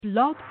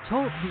Blog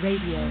Talk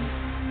Radio.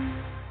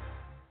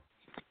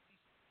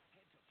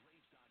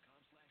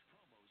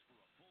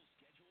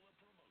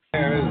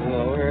 There's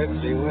no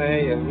earthly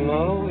way of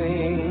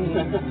knowing.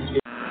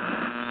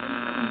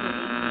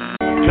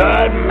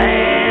 Goodman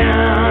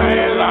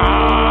is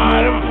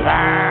out of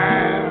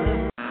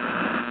time.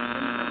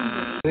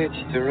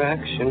 Which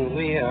direction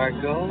we are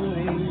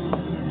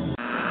going?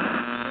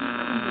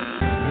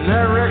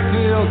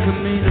 Directly El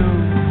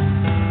Camino.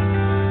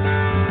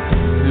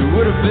 It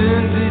would have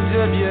been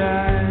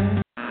DWI.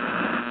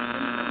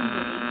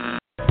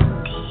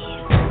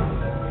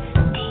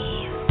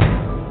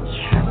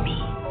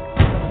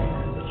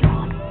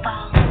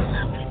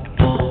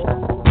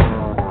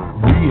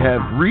 We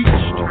have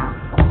reached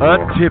a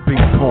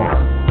tipping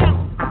point.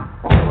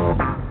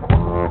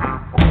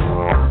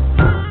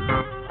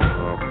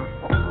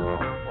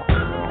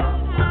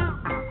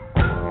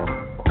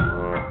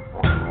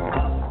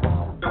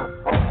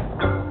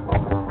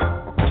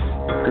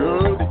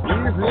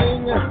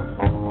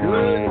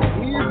 Good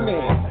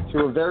evening to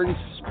a very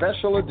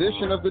special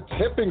edition of the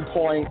Tipping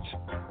Point.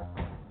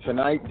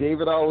 Tonight,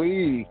 David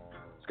Ali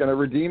is going to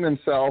redeem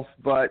himself,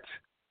 but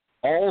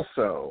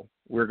also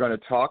we're going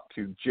to talk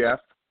to Jeff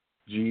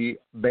G.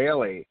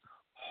 Bailey,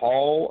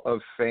 Hall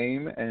of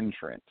Fame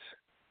entrant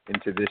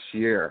into this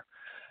year.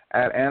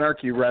 At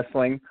Anarchy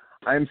Wrestling,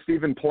 I'm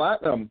Stephen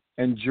Platinum,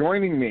 and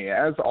joining me,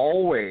 as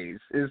always,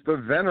 is the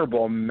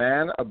venerable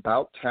man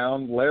about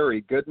town,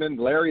 Larry Goodman.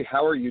 Larry,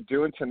 how are you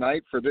doing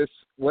tonight for this,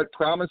 what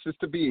promises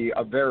to be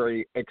a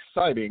very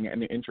exciting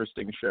and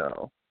interesting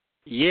show?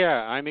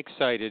 Yeah, I'm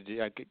excited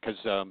because,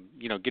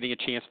 getting a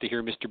chance to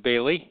hear Mr.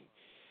 Bailey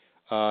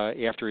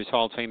after his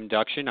Hall of Fame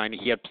induction.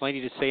 He had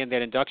plenty to say in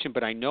that induction,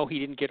 but I know he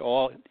didn't get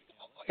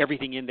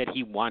everything in that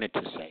he wanted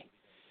to say.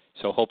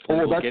 So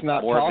hopefully we'll get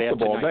more of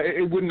that tonight.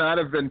 It would not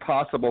have been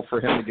possible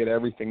for him to get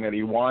everything that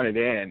he wanted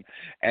in.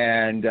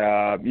 And,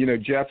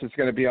 Jeff is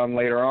going to be on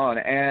later on.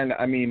 And,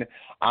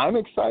 I'm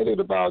excited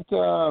about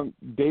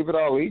David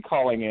Ali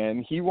calling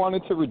in. He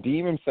wanted to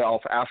redeem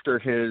himself after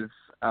his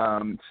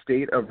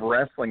State of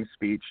Wrestling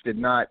speech did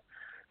not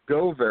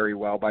go very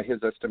well by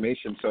his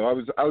estimation. So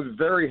I was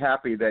very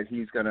happy that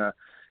he's going to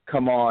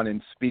come on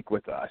and speak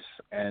with us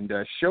and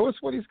show us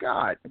what he's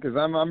got, because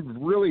I'm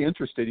really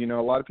interested.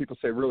 A lot of people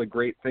say really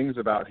great things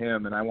about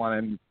him, and I want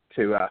him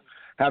to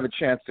have a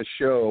chance to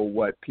show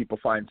what people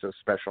find so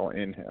special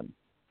in him.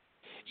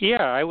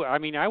 Yeah, I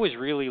was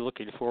really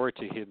looking forward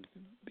to him,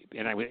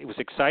 and I was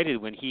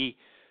excited when he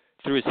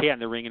threw his hat in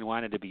the ring and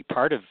wanted to be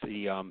part of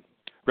the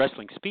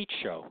wrestling speech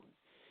show,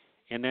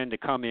 and then to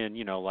come in,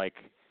 like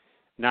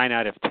 9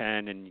 out of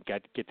 10 and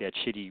get that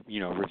shitty,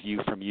 review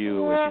from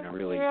you was,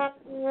 really.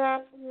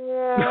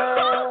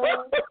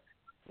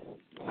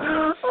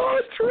 Oh,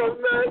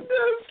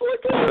 tremendous!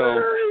 Look at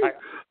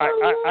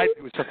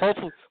so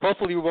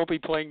hopefully we won't be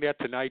playing that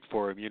tonight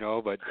for him,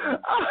 but.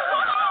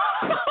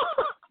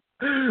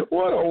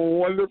 What a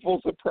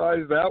wonderful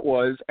surprise that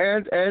was.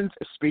 And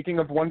speaking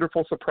of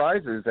wonderful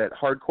surprises, at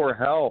Hardcore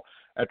Hell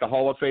at the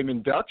Hall of Fame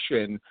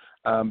induction,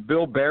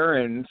 Bill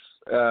Behrens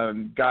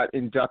got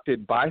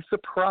inducted by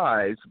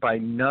surprise by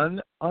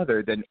none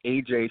other than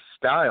AJ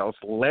Styles.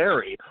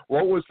 Larry,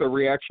 what was the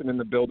reaction in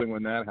the building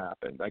when that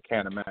happened? I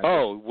can't imagine.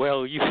 Oh,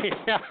 well, you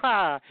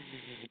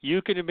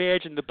can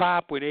imagine the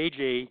pop when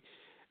AJ,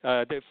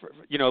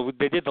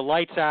 they did the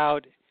lights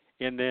out,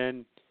 and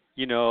then,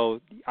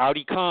 out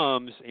he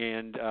comes,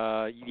 and,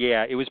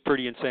 it was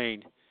pretty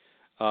insane.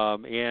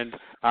 And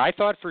I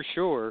thought for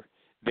sure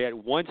that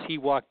once he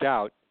walked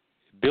out,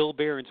 Bill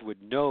Behrens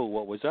would know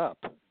what was up.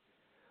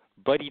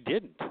 But he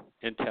didn't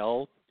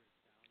until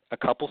a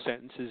couple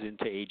sentences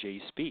into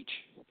AJ's speech,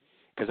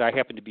 because I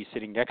happened to be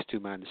sitting next to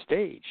him on the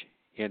stage.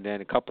 And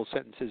then a couple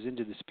sentences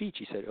into the speech,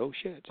 he said, "Oh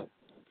shit."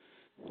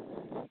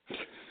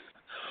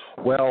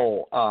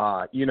 Well,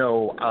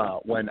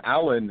 when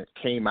Alan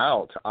came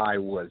out, I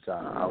was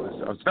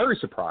very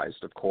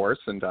surprised, of course,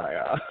 and we're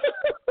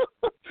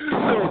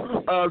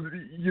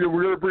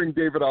going to bring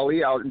David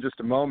Ali out in just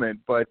a moment,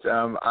 but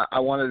I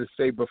wanted to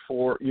say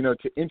before,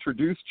 to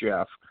introduce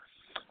Jeff.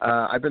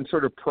 I've been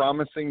sort of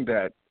promising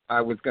that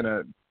I was going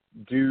to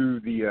do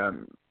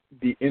the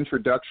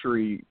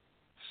introductory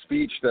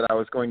speech that I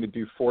was going to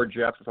do for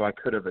Jeff if I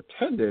could have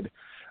attended.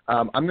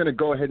 I'm going to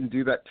go ahead and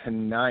do that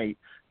tonight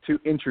to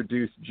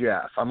introduce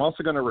Jeff. I'm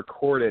also going to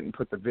record it and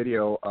put the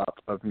video up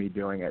of me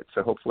doing it,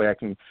 so hopefully I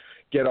can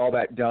get all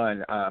that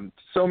done.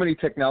 So many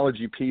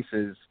technology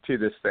pieces to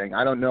this thing.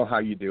 I don't know how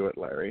you do it,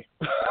 Larry.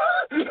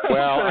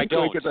 Well, I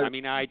don't.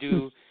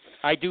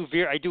 I do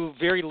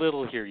very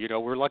little here.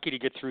 We're lucky to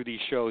get through these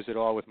shows at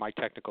all with my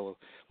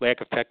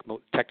lack of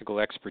technical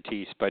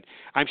expertise. But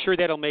I'm sure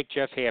that'll make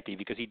Jeff happy,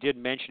 because he did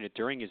mention it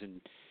during his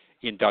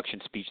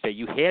induction speech that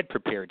you had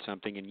prepared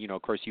something, and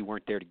of course you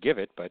weren't there to give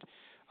it, but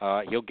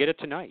he'll get it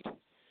tonight.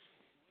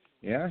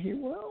 Yeah, he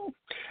will.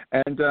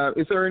 And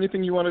is there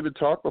anything you wanted to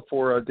talk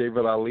before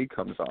David Ali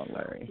comes on,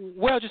 Larry?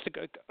 Well, just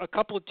a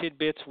couple of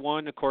tidbits.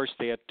 One, of course,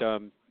 that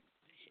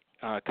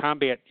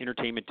Combat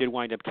Entertainment did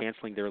wind up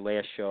canceling their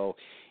last show,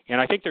 And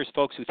I think there's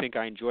folks who think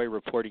I enjoy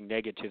reporting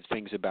negative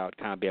things about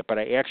combat, but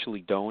I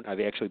actually don't. I've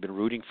actually been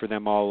rooting for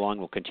them all along.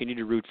 We'll continue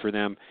to root for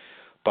them.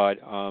 But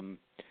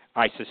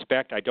I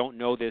suspect, I don't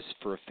know this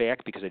for a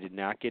fact because I did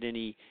not get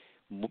any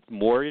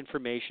more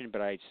information,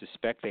 but I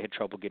suspect they had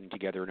trouble getting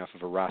together enough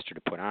of a roster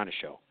to put on a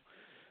show.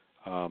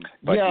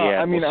 But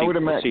I mean, we'll I would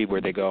imagine. We'll see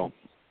where they go.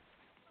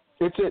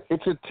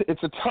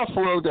 It's a tough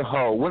road to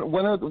hoe.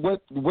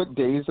 What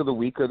days of the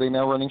week are they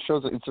now running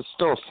shows? It's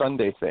still a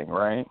Sunday thing,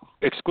 right?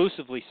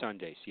 Exclusively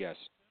Sundays, yes.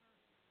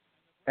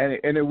 And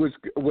it was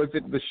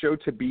it the show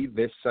to be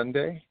this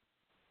Sunday?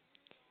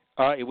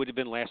 It would have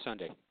been last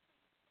Sunday.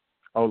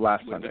 Oh,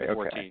 last Sunday.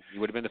 Okay. It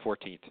would have been the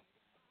 14th.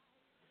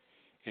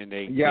 And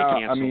they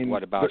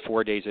canceled, about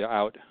 4 days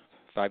out,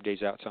 5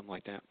 days out, something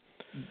like that.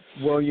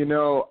 Well,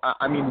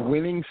 I mean,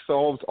 winning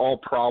solves all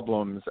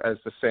problems, as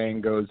the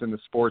saying goes in the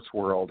sports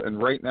world.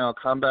 And right now,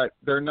 combat,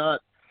 they're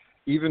not,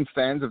 even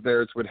fans of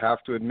theirs would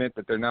have to admit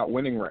that they're not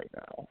winning right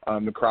now.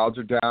 The crowds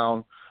are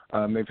down.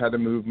 They've had to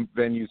move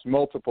venues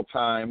multiple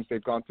times.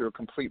 They've gone through a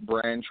complete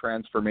brand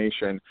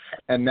transformation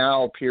and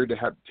now appear to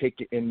have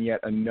taken in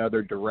yet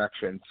another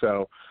direction.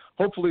 So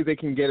hopefully they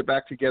can get it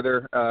back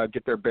together,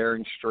 get their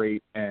bearings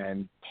straight,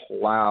 and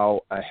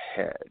plow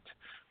ahead.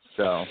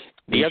 So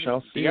the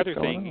other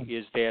thing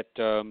is that,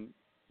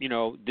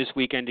 this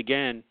weekend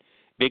again,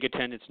 big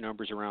attendance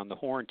numbers around the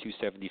Horn,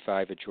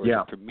 275 at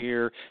Georgia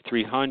Premier,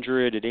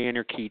 300 at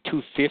Anarchy,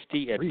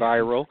 250 at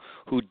Viral,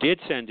 who did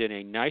send in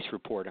a nice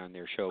report on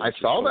their show. I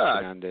saw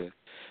that.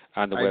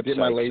 On the website. I did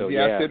my lazy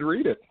ass did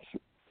read it.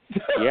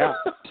 Yeah,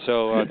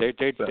 so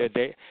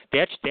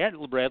that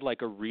read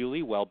like a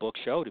really well booked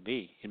show to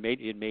me. It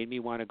made me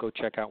want to go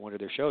check out one of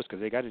their shows because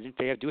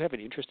they do have an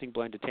interesting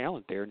blend of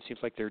talent there, and it seems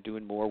like they're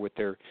doing more with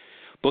their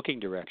booking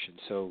direction.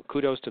 So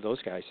kudos to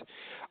those guys.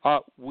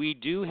 We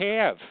do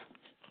have,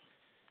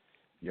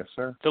 yes,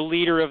 sir, the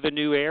leader of the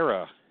new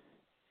era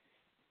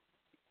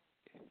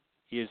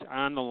is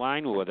on the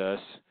line with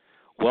us.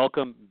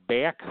 Welcome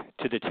back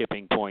to the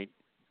tipping point,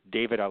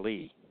 David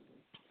Ali.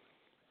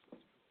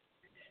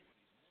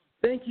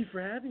 Thank you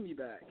for having me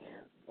back.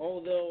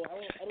 Although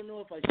I don't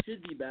know if I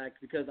should be back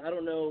because I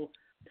don't know.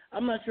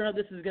 I'm not sure how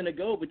this is going to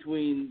go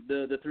between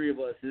the three of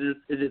us. Is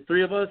it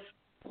three of us?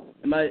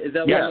 Is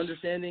that what I'm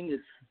understanding?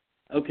 It's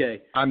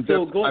okay. Go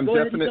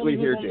ahead and tell me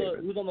here, David.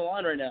 Who's on the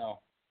line right now?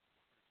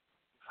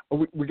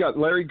 We got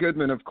Larry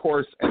Goodman, of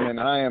course, and then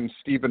I am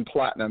Stephen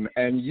Platinum,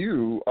 and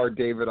you are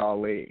David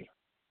Ali.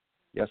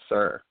 Yes,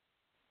 sir.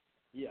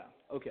 Yeah.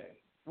 Okay.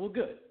 Well,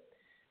 good.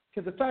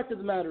 Because the fact of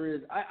the matter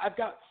is, I've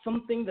got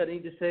something that I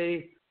need to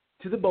say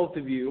to the both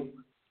of you,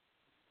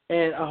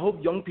 and I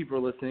hope young people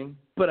are listening,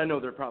 but I know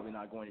they're probably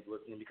not going to be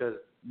listening because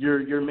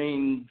your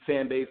main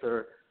fan base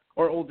are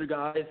older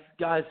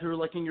guys who are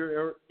like in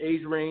your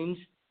age range,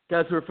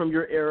 guys who are from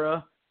your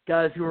era,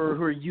 guys who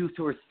are used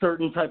to a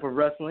certain type of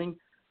wrestling.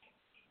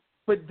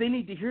 But they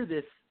need to hear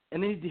this,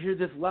 and they need to hear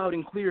this loud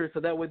and clear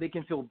so that way they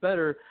can feel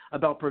better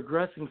about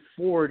progressing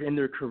forward in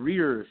their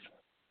careers,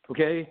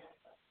 okay?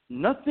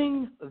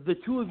 Nothing the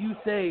two of you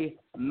say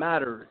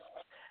matters.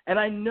 And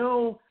I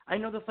know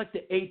that's like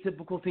the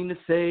atypical thing to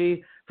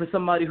say for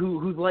somebody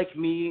who's like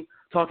me,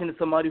 talking to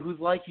somebody who's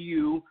like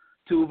you,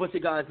 to a bunch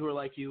of guys who are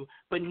like you,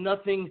 but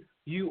nothing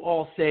you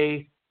all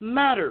say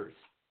matters.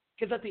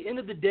 Because at the end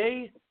of the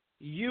day,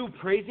 you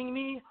praising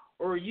me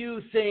or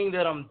you saying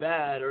that I'm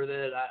bad or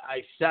that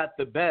I shat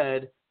the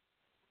bed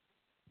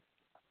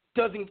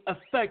doesn't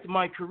affect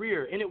my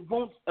career, and it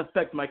won't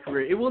affect my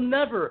career. It will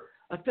never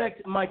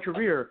affect my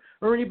career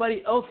or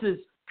anybody else's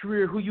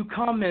career who you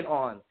comment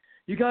on.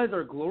 You guys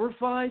are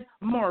glorified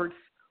marks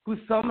who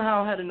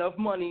somehow had enough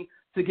money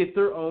to get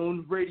their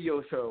own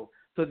radio show.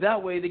 So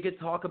that way they get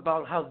to talk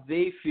about how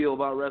they feel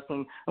about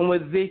wrestling and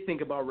what they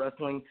think about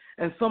wrestling.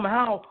 And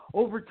somehow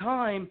over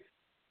time,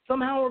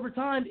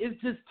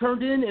 it's just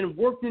turned in and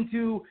worked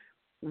into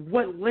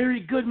what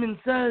Larry Goodman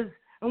says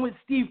and what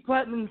Steve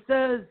Platinum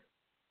says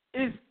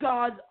is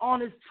God's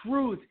honest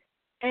truth.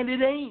 And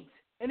it ain't.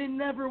 And it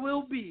never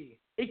will be.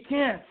 It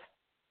can't.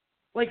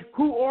 Like,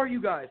 who are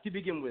you guys to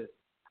begin with?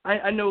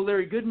 I know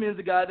Larry Goodman's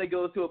a guy that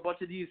goes to a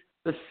bunch of the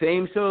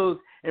same shows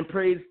and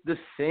praise the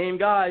same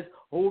guys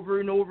over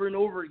and over and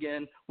over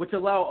again, which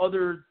allow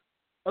other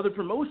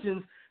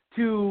promotions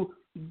to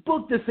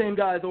book the same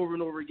guys over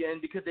and over again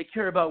because they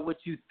care about what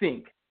you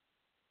think.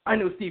 I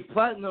know Steve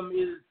Platinum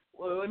is,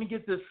 well, let me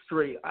get this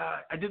straight.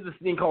 I did this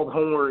thing called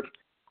homework.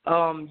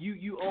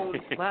 You own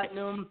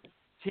Platinum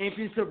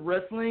Championship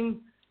Wrestling.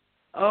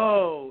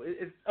 Oh,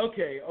 it's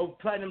okay. Oh,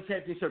 Platinum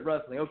Championship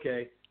Wrestling.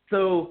 Okay.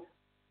 So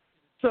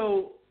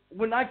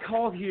when I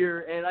called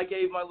here and I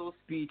gave my little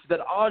speech that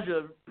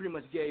Aja pretty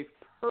much gave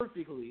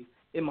perfectly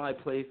in my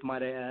place,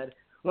 might I add,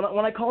 when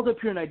I called up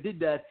here and I did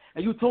that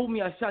and you told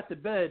me I shot the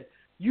bed,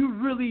 you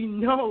really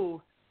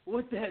know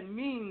what that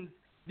means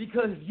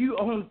because you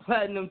own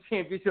Platinum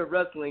Championship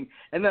Wrestling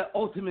and that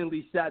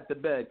ultimately shot the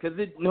bed because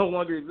it no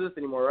longer exists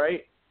anymore,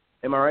 right?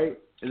 Am I right?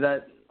 Is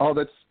that? Oh,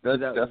 that's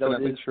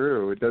definitely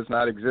true. It does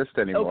not exist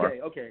anymore.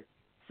 Okay.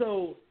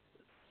 So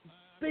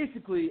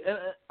basically,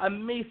 I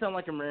may sound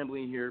like I'm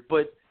rambling here,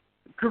 but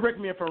correct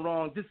me if I'm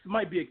wrong. This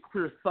might be a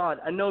clear thought.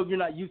 I know you're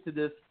not used to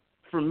this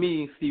from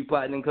me, Steve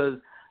Platinum, because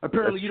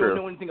apparently That's you true. don't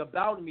know anything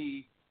about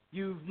me.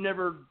 You've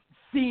never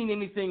seen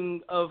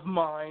anything of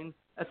mine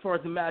as far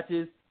as the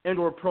matches and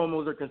or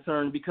promos are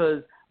concerned,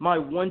 because my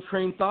one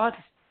train thought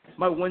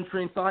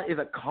is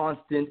a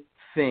constant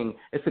thing.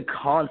 It's a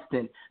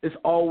constant. It's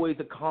always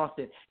a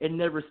constant. It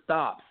never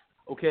stops,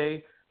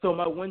 okay? So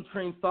my one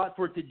train thought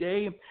for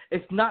today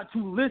is not to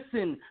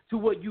listen to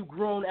what you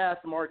grown-ass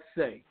marks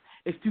say.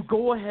 It's to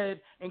go ahead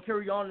and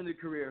carry on in the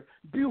career.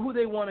 Be who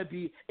they want to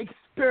be.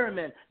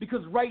 Experiment,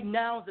 because right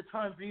now is the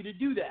time for you to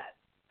do that.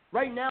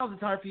 Right now is the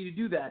time for you to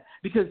do that,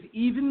 because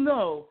even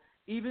though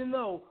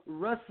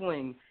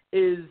wrestling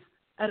is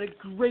at a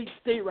great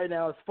state right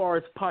now as far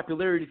as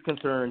popularity is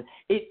concerned,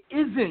 it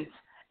isn't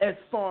as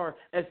far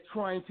as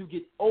trying to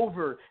get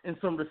over in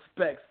some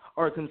respects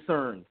are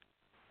concerned.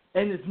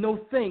 And it's no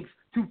thanks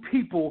to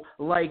people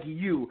like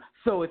you.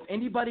 So if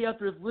anybody out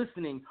there is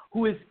listening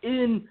who is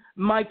in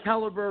my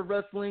caliber of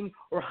wrestling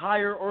or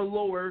higher or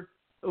lower,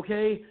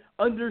 okay,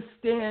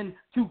 understand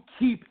to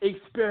keep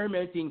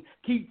experimenting,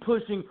 keep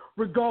pushing,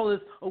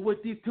 regardless of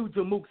what these two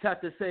jamooks have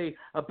to say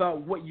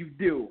about what you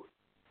do.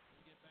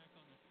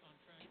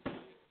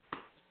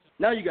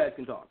 Now you guys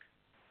can talk.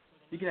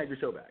 You can have your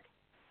show back.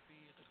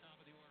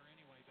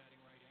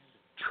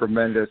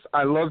 Tremendous.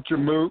 I love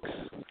jamooks.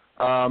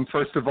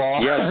 First of all,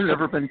 I've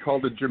never been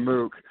called a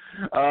jamook,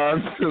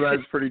 so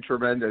that's pretty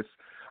tremendous.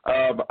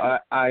 All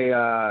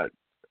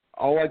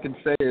I can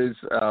say is,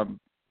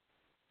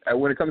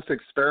 when it comes to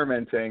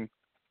experimenting,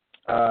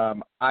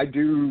 I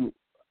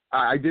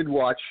did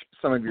watch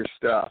some of your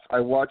stuff. I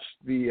watched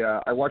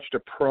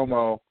a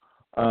promo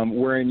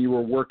wherein you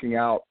were working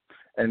out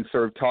and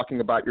sort of talking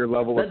about your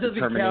level of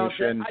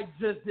determination. I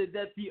just did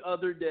that the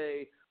other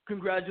day.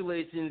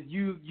 Congratulations.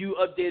 You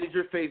updated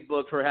your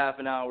Facebook for half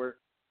an hour.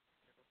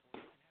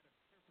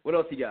 What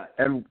else you got?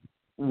 And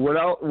what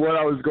I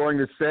was going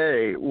to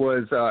say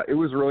was it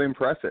was really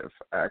impressive,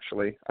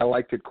 actually. I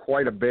liked it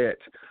quite a bit.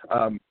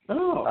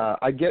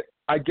 I get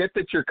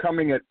that you're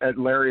coming at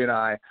Larry and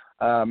I.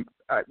 You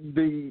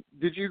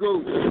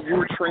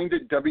were trained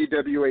at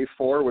WWA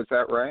 4, was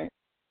that right?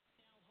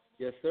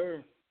 Yes,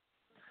 sir.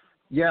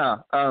 Yeah.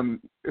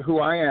 Who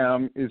I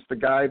am is the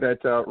guy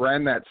that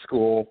ran that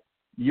school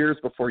years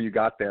before you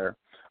got there.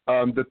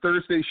 The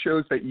Thursday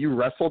shows that you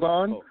wrestled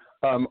on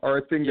are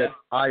a thing that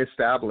I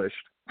established.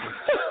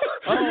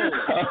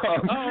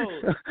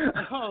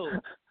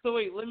 So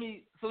wait, let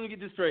me get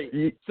this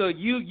straight. So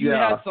you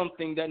had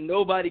something that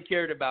nobody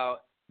cared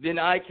about, then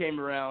I came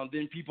around,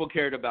 then people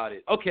cared about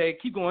it. Okay,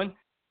 keep going.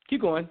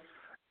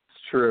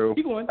 It's true.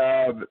 Keep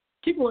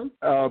going.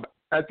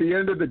 At the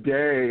end of the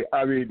day,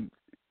 I mean,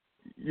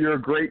 you're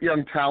a great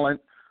young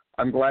talent.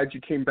 I'm glad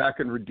you came back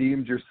and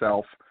redeemed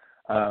yourself.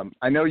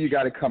 I know you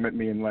got to come at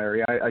me and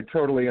Larry. I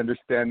totally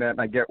understand that, and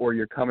I get where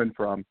you're coming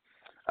from.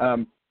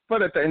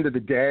 But at the end of the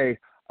day,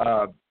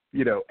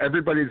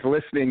 everybody's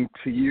listening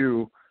to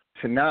you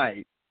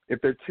tonight. If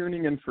they're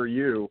tuning in for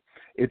you,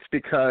 it's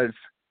because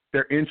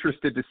they're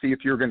interested to see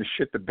if you're going to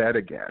shit the bed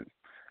again.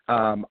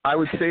 I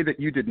would say that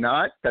you did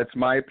not. That's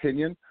my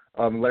opinion.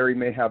 Larry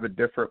may have a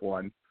different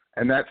one,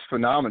 and that's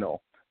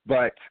phenomenal.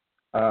 But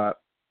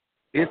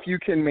if you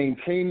can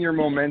maintain your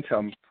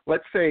momentum,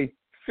 let's say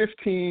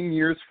 15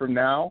 years from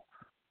now,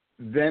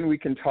 then we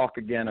can talk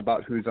again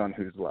about who's on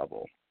whose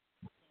level.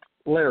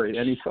 Larry,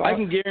 any thoughts? I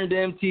can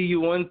guarantee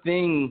you one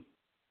thing,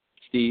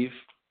 Steve,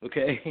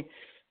 okay?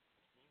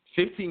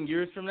 15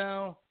 years from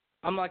now,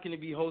 I'm not going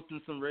to be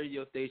hosting some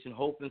radio station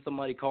hoping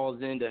somebody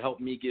calls in to help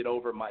me get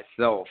over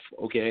myself,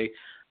 okay?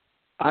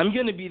 I'm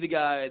going to be the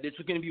guy that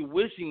you're going to be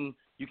wishing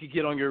you could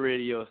get on your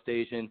radio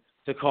station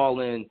to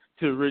call in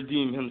to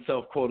redeem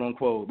himself, quote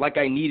unquote, like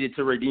I needed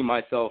to redeem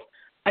myself.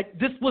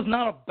 This was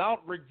not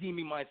about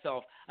redeeming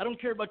myself. I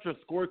don't care about your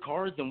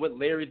scorecards and what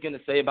Larry's going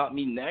to say about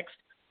me next.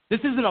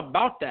 This isn't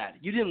about that.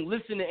 You didn't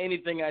listen to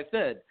anything I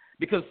said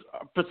because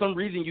for some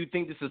reason you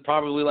think this is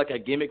probably like a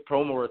gimmick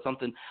promo or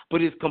something,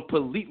 but it's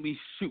completely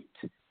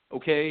shoot,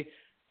 okay?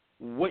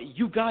 What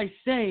you guys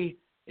say,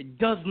 it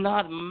does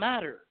not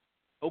matter,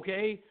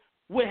 okay?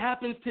 What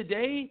happens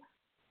today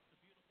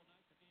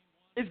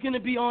is going to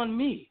be on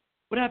me.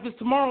 What happens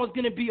tomorrow is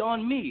going to be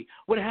on me.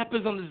 What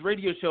happens on this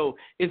radio show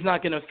is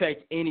not going to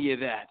affect any of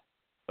that,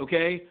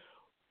 okay?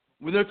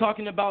 When they're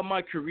talking about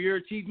my career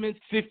achievements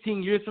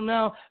 15 years from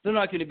now, they're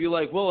not going to be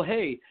like, well,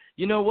 hey,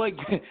 you know what?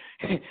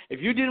 If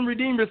you didn't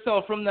redeem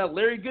yourself from that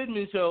Larry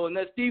Goodman show and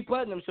that Steve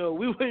Platinum show,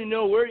 we wouldn't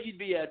know where you'd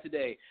be at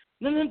today.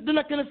 No, they're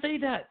not going to say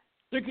that.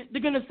 They're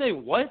going to say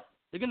what?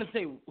 They're going to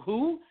say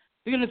who?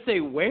 They're going to say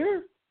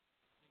where?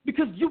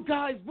 Because you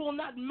guys will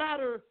not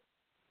matter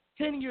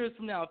 10 years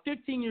from now,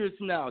 15 years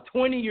from now,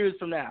 20 years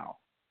from now.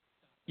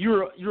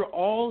 You're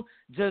all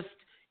just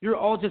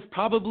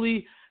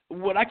probably,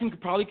 what I can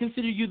probably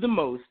consider you the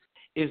most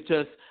is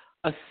just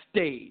a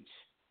stage.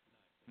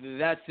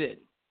 That's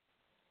it.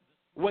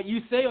 What you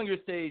say on your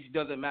stage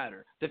doesn't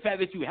matter. The fact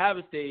that you have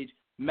a stage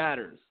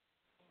matters.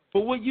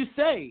 But what you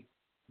say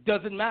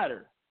doesn't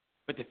matter.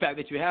 But the fact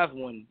that you have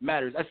one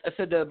matters. I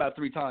said that about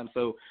 3 times.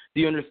 So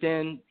do you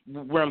understand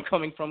where I'm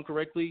coming from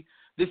correctly?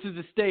 This is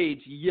the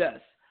stage, yes.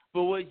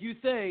 But what you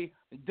say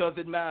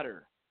doesn't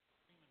matter.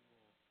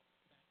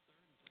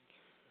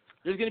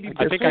 There's going to be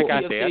plenty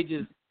of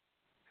stages.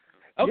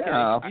 Okay,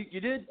 yeah. you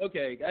did?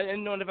 Okay, I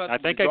didn't know about. I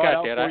think I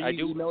got that. I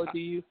do. Email it to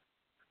you.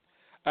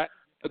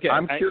 Okay.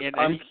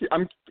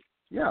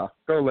 Yeah.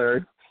 Go,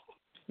 Larry.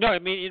 No, I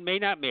mean it may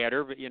not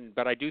matter,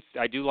 but I do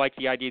like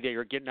the idea that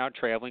you're getting out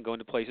traveling, going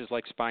to places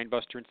like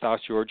Spinebuster in South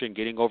Georgia, and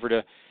getting over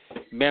to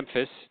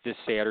Memphis this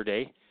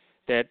Saturday.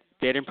 That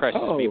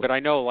impresses me. But I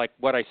know like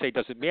what I say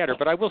doesn't matter,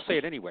 but I will say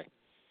it anyway.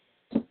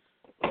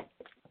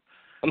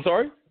 I'm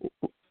sorry?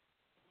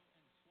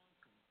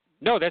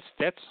 No, that's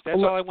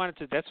all I wanted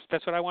to.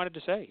 That's what I wanted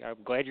to say.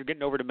 I'm glad you're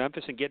getting over to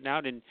Memphis and getting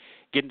out and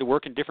getting to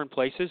work in different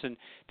places. And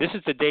this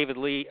is the David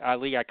Lee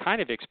I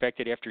kind of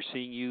expected after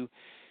seeing you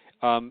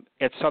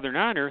at Southern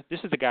Honor. This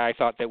is the guy I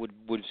thought that was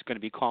going to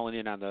be calling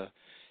in on the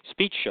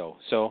speech show.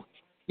 So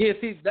yeah,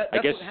 see that's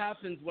what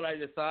happens when I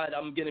decide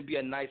I'm going to be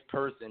a nice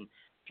person.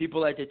 People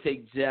like to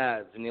take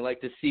jabs and they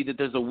like to see that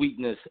there's a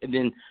weakness and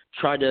then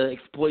try to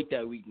exploit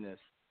that weakness.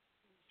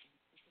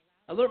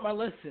 I learned my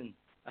lesson.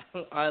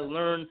 I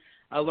learned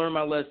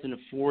my lesson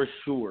for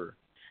sure,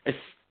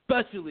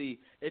 especially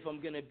if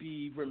I'm going to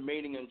be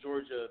remaining in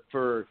Georgia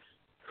for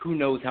who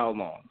knows how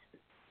long.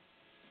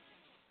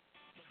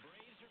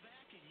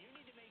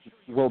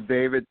 Well,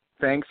 David,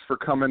 thanks for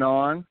coming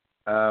on.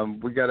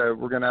 We're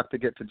gonna have to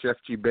get to Jeff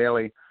G.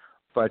 Bailey,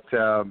 but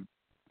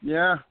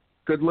yeah,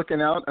 good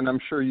looking out, and I'm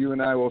sure you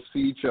and I will see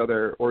each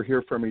other or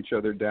hear from each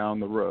other down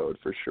the road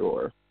for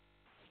sure.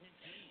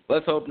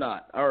 Let's hope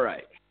not. All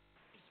right.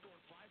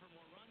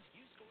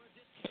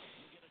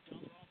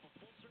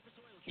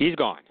 He's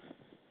gone.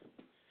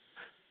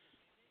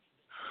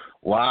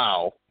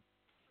 Wow.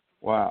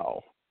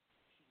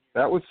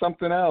 That was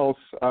something else.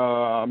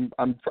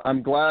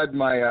 I'm glad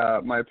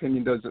my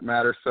opinion doesn't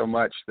matter so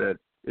much that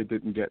it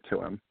didn't get to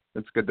him.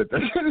 It's good that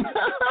didn't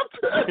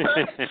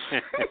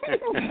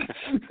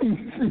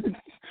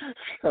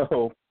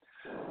happen.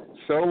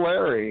 So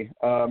Larry,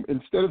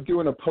 instead of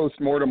doing a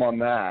post-mortem on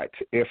that,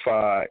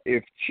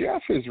 if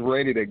Jeff is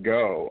ready to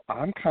go,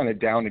 I'm kind of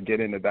down to get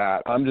into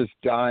that. I'm just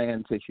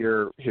dying to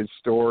hear his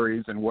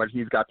stories and what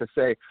he's got to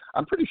say.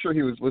 I'm pretty sure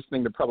he was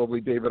listening to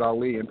probably David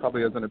Ali and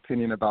probably has an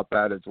opinion about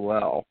that as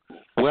well.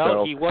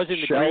 Well, he was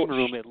in the green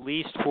room at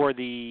least for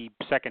the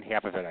second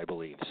half of it, I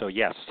believe. So,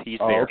 yes, he's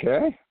there.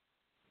 Okay.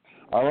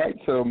 All right,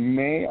 so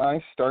may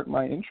I start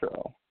my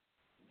intro?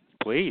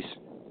 Please.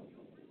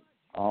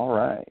 All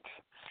right.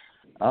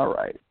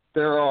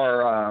 There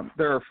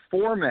are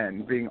 4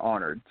 men being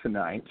honored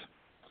tonight,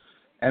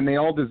 and they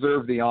all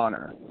deserve the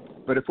honor.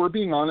 But if we're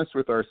being honest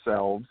with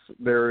ourselves,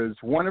 there is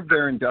one of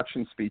their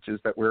induction speeches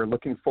that we're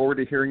looking forward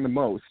to hearing the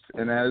most,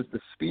 and that is the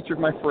speech of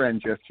my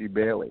friend Jeff G.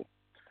 Bailey.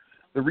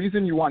 The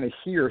reason you want to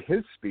hear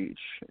his speech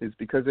is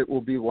because it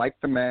will be like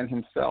the man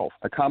himself,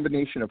 a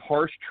combination of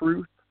harsh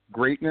truth,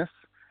 greatness,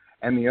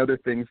 and the other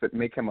things that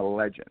make him a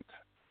legend.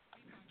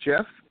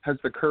 Jeff has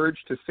the courage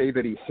to say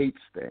that he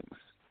hates things.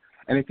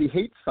 And if he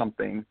hates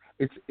something,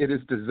 it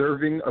is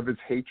deserving of his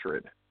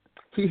hatred.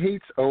 He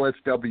hates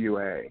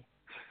OSWA.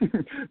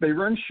 They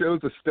run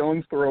shows a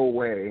stone's throw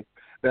away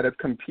that have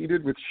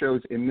competed with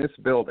shows in this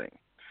building,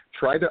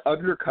 tried to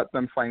undercut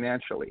them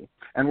financially,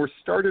 and were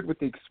started with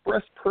the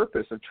express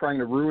purpose of trying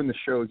to ruin the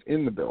shows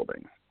in the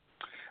building.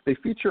 They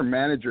feature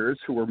managers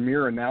who were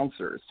mere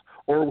announcers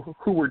or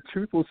who were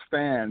toothless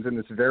fans in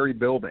this very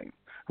building,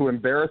 who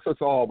embarrass us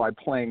all by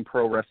playing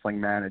pro wrestling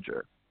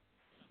manager.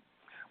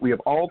 We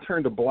have all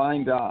turned a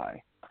blind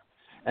eye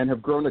and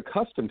have grown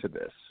accustomed to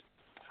this.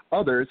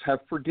 Others have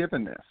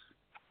forgiven this.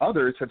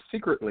 Others have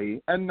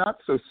secretly and not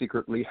so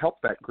secretly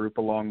helped that group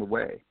along the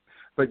way.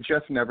 But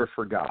Jeff never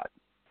forgot.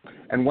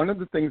 And one of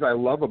the things I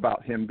love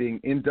about him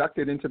being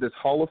inducted into this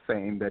Hall of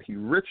Fame that he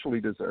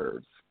richly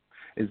deserves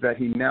is that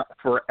he now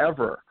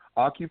forever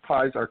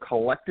occupies our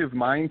collective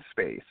mind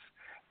space,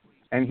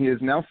 and he is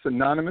now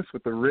synonymous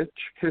with the rich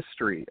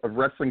history of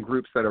wrestling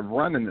groups that have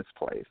run in this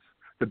place,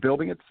 the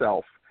building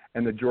itself,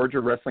 and the Georgia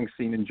wrestling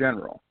scene in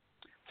general.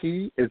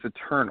 He is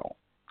eternal.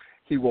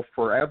 He will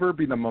forever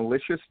be the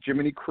malicious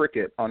Jiminy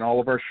Cricket on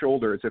all of our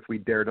shoulders if we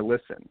dare to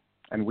listen,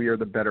 and we are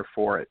the better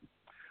for it.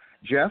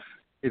 Jeff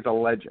is a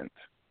legend.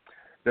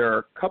 There are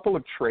a couple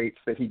of traits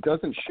that he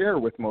doesn't share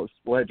with most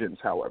legends,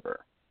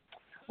 however.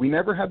 We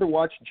never had to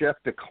watch Jeff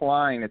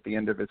decline at the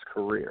end of his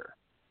career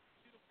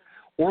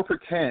or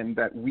pretend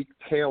that weak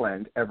tail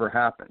end ever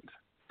happened.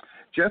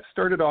 Jeff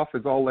started off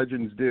as all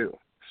legends do,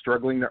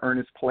 struggling to earn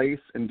his place,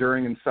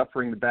 enduring and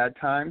suffering the bad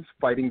times,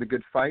 fighting the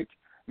good fight,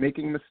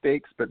 making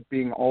mistakes, but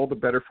being all the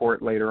better for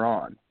it later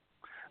on.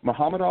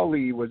 Muhammad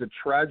Ali was a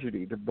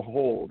tragedy to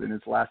behold in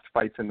his last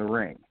fights in the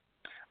ring.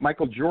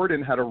 Michael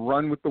Jordan had a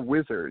run with the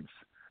Wizards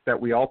that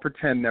we all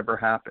pretend never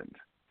happened.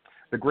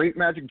 The great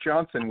Magic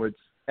Johnson was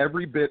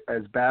every bit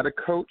as bad a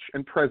coach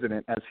and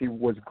president as he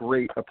was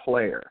great a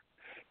player.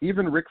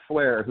 Even Ric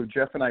Flair, who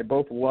Jeff and I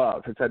both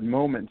love, has had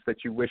moments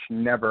that you wish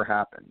never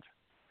happened.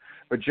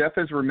 But Jeff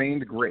has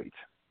remained great.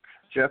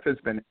 Jeff has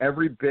been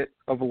every bit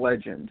of a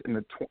legend in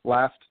the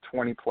last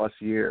 20-plus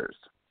years.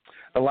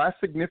 The last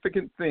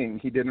significant thing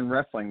he did in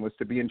wrestling was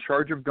to be in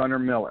charge of Gunnar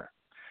Miller,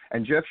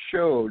 and Jeff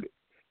showed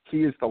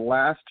he is the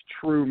last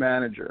true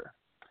manager.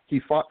 He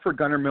fought for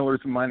Gunnar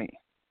Miller's money.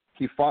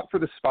 He fought for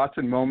the spots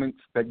and moments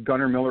that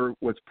Gunnar Miller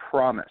was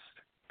promised.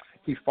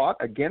 He fought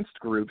against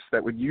groups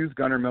that would use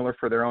Gunnar Miller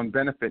for their own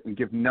benefit and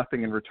give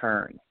nothing in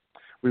return.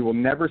 We will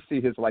never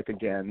see his like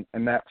again,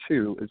 and that,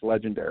 too, is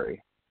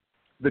legendary.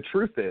 The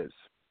truth is,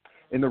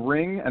 in the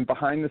ring and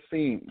behind the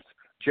scenes,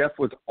 Jeff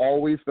was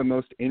always the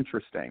most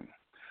interesting.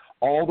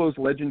 All those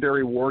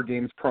legendary War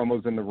Games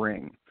promos in the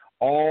ring,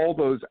 all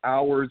those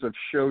hours of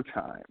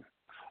showtime,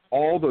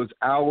 all those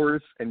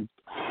hours and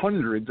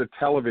hundreds of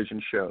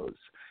television shows.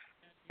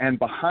 And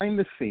behind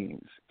the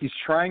scenes, he's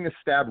trying to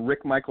stab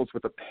Rick Michaels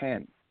with a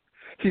pen.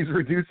 He's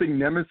reducing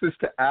Nemesis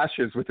to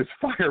ashes with his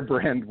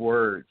firebrand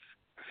words.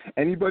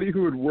 Anybody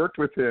who had worked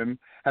with him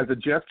has a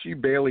Jeff G.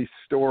 Bailey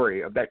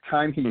story of that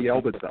time he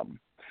yelled at them.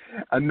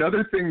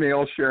 Another thing they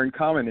all share in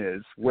common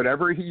is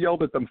whatever he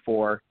yelled at them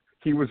for,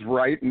 he was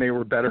right and they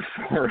were better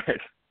for it.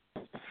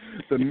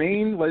 The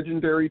main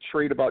legendary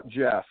trait about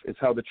Jeff is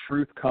how the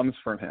truth comes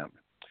from him.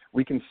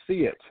 We can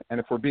see it, and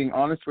if we're being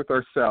honest with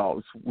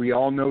ourselves, we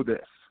all know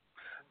this.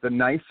 The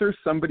nicer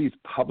somebody's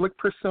public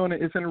persona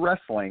is in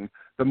wrestling,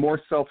 the more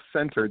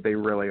self-centered they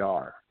really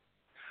are.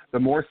 The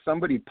more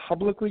somebody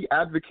publicly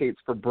advocates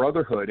for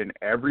brotherhood and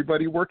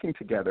everybody working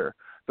together,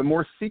 the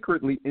more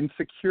secretly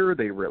insecure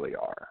they really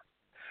are.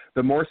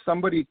 The more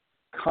somebody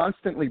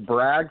constantly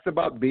brags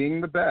about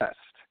being the best,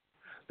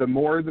 the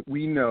more that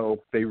we know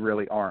they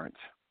really aren't.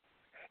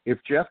 If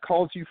Jeff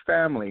calls you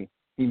family,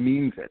 he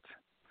means it.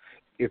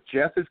 If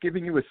Jeff is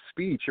giving you a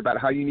speech about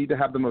how you need to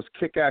have the most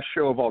kick-ass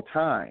show of all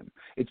time,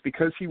 it's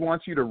because he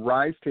wants you to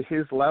rise to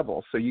his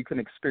level so you can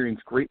experience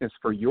greatness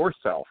for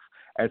yourself,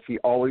 as he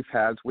always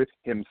has with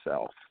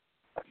himself.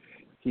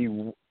 He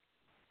was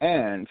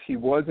and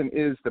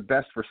is the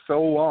best for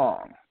so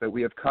long that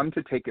we have come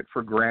to take it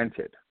for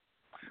granted.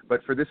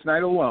 But for this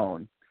night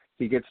alone,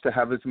 he gets to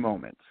have his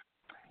moment.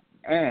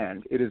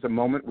 And it is a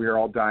moment we are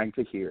all dying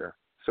to hear.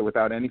 So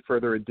without any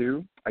further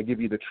ado, I give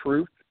you the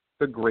truth,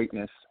 the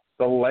greatness,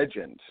 the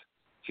legend,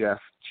 Jeff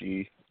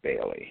G.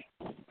 Bailey.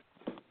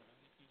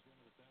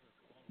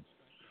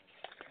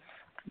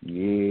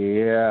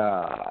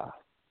 Yeah.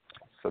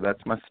 So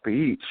that's my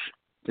speech.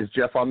 Is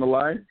Jeff on the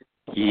line?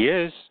 He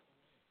is.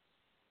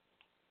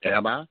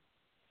 Am I?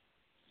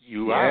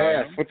 You yes.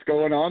 are. What's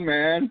going on,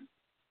 man?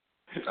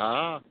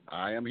 I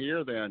am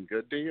here then.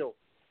 Good deal.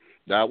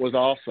 That was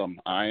awesome.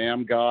 I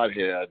am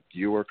Godhead.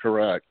 You were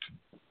correct.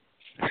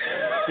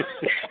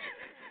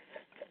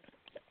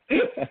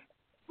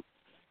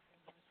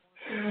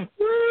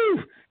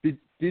 Woo!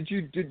 Did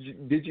you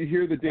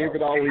hear the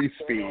David Ali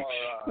speech?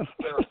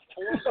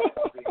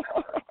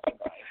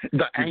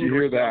 The Did you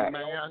hear that?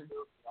 Man.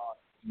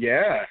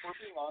 Yes.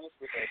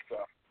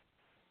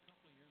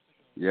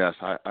 Yes,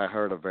 I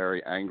heard a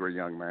very angry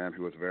young man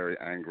who was very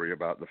angry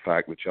about the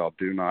fact that y'all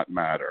do not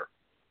matter.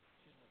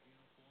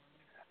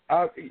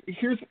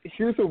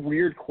 Here's a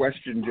weird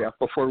question, Jeff,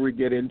 before we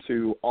get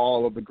into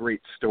all of the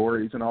great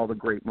stories and all the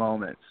great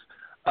moments.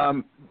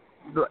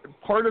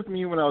 Part of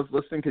me when I was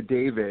listening to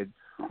David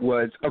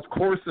was, of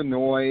course,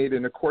 annoyed,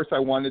 and of course I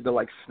wanted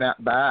to,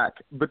 snap back.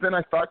 But then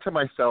I thought to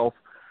myself,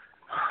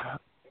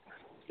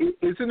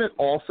 isn't it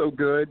also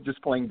good,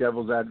 just playing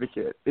devil's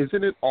advocate,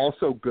 isn't it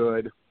also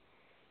good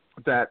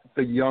that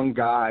the young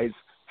guys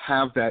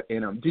have that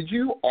in them? Did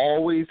you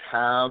always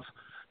have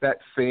that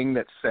thing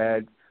that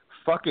said,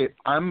 fuck it,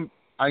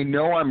 I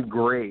know I'm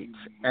great,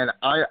 and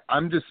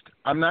I'm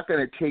not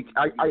going to take,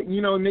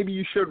 maybe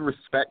you showed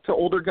respect to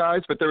older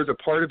guys, but there was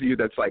a part of you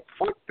that's like,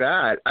 fuck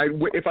that.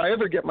 If I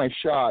ever get my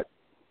shot,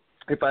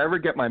 if I ever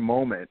get my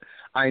moment,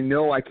 I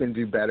know I can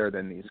do better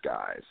than these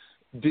guys.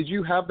 Did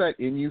you have that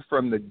in you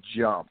from the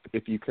jump,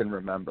 if you can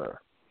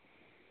remember?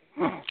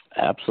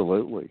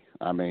 Absolutely.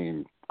 I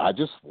mean, I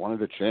just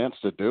wanted a chance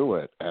to do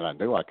it, and I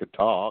knew I could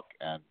talk,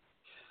 and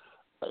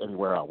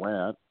anywhere I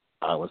went,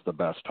 I was the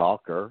best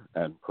talker,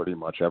 and pretty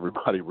much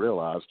everybody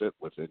realized it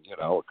within,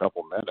 a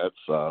couple minutes.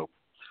 So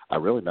I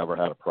really never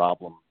had a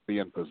problem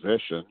being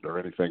positioned or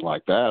anything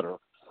like that, or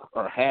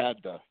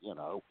had to,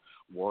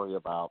 worry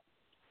about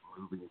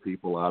moving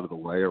people out of the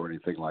way or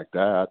anything like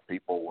that.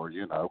 People were,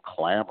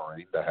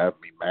 clamoring to have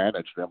me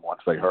manage them once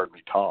they heard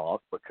me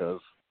talk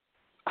because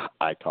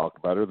I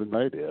talked better than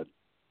they did.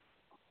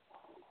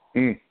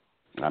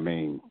 I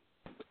mean,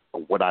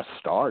 when I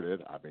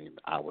started,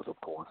 I was, of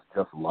course,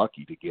 just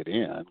lucky to get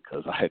in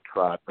because I had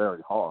tried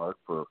very hard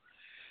for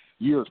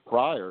years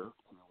prior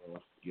to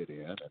get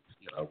in. And,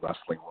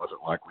 wrestling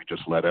wasn't like we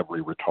just let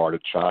every retarded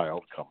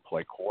child come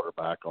play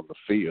quarterback on the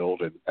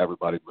field and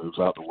everybody moves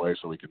out the way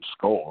so we can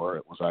score.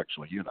 It was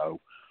actually,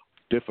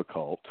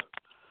 difficult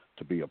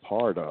to be a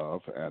part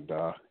of. And,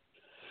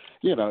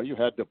 you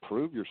had to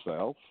prove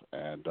yourself,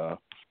 and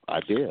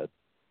I did.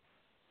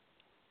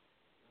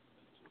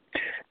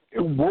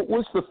 What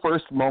was the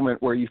first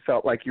moment where you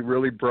felt like you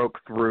really broke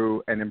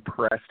through and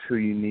impressed who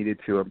you needed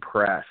to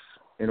impress?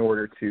 in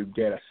order to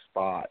get a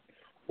spot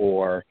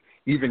or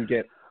even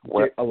get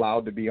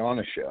allowed to be on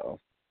a show?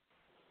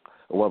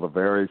 Well, the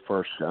very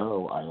first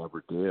show I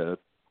ever did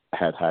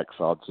had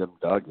Hacksaw Jim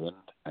Duggan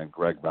and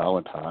Greg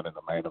Valentine in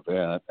the main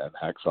event, and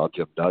Hacksaw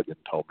Jim Duggan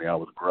told me I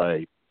was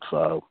great.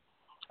 So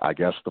I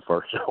guess the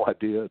first show I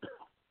did.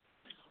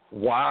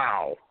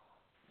 Wow.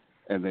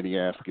 And then he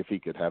asked if he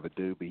could have a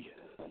doobie.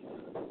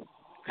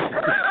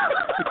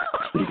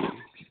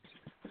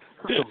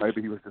 So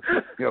maybe he was just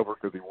taking me over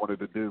because he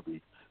wanted a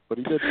doobie. But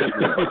he did take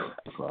me over.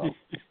 So.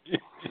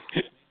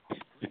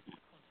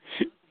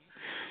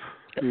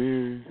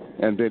 And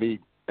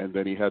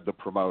then he had the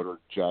promoter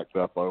jacked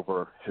up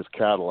over his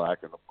Cadillac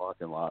in the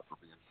parking lot for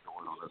being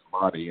short on his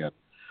money, and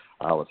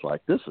I was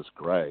like, "This is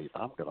great.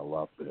 I'm gonna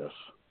love this."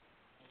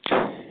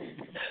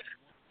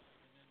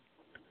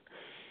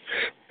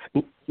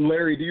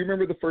 Larry, do you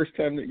remember the first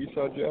time that you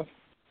saw Jeff?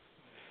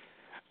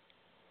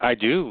 I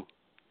do.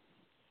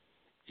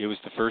 It was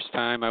the first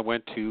time I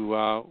went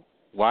to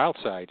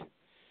Wildside,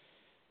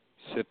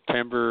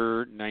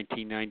 September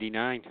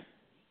 1999.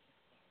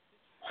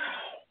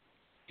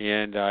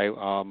 And I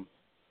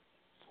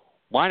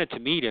wanted to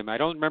meet him. I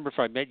don't remember if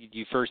I met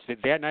you first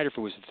that night or if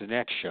it was the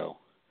next show.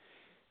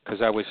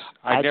 Because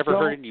I never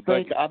heard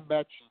anybody. I think I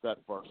met you that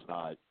first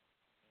night.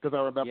 Because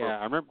I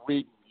remember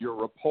reading your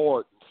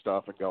report and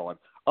stuff and going,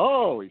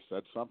 oh, he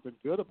said something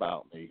good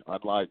about me,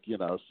 unlike,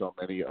 so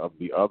many of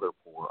the other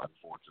poor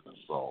unfortunate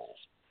souls.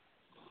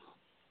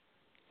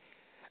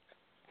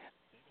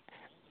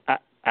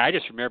 I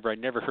just remember I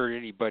never heard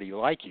anybody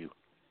like you.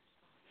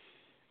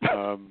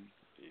 In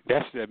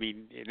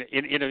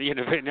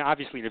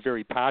obviously in a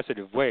very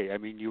positive way. I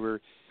mean, you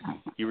were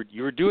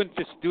doing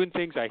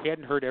things I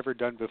hadn't heard ever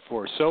done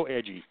before. So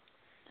edgy.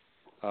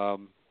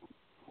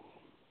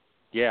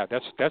 Yeah,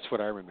 that's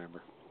what I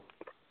remember.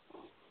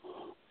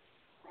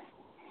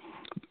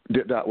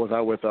 Was I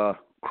with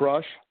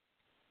Crush?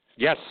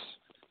 Yes,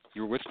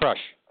 you were with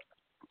Crush.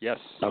 Yes.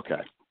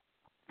 Okay.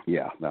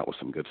 Yeah, that was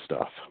some good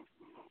stuff.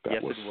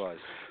 Yes, it was.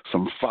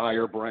 Some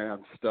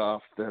firebrand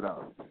stuff that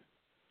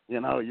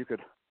you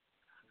could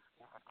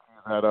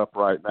that up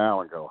right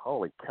now and go,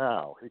 holy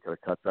cow, he could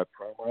have cut that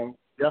promo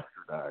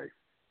yesterday.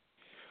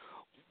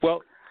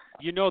 Well,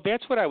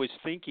 that's what I was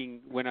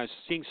thinking when I was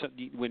seeing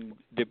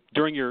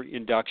during your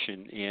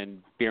induction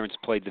and Barron's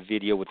played the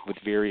video with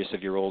various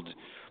of your old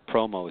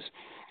promos,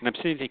 and I'm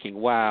sitting thinking,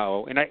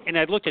 wow, and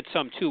I looked at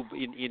some too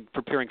in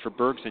preparing for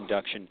Berg's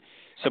induction.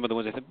 Some of the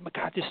ones I thought, my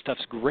God, this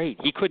stuff's great.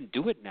 He couldn't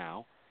do it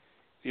now.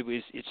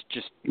 It's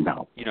just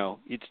no.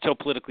 It's still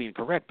politically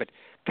incorrect, but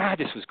God,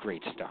 this was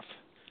great stuff.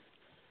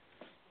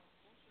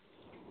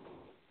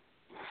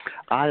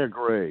 I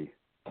agree.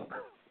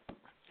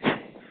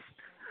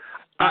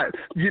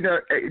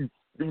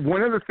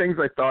 One of the things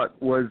I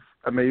thought was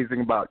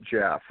amazing about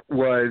Jeff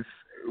was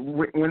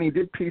when he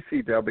did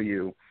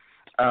PCW,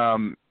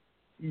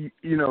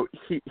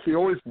 he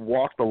always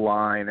walked the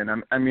line.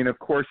 And I mean, of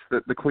course,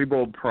 the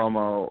Klebold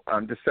promo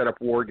to set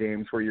up War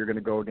Games where you're going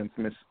to go against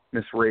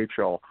Miss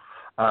Rachel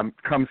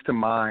comes to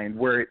mind,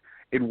 where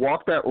it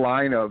walked that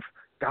line of,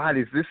 God,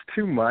 is this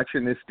too much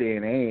in this day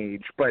and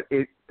age? But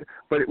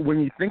when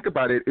you think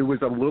about it, it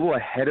was a little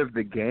ahead of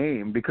the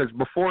game, because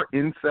before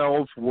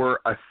incels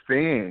were a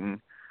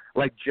thing,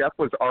 like Jeff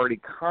was already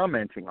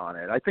commenting on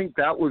it. I think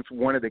that was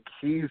one of the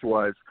keys,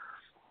 was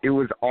it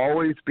was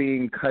always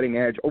being cutting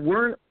edge.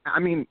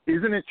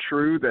 Isn't it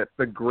true that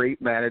the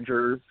great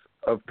managers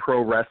of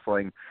pro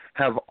wrestling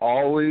have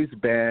always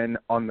been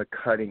on the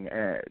cutting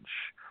edge?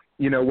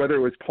 Whether it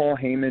was Paul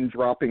Heyman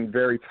dropping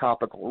very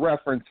topical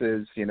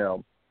references,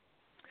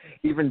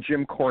 even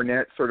Jim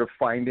Cornette sort of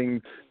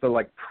finding the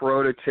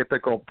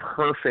prototypical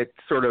perfect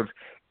sort of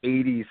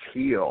 80s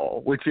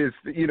heel, which is,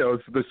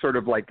 the sort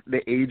of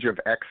the age of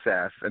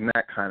excess and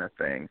that kind of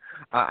thing.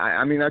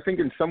 I think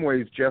in some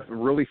ways Jeff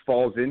really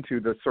falls into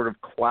the sort of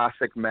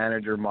classic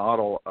manager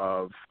model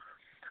of,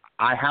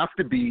 I have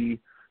to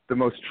be the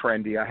most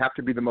trendy, I have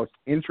to be the most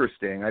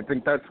interesting. I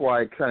think that's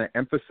why I kind of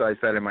emphasized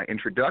that in my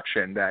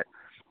introduction, that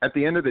at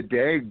the end of the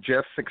day,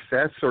 Jeff's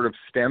success sort of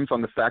stems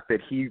on the fact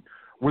that he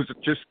was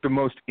just the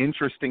most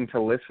interesting to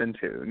listen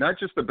to, not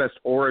just the best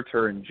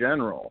orator in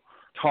general,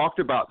 talked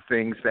about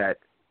things that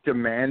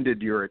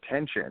demanded your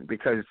attention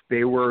because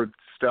they were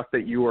stuff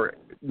that you were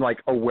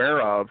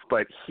aware of,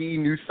 but he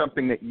knew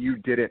something that you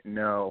didn't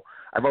know.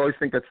 I've always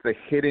think that's the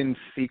hidden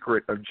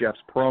secret of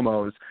Jeff's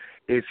promos,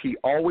 is he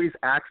always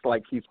acts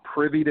like he's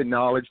privy to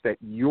knowledge that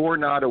you're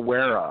not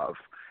aware of,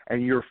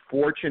 and you're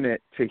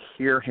fortunate to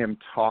hear him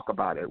talk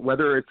about it.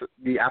 Whether it's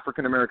the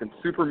African-American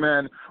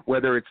Superman,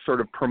 whether it's sort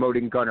of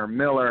promoting Gunnar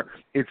Miller,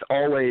 it's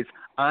always,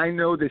 I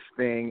know this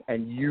thing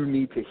and you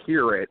need to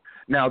hear it.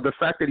 Now, the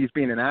fact that he's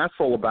being an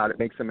asshole about it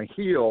makes him a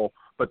heel,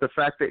 but the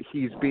fact that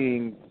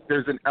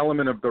there's an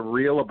element of the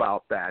real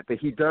about that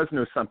he does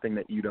know something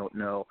that you don't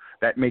know,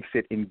 that makes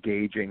it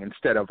engaging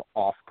instead of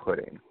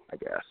off-putting, I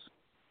guess.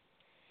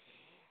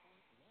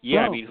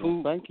 Yeah,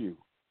 well, thank you.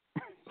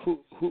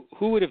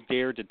 Who would have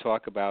dared to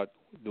talk about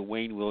the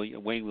Wayne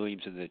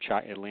Williams and the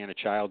Atlanta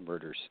child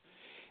murders,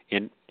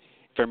 and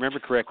If I remember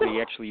correctly,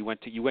 actually you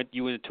went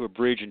to a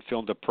bridge and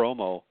filmed a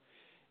promo,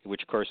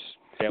 which of course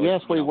that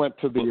yes, was, we went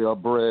to the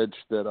bridge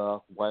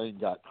that Wayne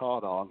got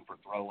caught on for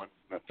throwing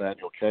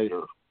Nathaniel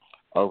Cater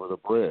over the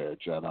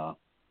bridge, and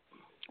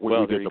we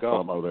did the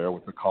promo there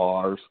with the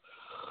cars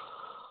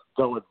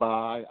going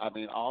by. I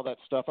mean, all that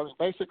stuff. I mean,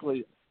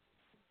 basically,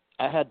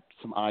 I had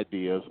some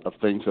ideas of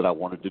things that I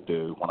wanted to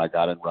do when I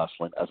got in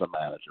wrestling as a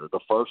manager. The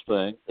first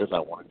thing is I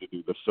wanted to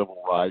do the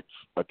civil rights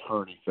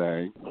attorney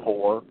thing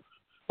for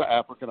the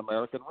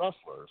African-American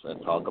wrestlers and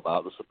talk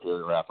about the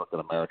superior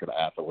African-American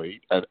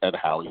athlete and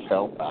how he's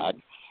held back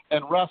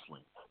in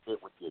wrestling.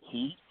 It would get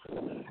heat,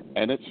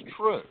 and it's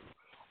true.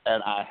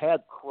 And I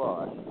had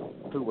Crush,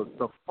 who was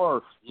the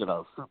first,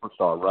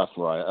 superstar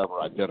wrestler I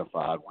ever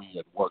identified. We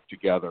had worked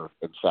together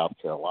in South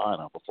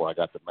Carolina before I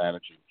got to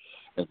managing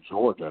in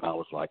Georgia, and I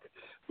was like,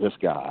 this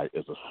guy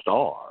is a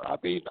star. I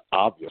mean,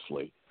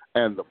 obviously.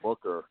 And the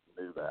booker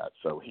knew that,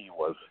 so he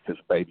was his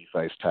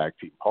babyface tag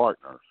team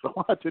partner. So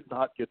I did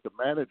not get to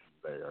manage him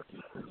there.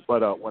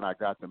 But when I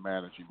got to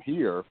manage him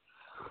here,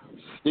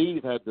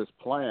 Steve had this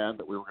plan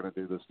that we were going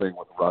to do this thing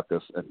with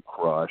Ruckus and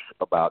Crush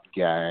about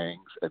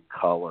gangs and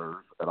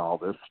colors and all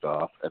this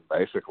stuff. And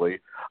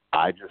basically,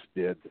 I just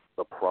did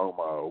the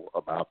promo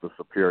about the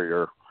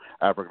superior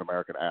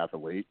African-American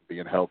athlete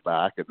being held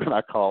back. And then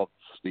I called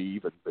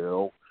Steve and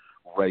Bill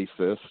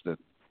racist and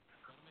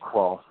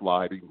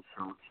cross-lighting,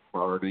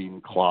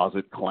 church-burning,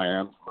 closet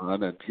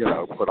Klansmen and,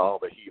 put all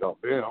the heat on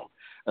them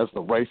as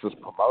the racist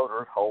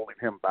promoter holding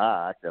him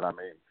back. And, I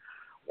mean,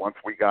 once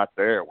we got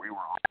there, we were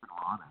off and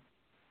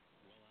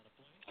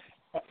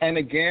running. And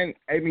again,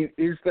 I mean,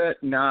 is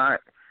that not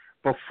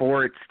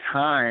before its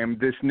time,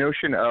 this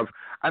notion of,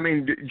 I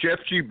mean, Jeff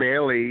G.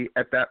 Bailey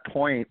at that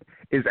point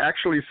is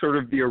actually sort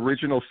of the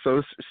original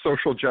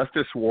social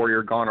justice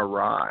warrior gone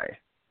awry.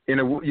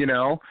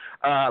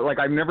 Like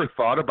I've never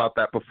thought about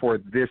that before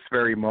this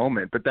very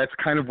moment, but that's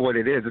kind of what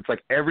it is. It's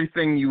like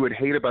everything you would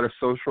hate about a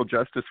social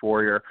justice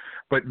warrior,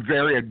 but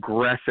very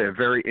aggressive,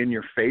 very in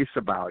your face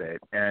about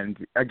it.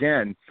 And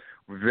again,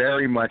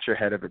 very much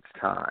ahead of its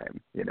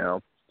time,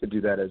 to do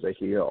that as a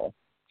heel.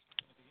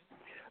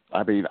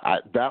 I mean,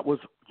 that was,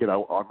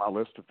 on my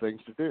list of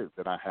things to do.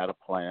 Then I had a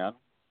plan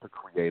to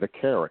create a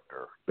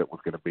character that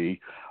was going to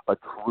be a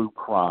true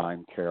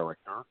crime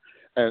character.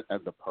 And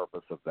the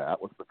purpose of that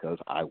was because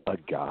I was a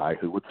guy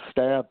who would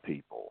stab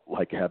people,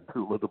 like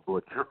Abdullah the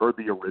Butcher or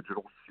the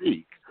original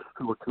Sheik,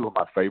 who were two of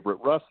my favorite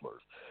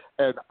wrestlers.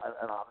 And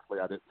honestly,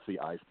 I didn't see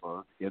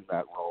Iceberg in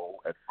that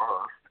role at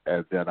first.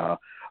 And then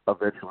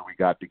eventually we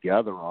got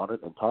together on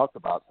it and talked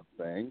about some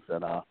things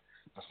and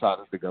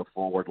decided to go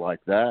forward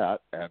like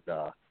that and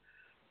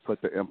put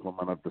the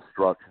implement of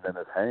destruction in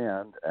his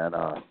hand. And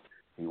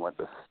he went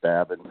to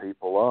stabbing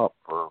people up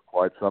for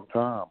quite some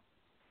time.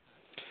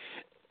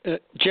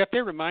 Jeff,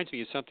 that reminds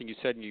me of something you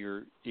said in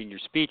your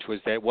speech,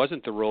 was that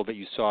wasn't the role that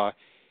you saw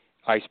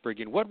Iceberg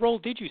in. What role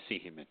did you see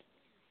him in?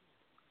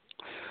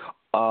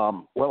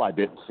 Well, I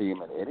didn't see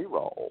him in any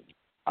role.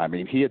 I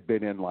mean, he had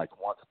been in like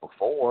once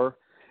before,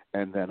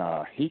 and then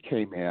he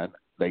came in.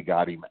 They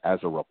got him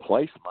as a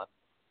replacement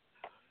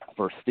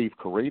for Steve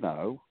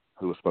Carino,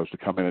 who was supposed to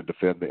come in and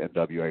defend the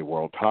NWA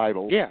World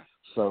Title. Yeah.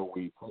 So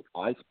we put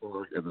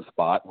Iceberg in the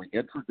spot. We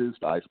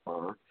introduced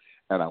Iceberg.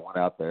 And I went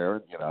out there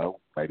and,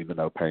 made him the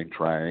no pain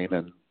train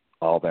and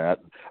all that,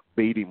 and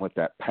beat him with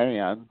that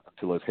pan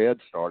until his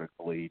head started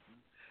bleeding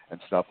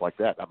and stuff like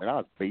that. I mean, I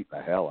was beating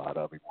the hell out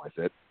of him with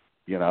it,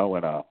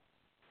 and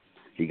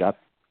he got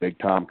big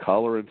time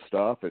color and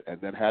stuff and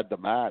then had the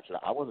match. And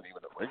I wasn't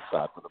even at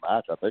ringside for the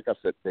match. I think I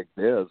sent Big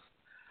Biz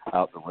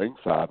out the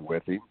ringside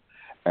with him.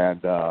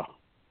 And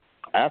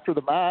after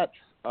the match,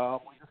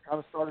 we just kind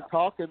of started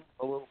talking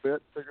a little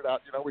bit, figured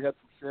out, we had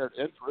some shared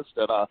interest.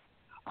 And I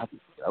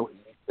think,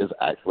 he is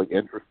actually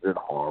interested in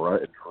horror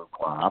and true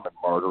crime and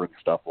murder and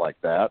stuff like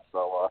that.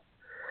 So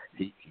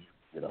he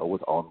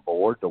was on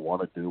board to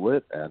want to do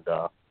it. And,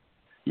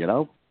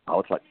 I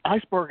was like,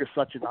 Iceberg is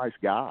such a nice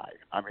guy.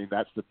 I mean,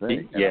 that's the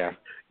thing. Yeah.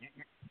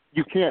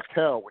 You can't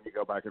tell when you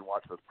go back and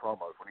watch those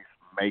promos when he's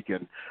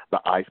making the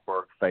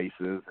Iceberg faces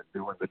and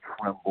doing the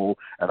tremble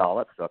and all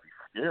that stuff.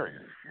 He's scary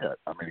as shit.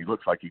 I mean, he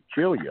looks like he'd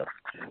kill you.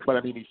 But,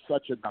 I mean, he's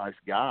such a nice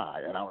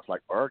guy. And I was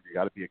like, Berg, you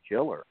got to be a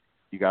killer.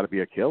 You got to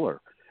be a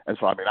killer. And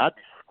so, I mean, I'd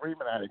be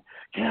screaming at him,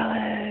 kill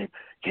him,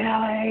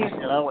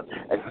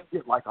 and he'd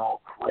get like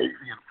all crazy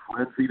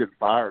and frenzied and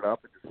fired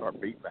up and just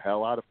start beating the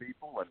hell out of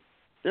people. And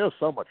it was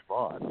so much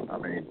fun. I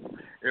mean,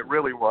 it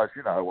really was,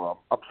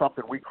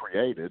 something we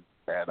created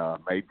and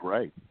made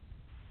great.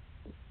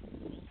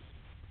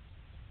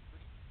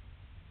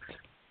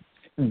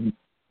 There's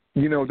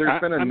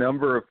been a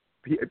number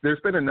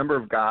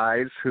of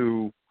guys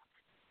who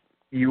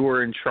you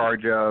were in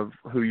charge of,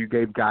 who you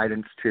gave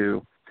guidance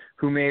to,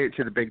 who made it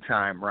to the big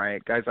time,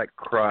 right? Guys like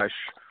Crush,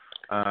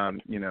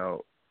 the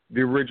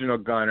original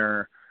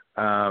Gunner,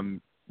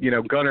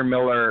 Gunner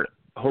Miller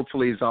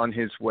hopefully is on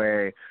his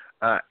way.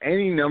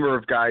 Any number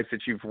of guys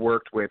that you've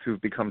worked with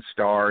who've become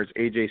stars,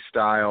 AJ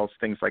Styles,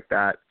 things like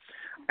that.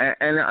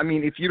 And I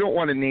mean, if you don't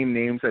want to name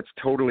names, that's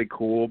totally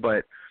cool.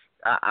 But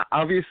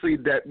obviously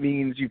that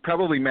means you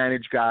probably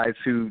manage guys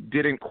who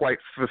didn't quite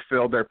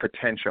fulfill their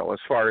potential as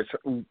far as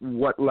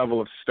what level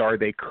of star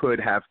they could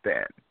have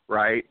been,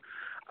 right?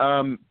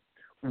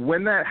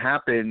 When that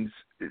happens,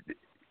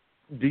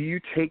 do you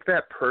take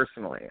that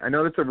personally? I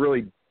know that's a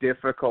really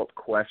difficult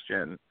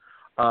question.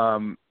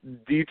 Do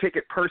you take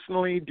it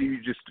personally? Do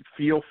you just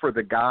feel for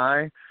the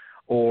guy?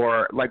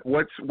 Or like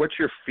what's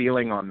your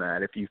feeling on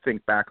that if you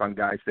think back on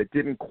guys that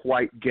didn't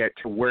quite get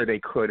to where they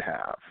could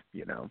have,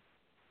 you know?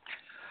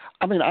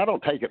 I mean, I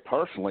don't take it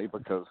personally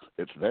because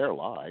it's their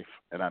life.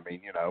 And I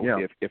mean, you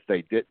know, if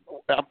they didn't,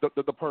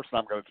 the person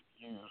I'm going to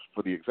use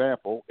for the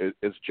example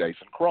is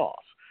Jason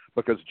Cross,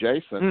 because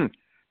Jason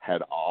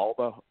had all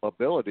the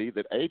ability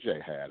that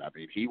AJ had. I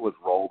mean, he was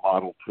role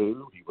model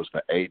too. He was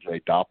the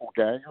AJ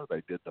doppelganger.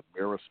 They did the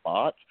mirror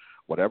spots.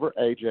 Whatever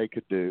AJ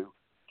could do,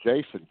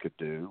 Jason could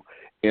do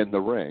in the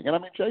ring. And I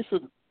mean,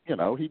 Jason, you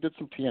know, he did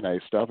some TNA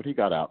stuff and he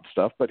got out and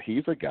stuff, but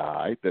he's a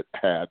guy that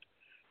had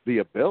the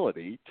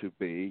ability to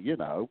be, you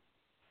know,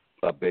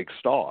 a big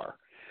star.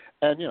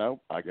 And, you know,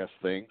 I guess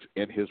things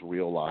in his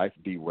real life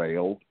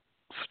derailed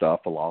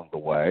stuff along the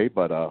way.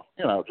 But,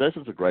 you know,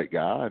 Jason's a great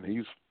guy, and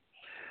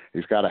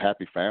he's got a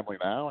happy family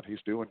now, and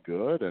he's doing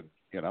good. And,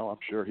 you know, I'm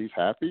sure he's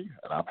happy,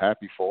 and I'm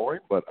happy for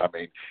him. But, I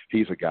mean,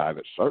 he's a guy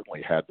that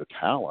certainly had the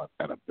talent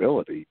and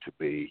ability to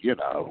be, you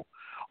know,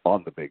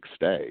 on the big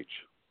stage.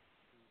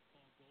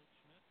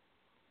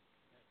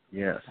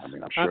 Yes. I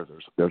mean, I'm sure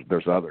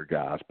there's other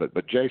guys, but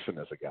Jason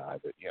is a guy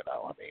that, you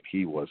know, I mean,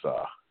 he was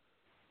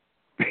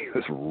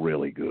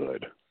really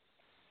good.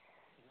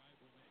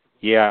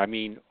 Yeah, I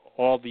mean,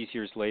 all these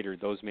years later,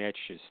 those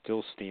matches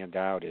still stand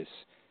out as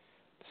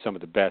some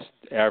of the best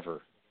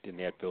ever in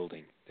that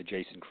building. The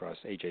Jason Cross,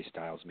 AJ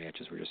Styles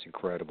matches were just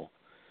incredible.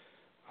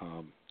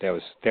 That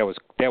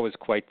was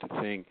quite the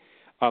thing.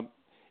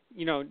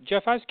 You know,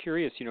 Jeff, I was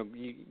curious. You know,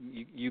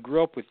 you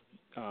grew up with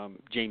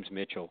James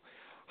Mitchell.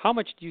 How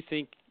much do you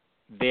think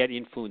that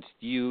influenced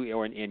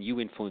you, and you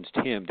influenced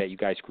him, that you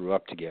guys grew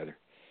up together,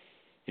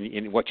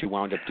 in what you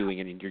wound up doing,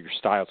 and in your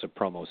styles of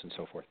promos and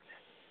so forth?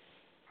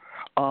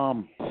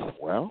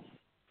 Well,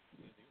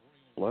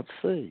 let's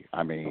see.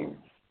 I mean,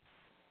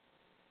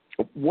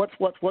 what's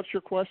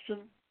your question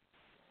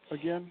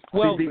again?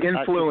 Well, the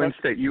influence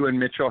that you and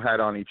Mitchell had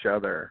on each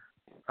other,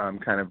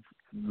 kind of,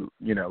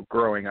 you know,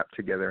 growing up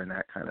together and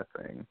that kind of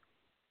thing.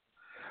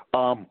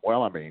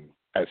 Well, I mean,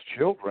 as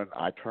children,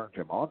 I turned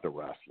him on to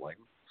wrestling,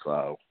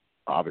 so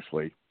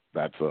obviously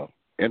that's a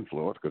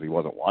influence because he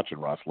wasn't watching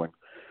wrestling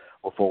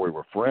before we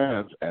were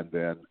friends. And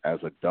then as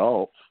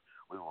adults,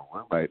 we were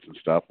roommates and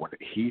stuff when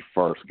he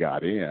first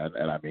got in.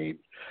 And I mean,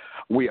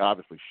 we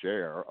obviously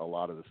share a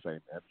lot of the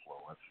same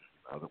influence,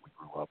 you know, that we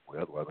grew up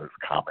with, whether it's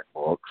comic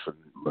books and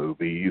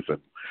movies and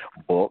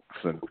books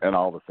and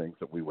all the things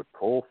that we would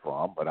pull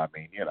from. But I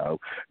mean, you know,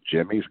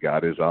 Jimmy's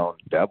got his own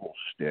devil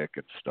stick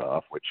and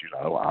stuff, which, you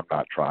know, I'm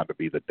not trying to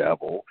be the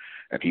devil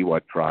and he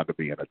wasn't trying to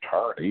be an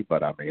attorney.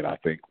 But I mean, I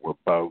think we're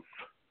both,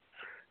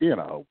 you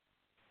know,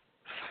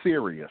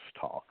 serious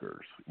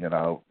talkers. You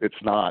know, it's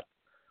not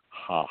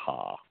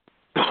ha-ha.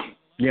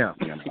 Yeah.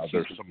 You know,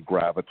 there's some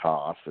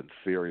gravitas and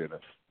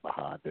seriousness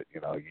behind it.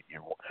 You know,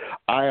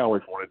 I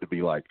always wanted to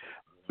be like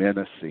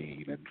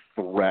menacing and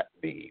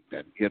threatening,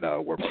 and you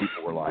know, where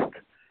people were like,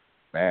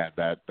 "Man,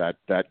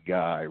 that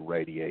guy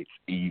radiates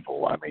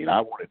evil." I mean,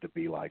 I wanted to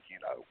be like, you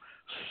know,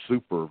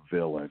 super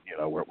villain. You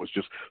know, where it was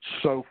just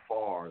so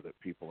far that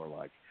people are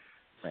like,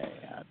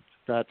 "Man,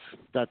 that's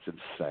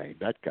insane.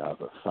 That guy's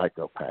a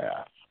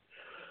psychopath."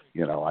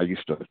 You know, I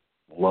used to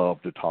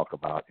love to talk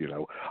about, you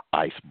know,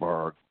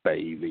 iceberg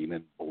bathing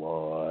in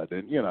blood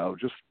and, you know,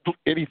 just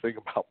anything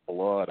about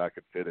blood I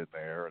could fit in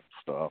there and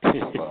stuff.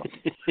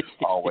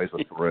 Always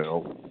a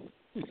thrill.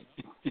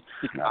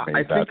 I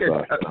mean,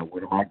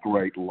 one of my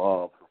great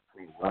loves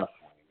for wrestling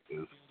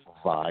is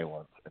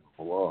violence and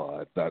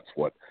blood. That's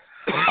what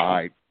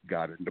I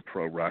got into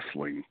pro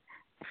wrestling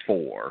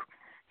for.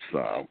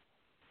 So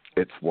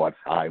it's what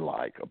I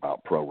like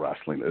about pro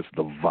wrestling is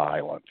the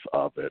violence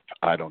of it.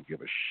 I don't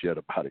give a shit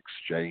about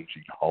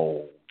exchanging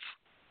holds.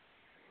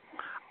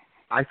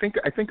 I think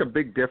a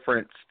big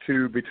difference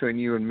too between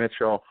you and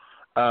Mitchell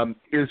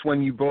is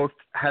when you both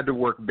had to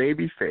work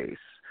babyface.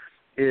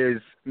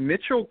 Is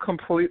Mitchell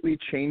completely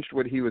changed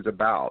what he was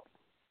about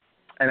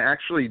and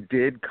actually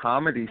did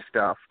comedy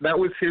stuff. That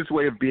was his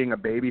way of being a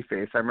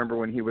babyface. I remember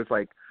when he was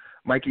like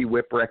Mikey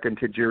Whipwreck and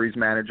Tajiri's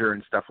manager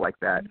and stuff like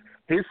that.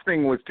 His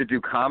thing was to do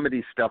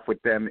comedy stuff with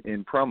them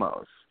in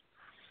promos.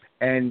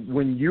 And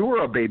when you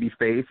were a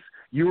babyface,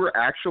 you were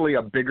actually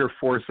a bigger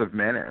force of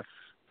menace,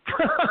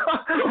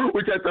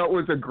 which I thought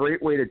was a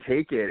great way to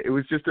take it. It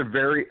was just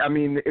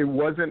it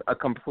wasn't a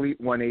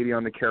complete 180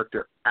 on the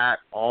character at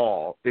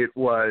all. It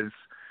was,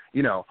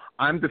 you know,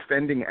 I'm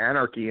defending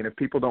anarchy, and if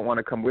people don't want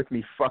to come with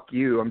me, fuck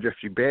you. I'm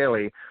Jeffrey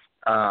Bailey.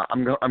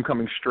 I'm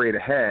coming straight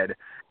ahead.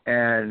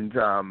 And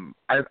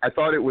I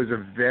thought it was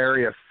a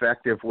very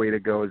effective way to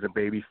go as a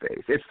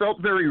babyface. It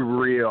felt very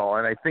real,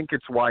 and I think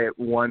it's why it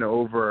won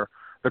over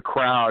the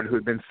crowd who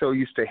had been so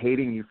used to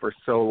hating you for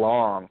so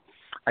long.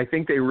 I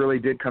think they really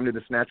did come to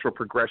this natural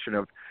progression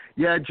of,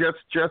 yeah,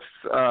 Jeff's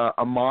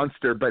a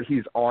monster, but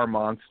he's our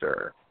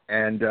monster.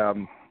 And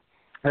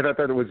I thought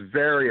that it was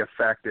very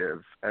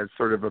effective as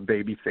sort of a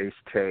babyface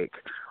take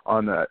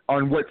on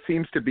what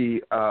seems to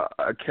be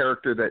a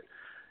character that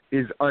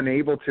is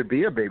unable to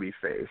be a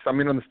babyface. I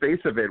mean, on the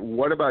face of it,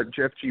 what about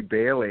Jeff G.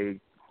 Bailey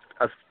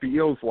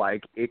feels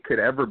like it could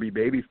ever be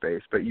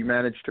babyface, but you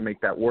managed to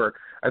make that work.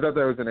 I thought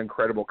that was an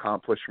incredible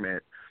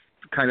accomplishment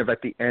kind of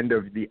at the end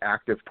of the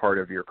active part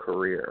of your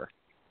career.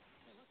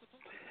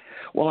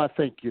 Well, I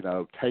think,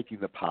 taking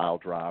the pile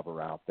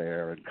driver out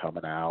there and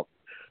coming out,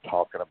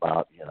 talking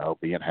about,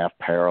 being half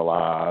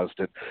paralyzed.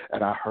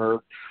 And I heard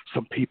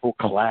some people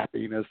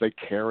clapping as they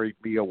carried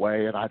me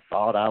away, and I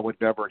thought I would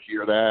never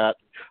hear that.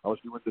 I was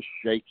doing the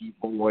shaky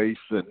voice,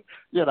 and,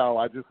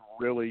 I just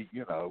really,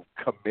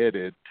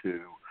 committed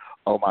to,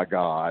 oh, my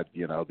God,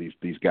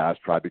 these guys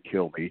tried to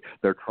kill me.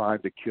 They're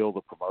trying to kill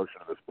the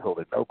promotion of this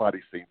building. Nobody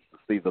seems to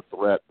see the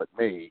threat but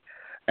me.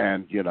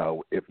 And,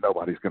 if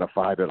nobody's going to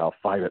fight it, I'll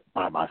fight it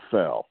by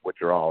myself,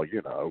 which are all,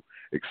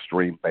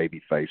 extreme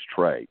babyface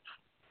traits.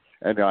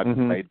 And I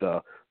made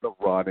the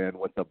run-in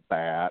with the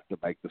bat to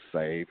make the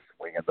save,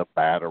 swinging the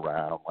bat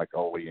around like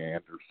Ole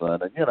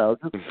Anderson, and,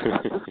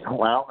 just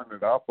clowning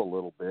it up a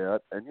little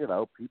bit. And,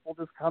 people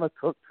just kind of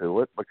took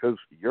to it because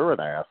you're an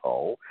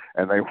asshole,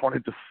 and they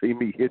wanted to see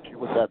me hit you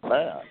with that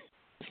bat.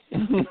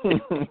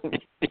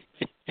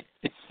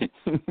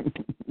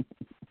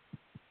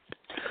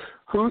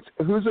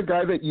 Who's a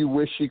guy that you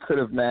wish you could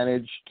have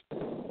managed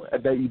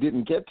that you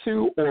didn't get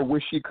to, or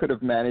wish you could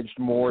have managed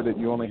more that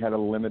you only had a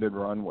limited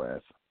run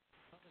with?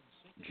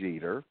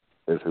 Jeter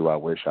is who I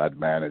wish I'd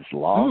managed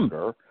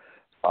longer.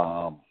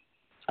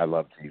 I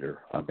love Jeter.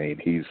 I mean,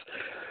 he's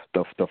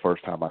the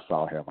first time I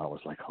saw him, I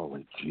was like,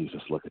 holy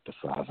Jesus, look at the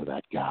size of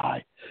that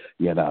guy.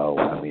 I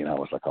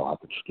was like, oh, I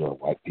could scare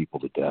white people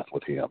to death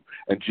with him.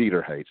 And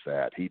Jeter hates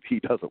that. He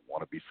doesn't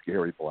want to be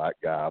scary black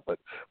guy,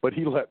 but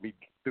he let me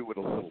do it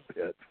a little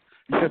bit.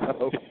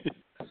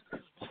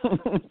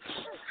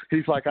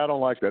 He's like, I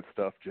don't like that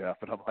stuff, Jeff.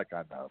 And I'm like,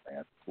 I know,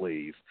 man.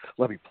 Please,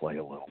 let me play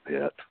a little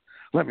bit.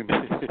 Let me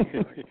make it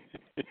scary.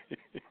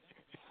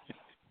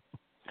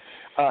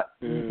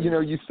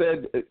 You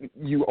said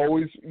you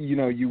always,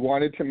 you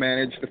wanted to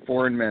manage the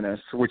Foreign Menace,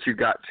 which you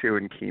got to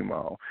in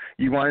Chemo.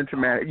 You wanted to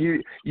manage,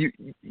 you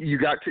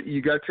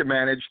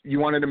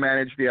wanted to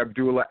manage the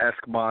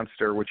Abdullah-esque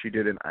monster, which you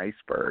did in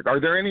Iceberg.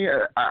 Are there any?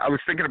 I was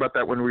thinking about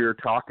that when we were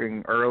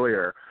talking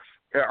earlier.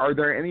 Are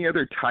there any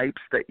other types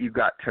that you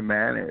got to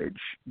manage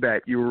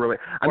that you were really?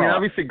 I mean,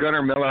 obviously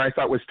Gunnar Miller, I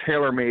thought was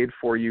tailor-made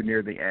for you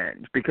near the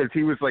end because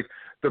he was like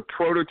the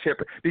prototype.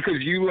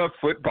 Because you love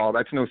football,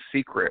 that's no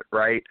secret,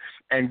 right?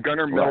 And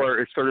Gunnar Miller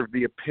is sort of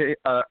the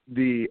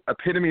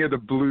epitome of the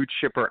blue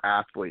chipper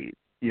athlete,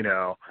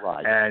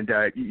 Right. And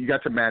you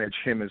got to manage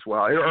him as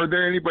well. Are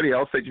there anybody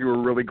else that you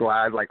were really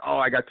glad, like, oh,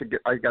 I got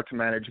to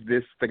manage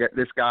this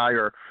guy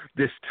or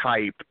this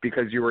type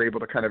because you were able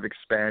to kind of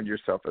expand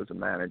yourself as a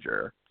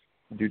manager?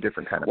 Do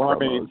different kind of promos. I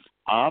mean,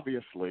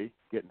 obviously,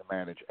 getting to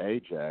manage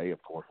AJ,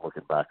 of course,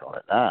 looking back on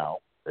it now,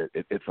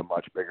 it's a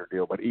much bigger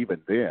deal. But even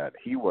then,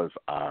 he was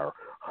our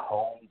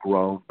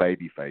homegrown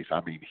babyface. I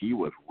mean, he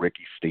was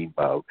Ricky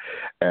Steamboat.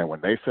 And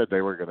when they said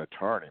they were going to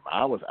turn him,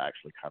 I was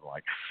actually kind of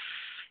like,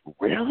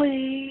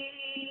 really?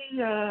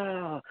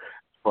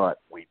 But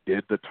we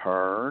did the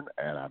turn,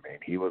 and, I mean,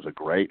 he was a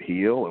great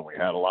heel, and we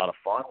had a lot of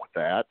fun with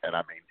that. And,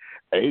 I mean,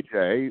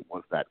 AJ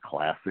was that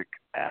classic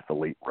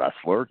athlete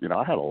wrestler.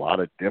 I had a lot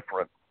of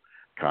different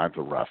kinds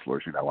of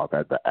wrestlers. I've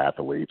had the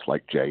athletes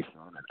like Jason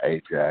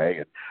and AJ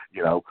and,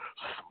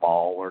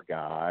 smaller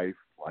guys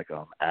like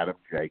Adam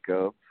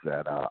Jacobs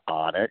and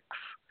Onyx.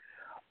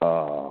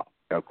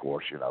 Of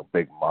course,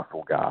 big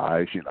muscle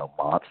guys,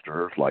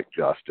 monsters like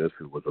Justice,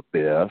 who was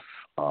Abyss.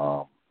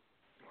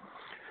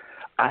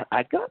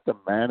 I got to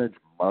manage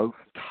most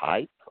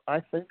types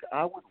I think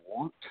I would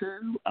want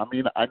to. I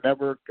mean, I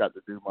never got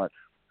to do much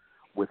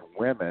with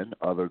women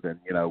other than,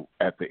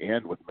 at the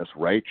end with Miss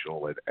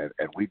Rachel,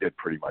 and we did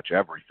pretty much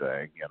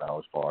everything,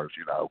 as far as,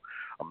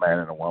 a man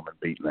and a woman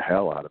beating the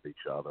hell out of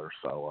each other.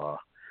 So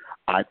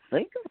I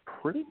think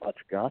I pretty much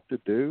got to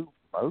do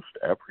most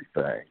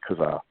everything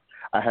because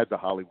I had the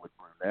Hollywood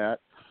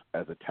Brunettes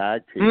as a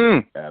tag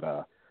team at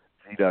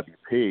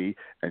GWP,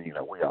 and,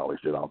 we always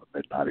did all the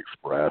Midnight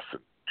Express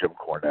and Jim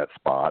Cornette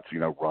spots,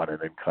 running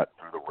and cutting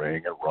through the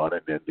ring and running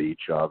into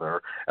each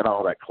other and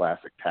all that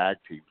classic tag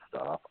team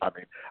stuff. I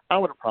mean, I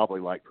would have probably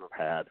liked to have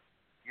had,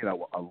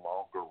 a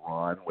longer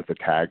run with the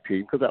tag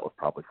team because that was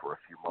probably for a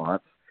few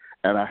months.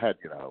 And I had,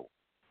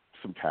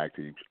 some tag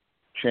team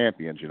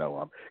champions,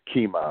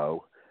 Chemo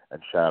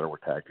and Shatter were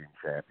tag team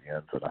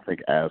champions, and I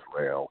think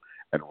Azrael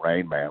and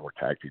Rain Man were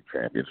tag team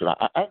champions. And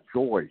I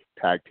enjoy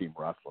tag team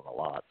wrestling a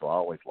lot, so I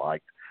always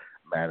liked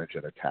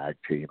managing a tag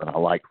team, and I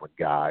liked when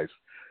guys –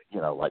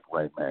 like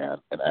Rain Man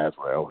and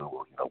Azrael, who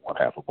were, one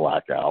half of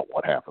Blackout,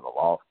 one half of the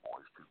Lost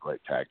Boys, two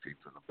great tag teams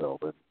in the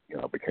building,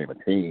 became a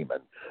team,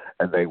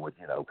 and they would,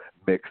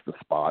 mix the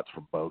spots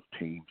from both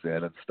teams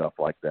in and stuff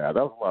like that.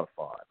 That was a lot of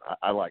fun.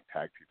 I like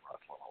tag team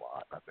wrestling a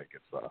lot. I think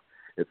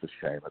it's a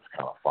shame it's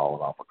kind of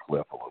fallen off a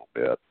cliff a little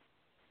bit.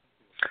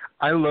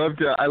 I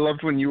loved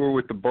when you were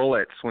with the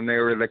Bullets when they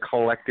were the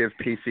collective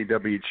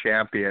PCW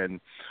champion.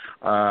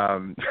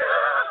 That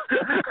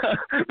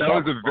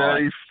was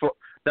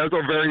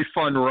a very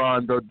fun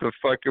run. The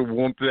fucking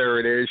whoop there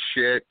it is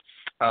shit,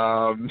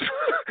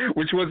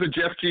 which was a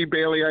Jeff G.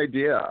 Bailey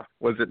idea,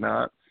 was it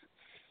not?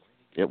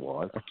 It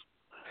was.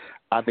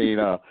 I mean,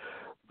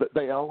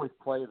 they always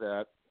play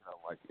that.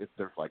 Like if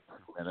there's like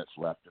 2 minutes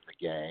left in the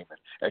game,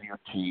 and your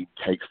team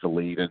takes the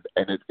lead, and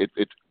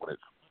it's when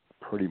it's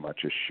pretty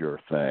much a sure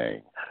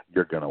thing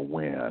you're going to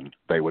win,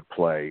 they would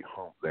play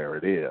There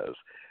It Is.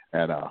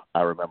 And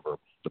I remember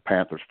the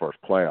Panthers' first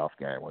playoff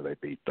game where they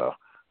beat the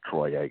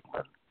Troy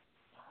Aikman,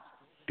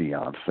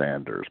 Deion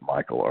Sanders,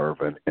 Michael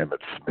Irvin,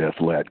 Emmitt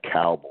Smith-led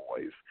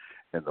Cowboys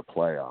in the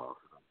playoffs.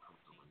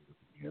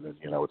 And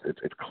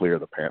it's clear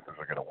the Panthers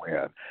are going to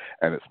win.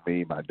 And it's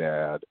me, my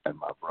dad, and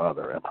my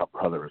brother. And my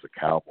brother is a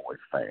Cowboys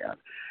fan.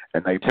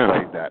 And they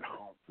played that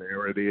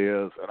There It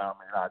Is. And I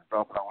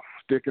was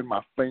sticking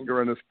my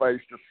finger in his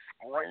face, just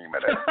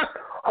screaming it.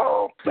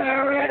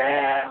 There it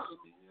is!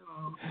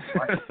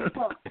 Like,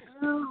 fuck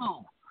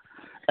you!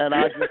 And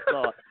I just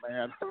thought,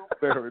 man,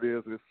 There It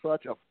Is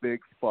such a big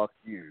fuck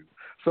you.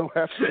 So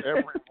after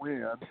every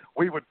win,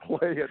 we would play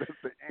it at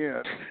the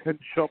end and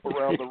jump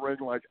around the ring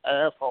like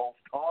assholes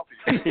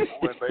taunting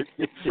people, and they'd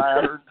get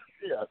battered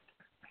shit.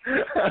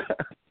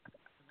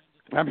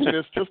 I mean,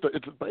 it's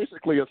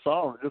basically a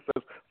song that just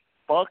says,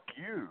 fuck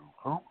you.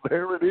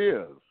 There it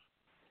is.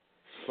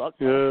 Suck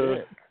my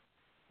dick.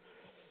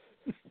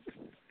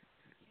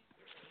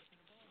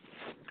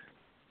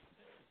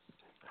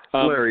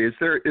 Larry, is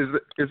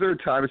there a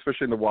time,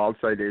 especially in the Wild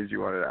Side days,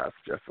 you wanted to ask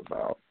Jeff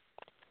about,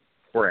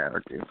 or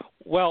Anarchy?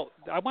 Well,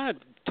 I want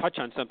to touch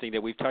on something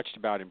that we've touched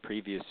about in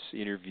previous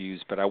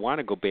interviews, but I want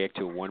to go back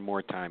to it one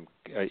more time,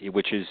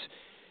 which is,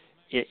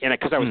 and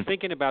because I was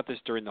thinking about this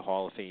during the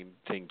Hall of Fame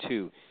thing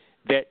too,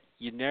 that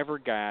you never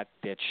got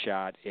that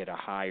shot at a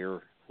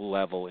higher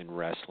level in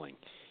wrestling.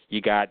 You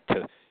got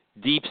to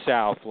Deep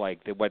South, like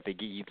what they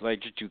you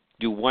just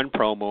do one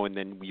promo, and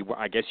then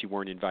I guess you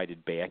weren't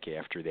invited back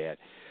after that.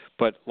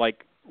 But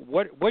like,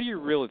 what are your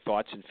real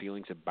thoughts and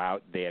feelings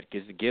about that?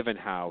 Given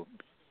how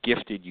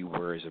gifted you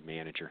were as a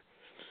manager.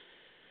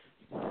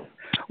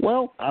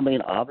 Well, I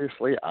mean,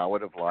 obviously, I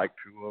would have liked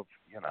to have,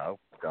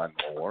 done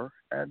more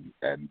and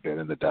been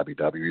in the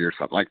WWE or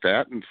something like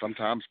that. And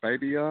sometimes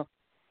maybe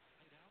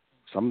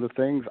some of the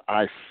things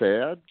I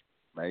said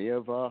may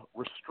have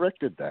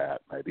restricted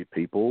that. Maybe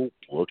people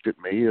looked at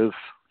me as,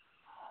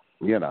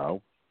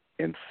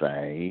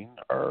 insane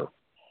or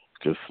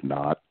just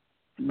not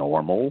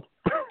normal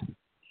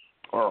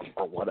or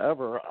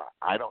whatever.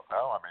 I don't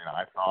know. I mean,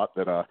 I thought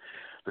that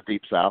the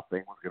Deep South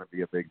thing was going to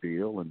be a big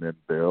deal, and then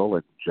Bill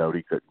and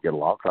Jody couldn't get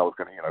along, so I was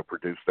going to,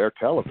 produce their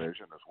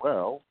television as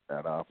well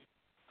and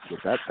get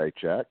that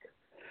paycheck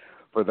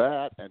for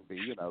that and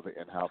be,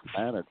 the in-house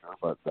manager.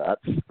 But that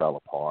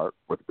fell apart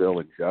with Bill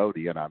and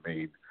Jody, and I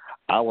mean,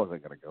 I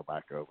wasn't going to go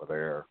back over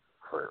there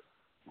for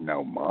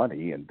no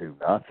money and do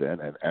nothing,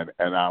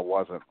 and I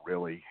wasn't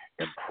really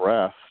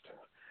impressed.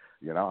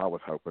 I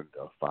was hoping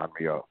to find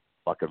me a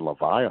fucking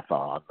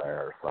Leviathan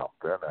there or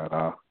something,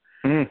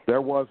 and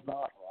there was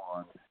not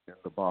one in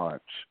the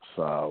bunch,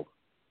 so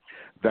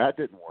that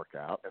didn't work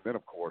out. And then,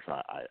 of course,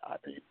 I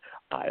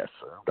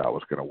assumed I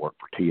was going to work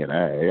for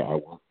TNA. I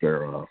worked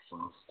their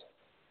first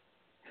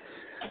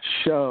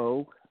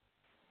show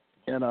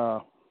in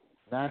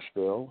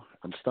Nashville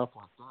and stuff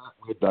like that.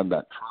 We had done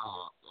that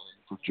trial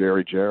for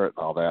Jerry Jarrett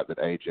and all that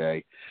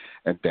AJ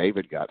and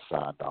David got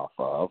signed off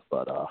of,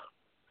 but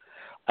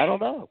I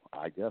don't know.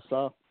 I guess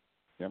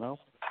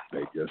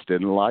they just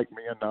didn't like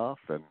me enough,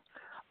 and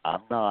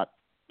I'm not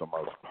the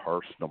most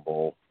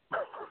personable,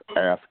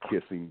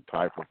 ass-kissing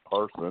type of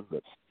person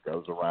that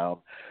goes around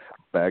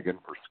begging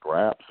for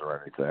scraps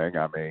or anything.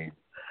 I mean,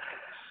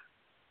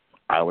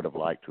 I would have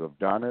liked to have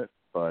done it,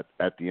 but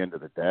at the end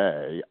of the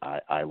day,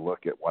 I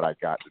look at what I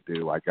got to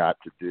do. I got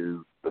to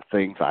do the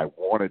things I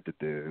wanted to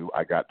do.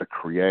 I got to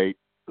create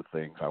the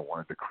things I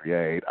wanted to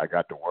create. I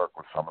got to work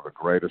with some of the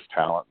greatest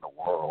talent in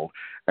the world.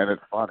 And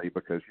it's funny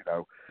because,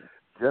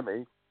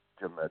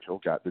 Jim Mitchell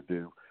got to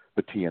do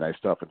the TNA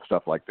stuff and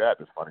stuff like that.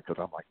 It's funny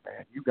because I'm like,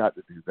 man, you got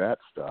to do that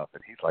stuff.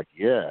 And he's like,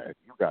 yeah,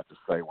 you got to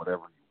say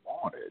whatever you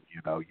wanted.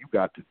 You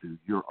got to do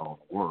your own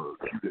words.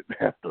 You didn't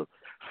have to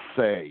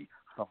say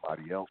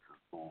somebody else's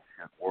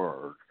bullshit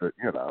words that,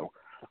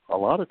 a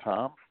lot of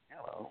times,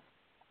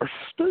 are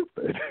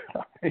stupid.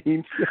 I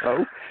mean,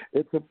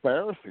 it's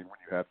embarrassing when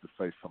you have to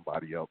say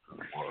somebody else's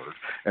words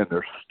and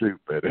they're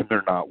stupid and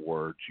they're not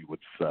words you would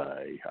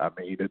say. I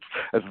mean,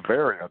 it's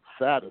very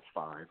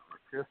unsatisfying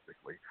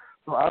artistically.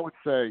 So I would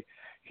say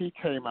he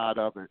came out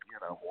of it,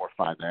 more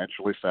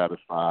financially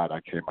satisfied. I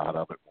came out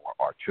of it more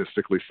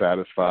artistically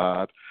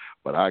satisfied,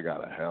 but I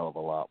got a hell of a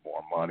lot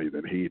more money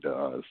than he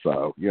does.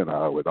 So,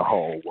 it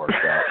all worked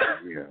out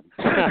in the end.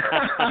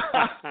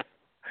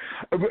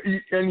 And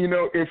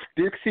if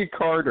Dixie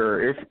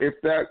Carter,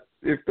 if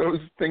those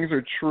things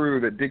are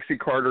true, that Dixie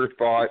Carter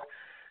thought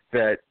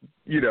that,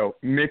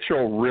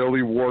 Mitchell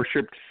really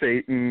worshipped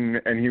Satan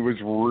and he was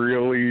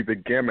really the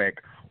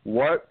gimmick,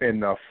 what in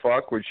the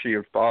fuck would she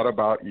have thought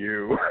about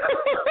you?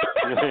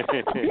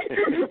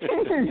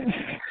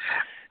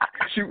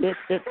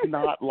 It's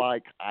not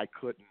like I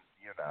couldn't,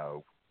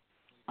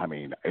 I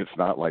mean, it's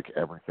not like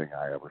everything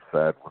I ever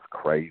said was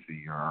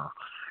crazy or,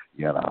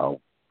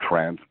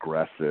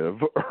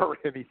 transgressive or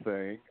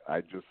anything.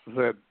 I just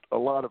said a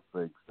lot of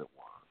things that were.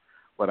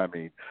 But, I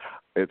mean,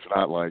 it's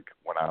not like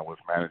when I was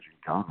managing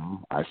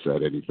Goodman, I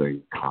said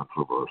anything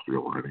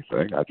controversial or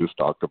anything. I just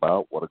talked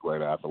about what a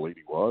great athlete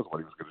he was, what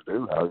he was going to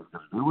do, how he was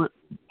going to do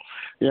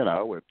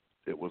it.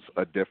 It was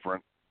a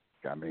different,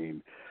 I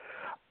mean,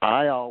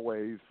 I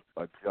always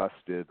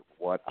adjusted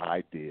what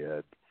I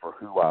did for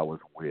who I was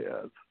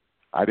with.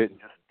 I didn't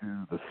just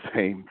do the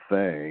same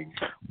thing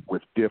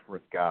with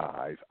different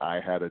guys. I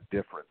had a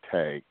different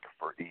take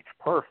for each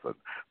person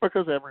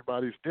because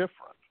everybody's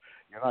different.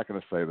 You're not going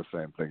to say the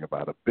same thing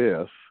about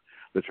Abyss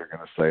that you're going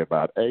to say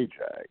about AJ.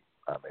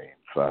 I mean,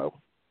 so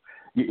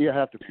you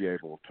have to be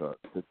able to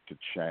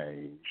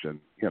change and,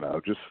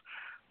 just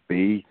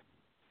be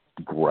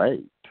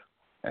great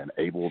and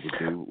able to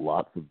do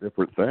lots of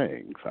different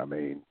things. I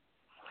mean,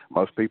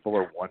 most people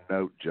are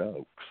one-note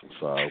jokes.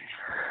 So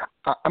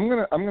I'm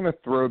gonna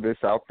throw this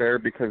out there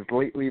because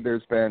lately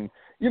there's been,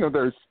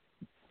 there's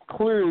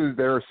clearly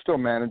there are still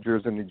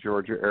managers in the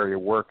Georgia area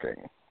working,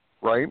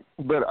 right?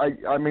 But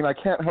I mean, I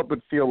can't help but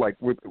feel like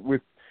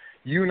with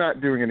you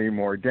not doing it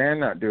anymore, Dan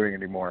not doing it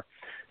anymore,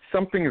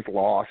 something is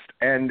lost.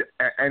 And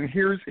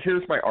here's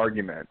my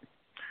argument.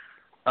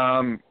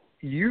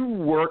 You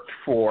worked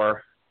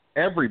for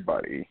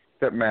everybody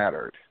that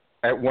mattered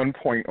at one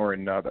point or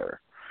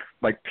another.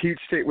 Like Peach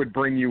State would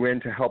bring you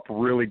in to help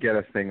really get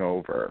a thing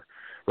over,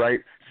 right?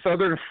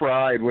 Southern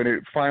Fried, when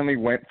it finally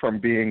went from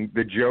being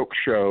the joke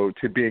show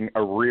to being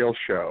a real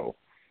show,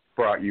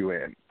 brought you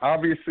in.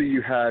 Obviously,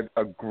 you had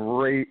a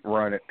great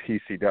run at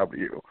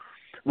PCW.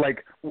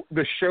 Like,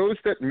 the shows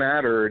that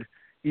mattered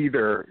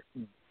either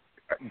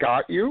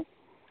got you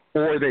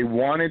or they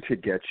wanted to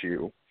get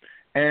you.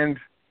 And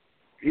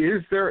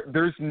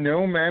there's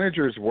no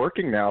managers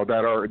working now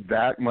that are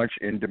that much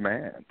in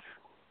demand.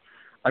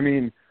 I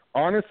mean,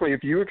 honestly,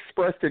 if you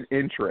expressed an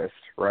interest,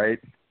 right,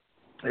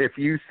 if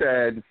you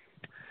said,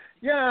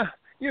 yeah,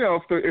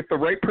 if the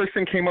right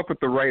person came up with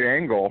the right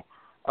angle,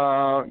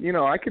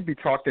 I could be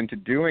talked into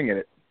doing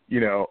it,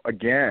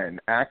 again,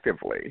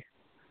 actively.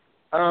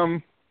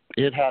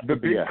 It had to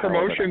be a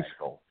promotions,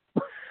 hell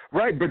of an angle.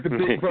 Right?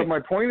 But my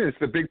point is,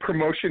 the big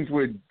promotions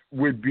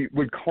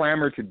would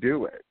clamor to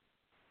do it,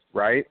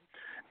 right?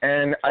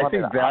 And I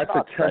think that's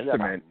a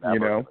testament,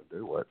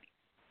 Do it.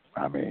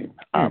 I mean,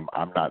 I'm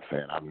not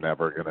saying I'm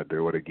never going to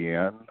do it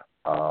again.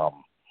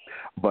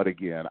 But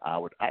again, I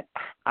wouldn't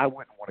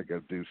want to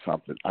go do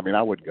something. I mean,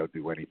 I wouldn't go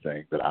do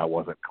anything that I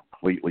wasn't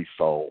completely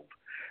sold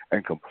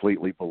and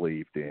completely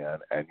believed in.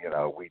 And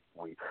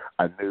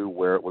I knew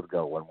where it was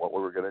going, what we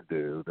were going to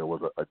do. There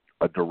was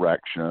a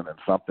direction, and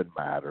something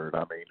mattered.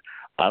 I mean,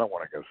 I don't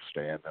want to go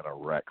stand in a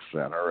rec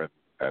center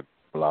and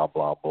blah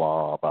blah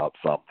blah about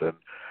something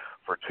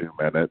for 2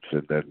 minutes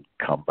and then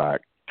come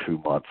back 2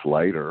 months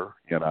later.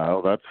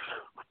 That's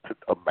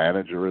a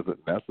manager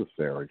isn't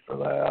necessary for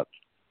that.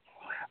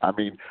 I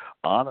mean,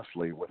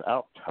 honestly,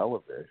 without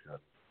television,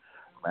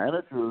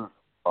 managers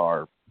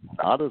are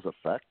not as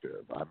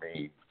effective. I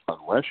mean,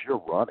 unless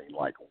you're running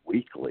like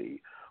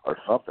weekly or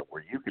something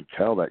where you can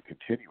tell that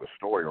continuous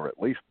story, or at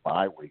least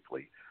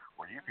bi-weekly,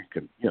 where you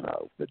can,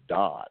 the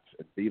dots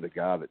and be the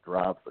guy that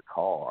drives the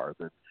car,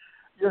 then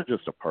you're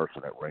just a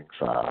person at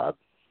ringside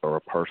or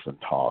a person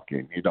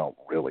talking. You don't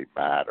really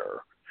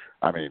matter.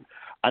 I mean,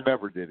 I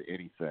never did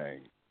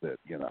anything that,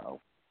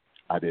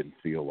 I didn't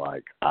feel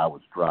like I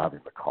was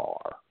driving the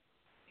car.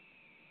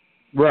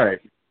 Right.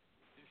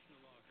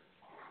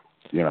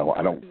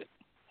 I don't.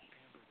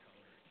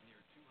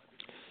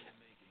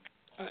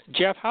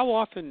 Jeff, how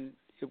often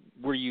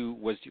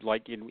was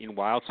like in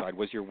Wildside,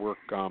 was your work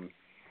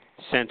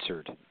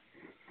censored?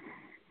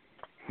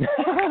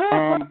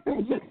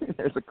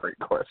 There's a great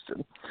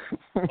question.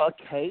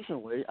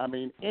 Occasionally, I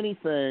mean,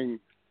 anything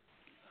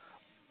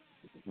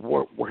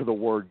where the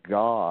word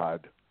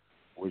God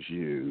was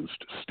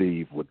used,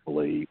 Steve would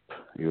bleep.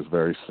 He was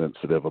very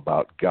sensitive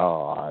about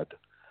God.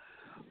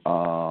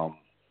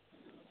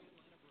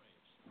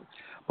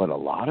 But a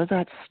lot of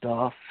that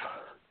stuff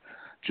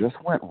just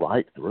went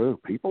right through.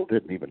 People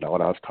didn't even know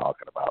what I was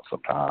talking about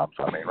sometimes.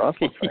 I mean,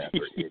 wrestling fans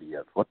are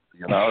idiots.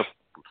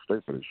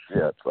 Stupid as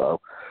shit. So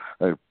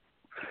they're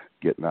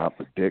getting out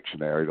the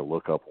dictionary to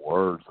look up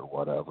words or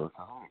whatever.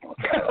 I don't know what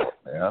the hell,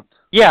 man.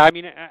 Yeah, I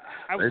mean,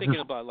 I was thinking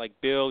about like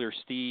Bill or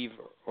Steve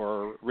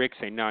or Rick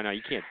saying, no,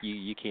 you can't,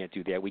 you can't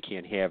do that. We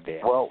can't have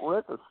that. Well,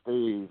 Rick or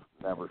Steve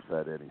never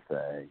said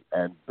anything,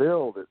 and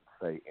Bill didn't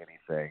say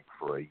anything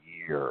for a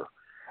year.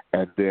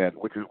 And then,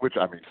 which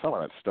I mean, some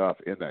of that stuff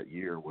in that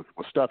year was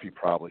stuff he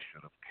probably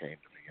should have came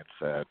to me and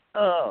said,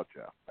 "Oh,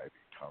 Jeff, maybe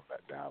tone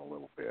that down a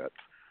little bit."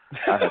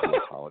 I had to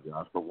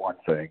apologize for one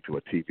thing to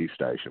a TV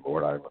station, but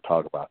we're not even going to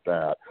talk about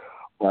that.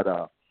 But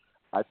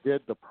I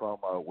did the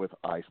promo with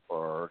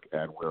Iceberg,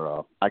 and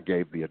I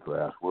gave the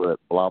address. We're at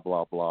blah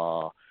blah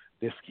blah,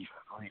 Niski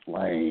Street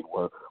Lane,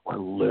 where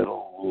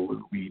little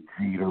Louis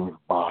Jeter's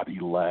body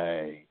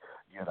lay.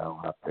 You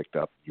know, I picked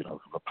up,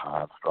 the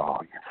pine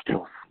straw. You can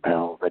still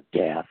smell the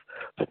death,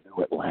 the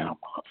new Atlanta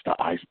monster,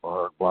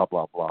 Iceberg, blah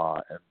blah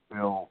blah. And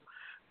Bill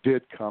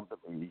did come to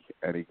me,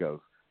 and he goes,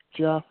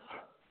 Jeff,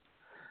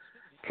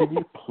 can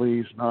you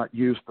please not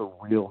use the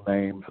real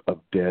names of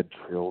dead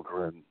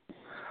children?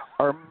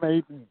 Or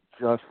maybe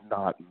just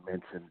not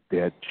mention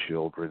dead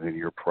children in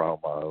your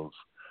promos.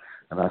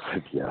 And I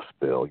said, yes,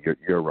 Bill,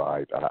 you're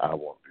right. I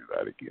won't do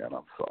that again.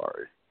 I'm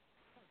sorry.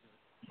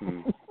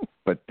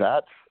 But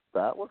that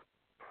was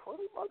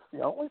pretty much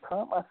the only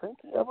time I think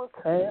he ever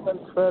came and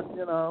said,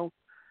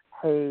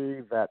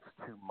 hey, that's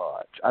too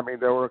much. I mean,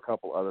 there were a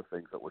couple other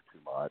things that were too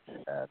much.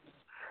 And,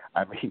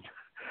 I mean,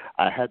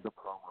 I had the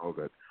promo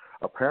that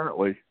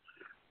apparently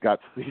got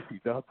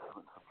CCW in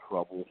some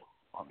trouble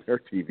on their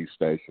TV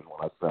station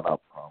when I sent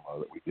out promo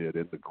that we did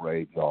in the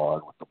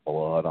graveyard with the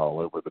blood all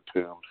over the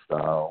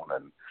tombstone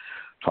and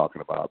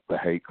talking about the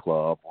hate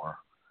club where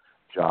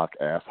jock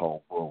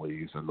asshole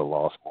bullies and the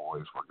Lost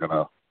Boys were going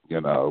to,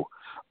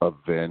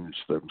 avenge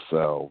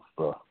themselves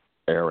the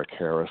Eric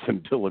Harris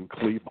and Dylan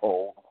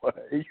Klebold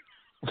way.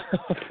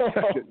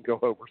 That didn't go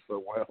over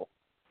so well.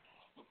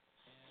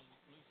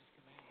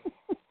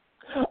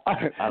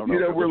 I don't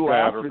know. We're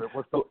laughing. There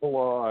was the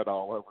blood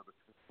all over the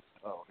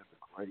tombstone in the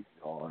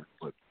graveyard,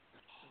 but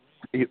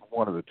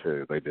one of the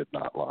two they did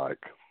not like.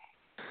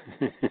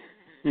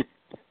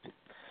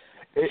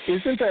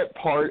 Isn't that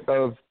part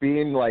of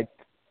being like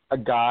a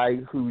guy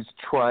who's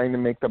trying to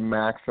make the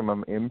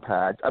maximum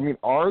impact? I mean,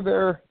 are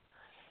there,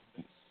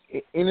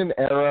 in an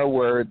era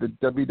where the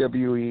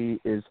WWE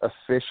is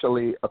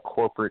officially a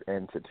corporate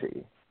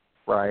entity,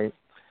 right,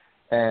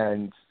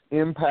 and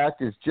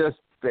Impact is just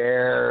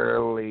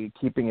barely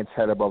keeping its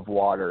head above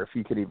water, if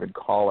you could even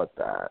call it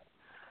that.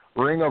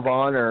 Ring of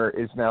Honor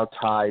is now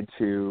tied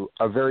to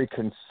a very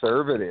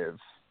conservative,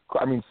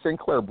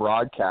 Sinclair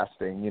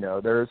Broadcasting,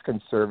 they're as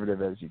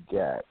conservative as you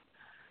get.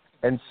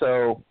 And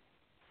so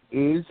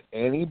is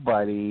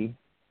anybody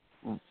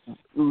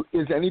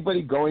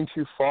going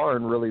too far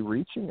and really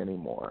reaching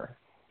anymore?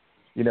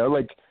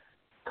 Like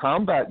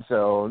Combat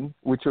Zone,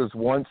 which was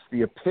once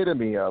the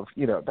epitome of,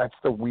 that's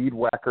the weed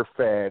whacker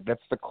fed,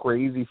 that's the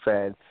crazy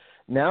fed.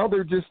 Now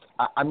they're just,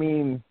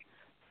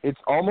 it's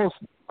almost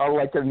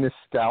like a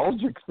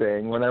nostalgic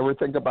thing. When I would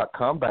think about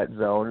Combat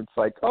Zone, it's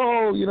like,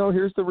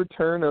 here's the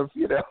return of,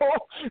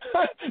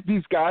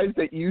 these guys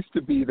that used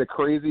to be the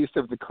craziest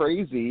of the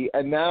crazy,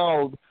 and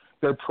now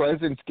their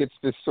presence gets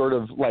this sort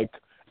of like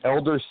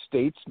elder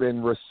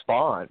statesman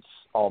response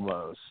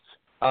almost.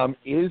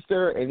 Is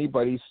there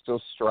anybody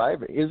still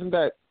striving? Is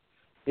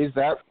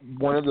that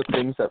one of the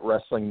things that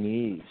wrestling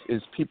needs,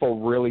 is people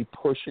really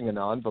pushing an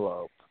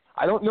envelope?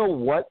 I don't know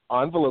what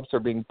envelopes are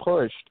being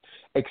pushed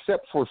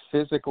except for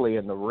physically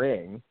in the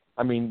ring.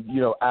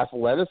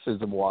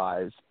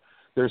 Athleticism-wise,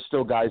 there's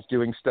still guys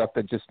doing stuff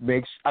that just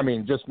makes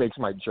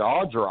my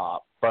jaw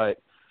drop. But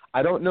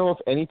I don't know if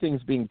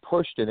anything's being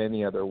pushed in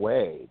any other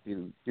way.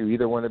 Can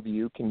either one of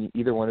you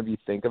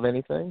think of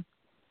anything?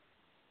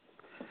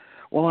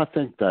 Well, I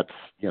think that's,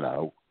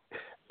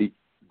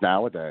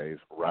 nowadays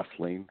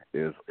wrestling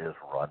is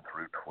run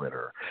through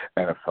Twitter.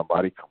 And if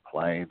somebody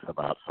complains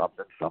about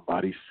something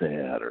somebody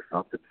said or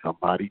something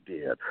somebody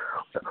did,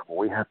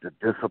 we have to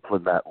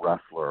discipline that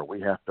wrestler.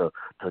 We have to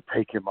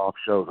take him off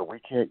shows, or we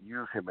can't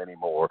use him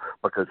anymore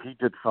because he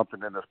did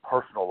something in his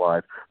personal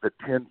life that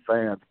 10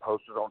 fans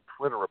posted on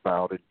Twitter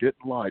about and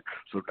didn't like.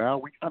 So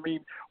now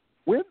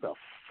when the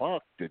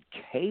fuck did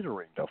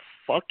catering to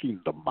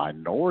fucking the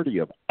minority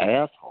of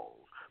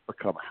assholes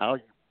become how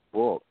you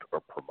booked or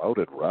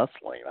promoted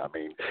wrestling?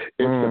 It's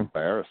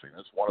embarrassing.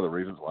 It's one of the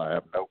reasons why I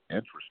have no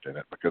interest in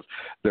it, because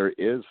there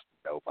is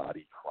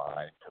nobody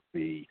trying to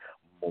be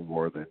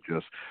more than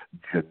just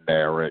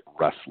generic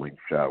wrestling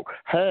show.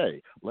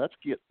 Hey, let's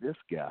get this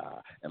guy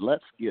and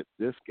let's get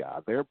this guy.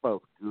 They're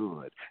both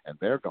good and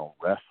they're going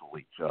to wrestle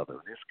each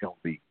other. It's going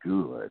to be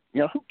good.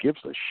 Who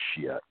gives a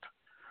shit?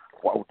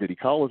 What, did he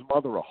call his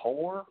mother a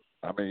whore?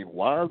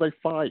 Why are they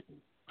fighting?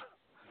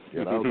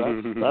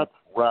 That's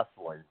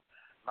wrestling,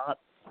 not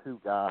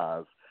two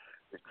guys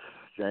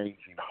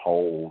exchanging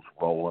holes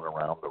rolling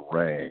around the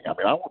ring. I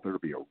want there to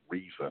be a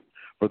reason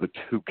for the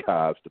two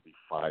guys to be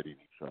fighting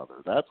each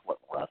other. That's what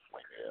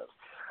wrestling is.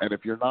 And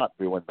if you're not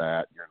doing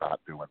that, you're not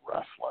doing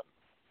wrestling.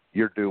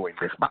 You're doing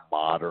this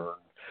modern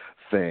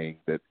thing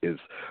that is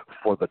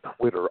for the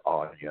Twitter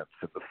audience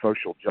and the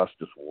social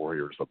justice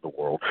warriors of the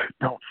world.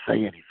 Don't say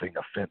anything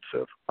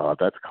offensive.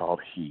 That's called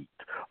heat.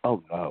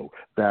 Oh no,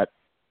 that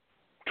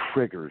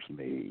triggers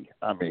me.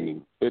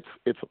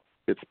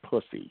 It's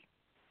pussy.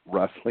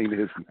 Wrestling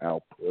is now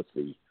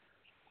pussy.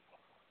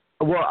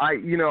 Well, I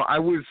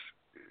was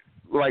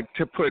like,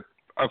 to put,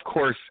 of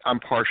course, I'm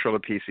partial to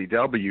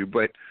PCW,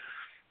 but,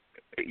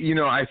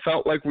 I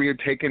felt like we had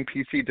taken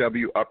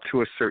PCW up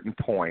to a certain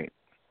point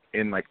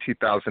in like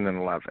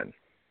 2011.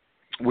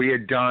 We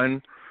had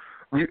done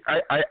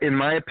in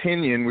my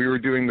opinion, we were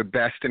doing the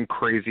best and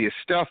craziest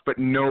stuff, but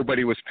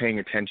nobody was paying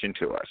attention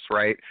to us,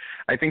 right?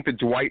 I think the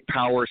Dwight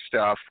Power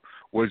stuff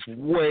was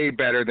way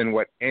better than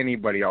what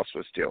anybody else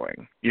was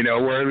doing, you know,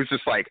 where it was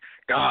just like,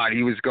 God,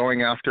 he was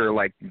going after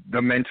like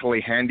the mentally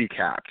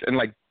handicapped and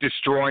like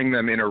destroying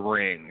them in a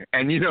ring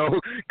and, you know,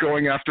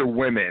 going after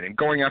women and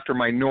going after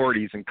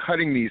minorities and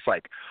cutting these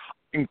like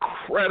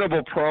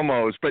incredible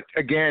promos. But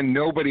again,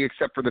 nobody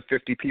except for the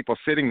 50 people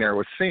sitting there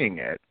was seeing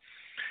it.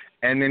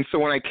 And then so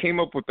when I came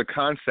up with the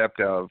concept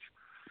of,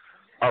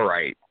 all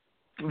right,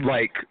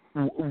 like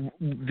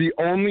the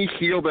only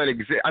heel that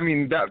exists, I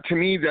mean, that to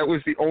me, that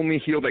was the only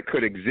heel that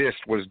could exist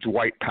was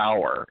Dwight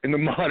Power in the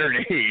modern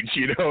age.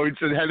 You know, it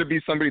had to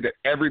be somebody that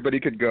everybody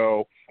could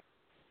go,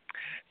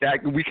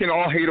 that we can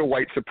all hate a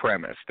white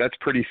supremacist. That's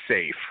pretty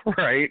safe,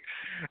 right?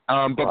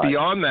 But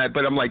beyond that,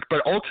 but I'm like,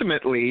 but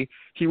ultimately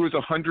he was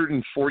a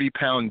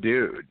 140-pound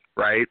dude,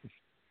 right?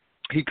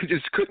 He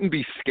just couldn't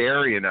be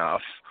scary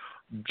enough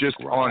just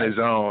on his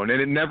own, and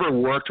it never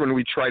worked when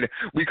we tried to.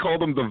 We called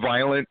them the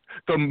violent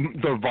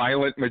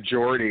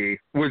majority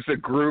was the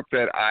group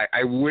that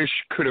I wish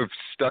could have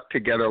stuck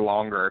together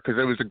longer,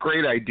 because it was a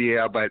great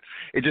idea, but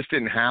it just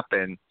didn't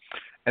happen.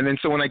 And then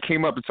so when I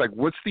came up, it's like,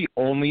 what's the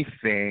only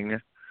thing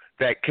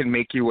that can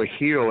make you a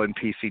heel in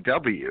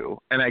PCW?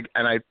 And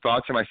I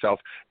thought to myself,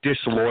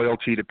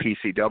 disloyalty to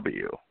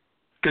PCW,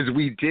 because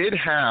we did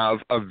have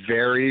a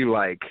very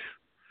like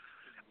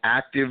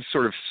active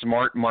sort of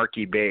smart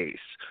marquee base,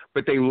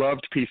 but they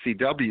loved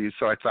PCW.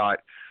 So I thought,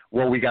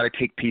 well, we got to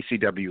take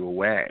PCW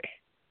away.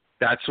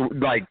 That's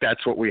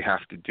what we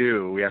have to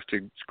do. We have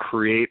to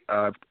create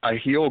an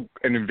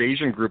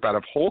invasion group out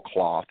of whole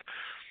cloth.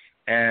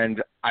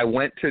 And I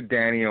went to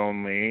Danny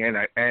Only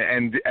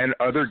and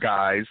other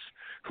guys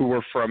who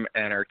were from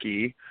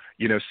Anarchy,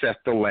 you know, Seth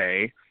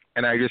DeLay.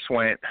 And I just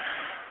went,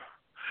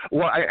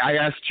 well, I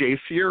asked Jay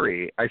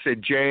Fury. I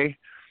said, Jay,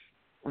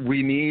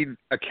 we need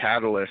a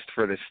catalyst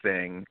for this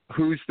thing.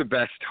 Who's the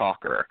best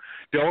talker?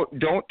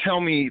 Don't tell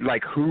me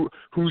like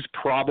who's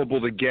probable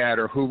to get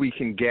or who we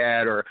can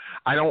get, or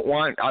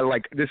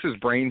this is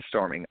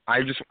brainstorming.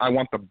 I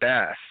want the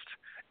best.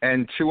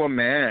 And to a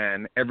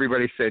man,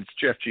 everybody said it's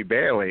Jeff G.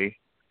 Bailey.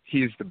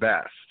 He's the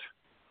best.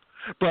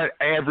 But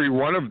every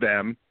one of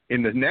them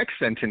in the next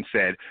sentence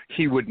said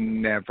he would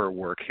never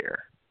work here.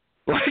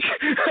 Like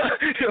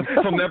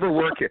he'll never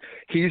work here.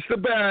 He's the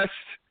best.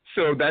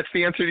 So that's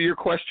the answer to your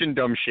question,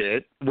 dumb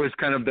shit, was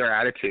kind of their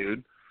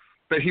attitude.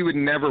 But he would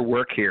never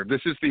work here.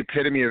 This is the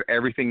epitome of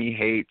everything he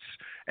hates.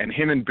 And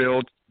him and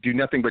Bill do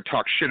nothing but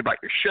talk shit about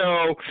your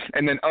show.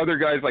 And then other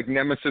guys like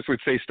Nemesis would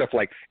say stuff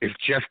like, if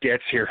Jeff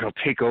gets here, he'll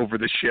take over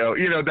the show.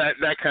 You know,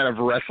 that kind of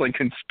wrestling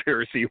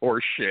conspiracy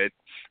horse shit,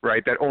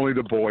 right, that only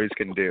the boys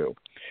can do.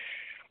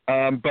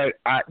 But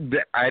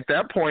at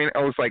that point, I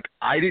was like,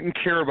 I didn't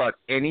care about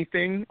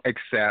anything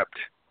except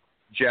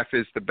Jeff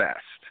is the best.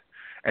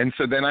 And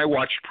so then I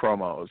watched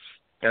promos,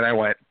 and I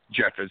went,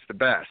 Jeff is the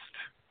best.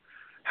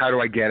 How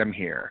do I get him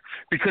here?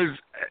 Because,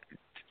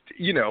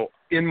 you know,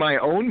 in my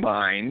own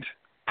mind,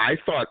 I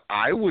thought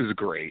I was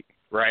great,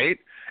 right?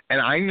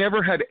 And I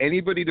never had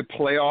anybody to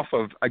play off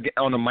of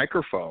on a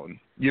microphone.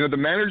 You know, the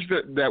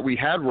managers that we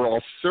had were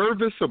all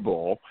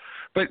serviceable,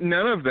 but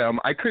none of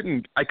them,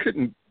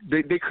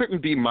 they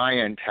couldn't be my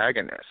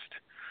antagonist.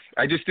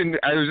 I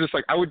was just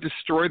like, I would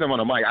destroy them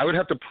on a mic. I would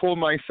have to pull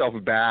myself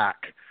back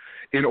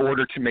in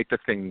order to make the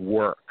thing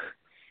work.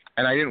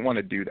 And I didn't want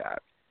to do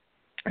that.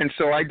 And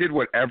so I did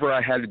whatever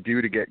I had to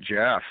do to get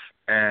Jeff.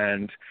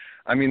 And,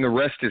 I mean, the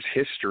rest is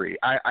history.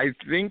 I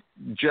think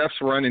Jeff's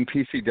run in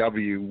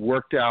PCW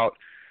worked out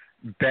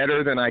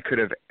better than I could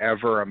have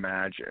ever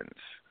imagined,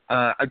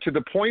 to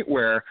the point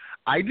where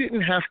I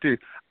didn't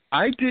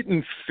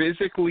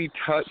physically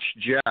touch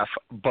Jeff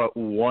but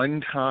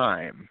one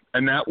time,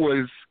 and that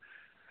was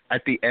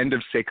at the end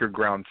of Sacred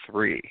Ground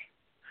 3.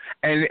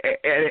 And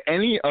at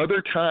any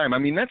other time, I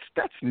mean, that's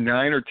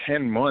 9 or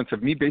 10 months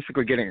of me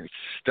basically getting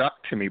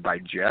stuck to me by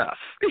Jeff.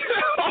 You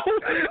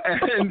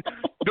know?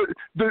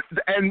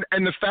 And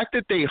the fact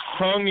that they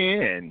hung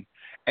in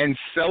and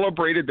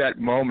celebrated that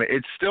moment,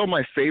 it's still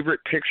my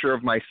favorite picture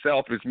of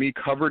myself is me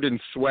covered in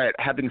sweat,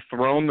 having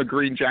thrown the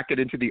green jacket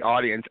into the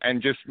audience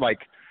and just like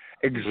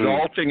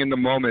exulting in the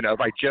moment of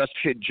I just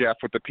hit Jeff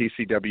with the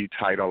PCW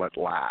title at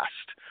last,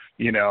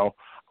 you know.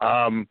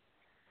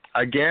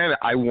 Again,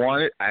 I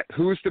want it.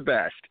 Who's the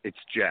best? It's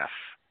Jeff.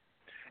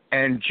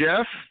 And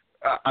Jeff,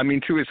 I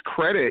mean, to his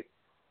credit,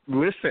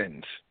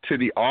 listened to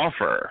the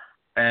offer.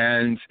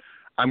 And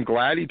I'm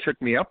glad he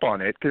took me up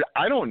on it because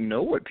I don't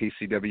know what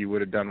PCW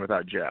would have done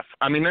without Jeff.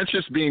 I mean, that's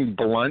just being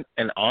blunt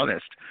and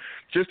honest.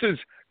 Just as,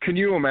 can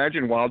you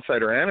imagine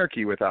Wildside or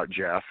Anarchy without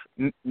Jeff?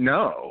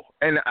 No.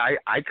 And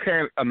I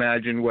can't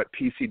imagine what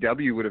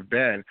PCW would have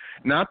been.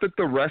 Not that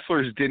the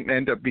wrestlers didn't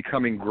end up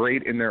becoming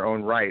great in their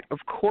own right. Of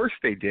course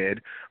they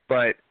did.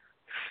 But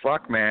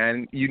fuck,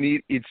 man,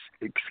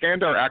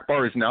 Skandar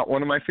Akbar is not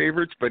one of my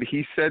favorites, but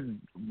he said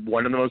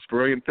one of the most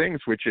brilliant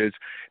things, which is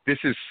this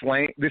is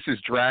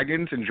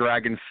dragons and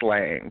dragon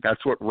slaying.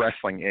 That's what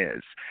wrestling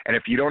is. And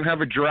if you don't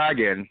have a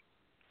dragon,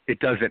 it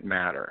doesn't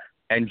matter.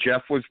 And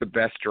Jeff was the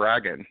best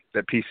dragon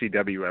that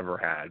PCW ever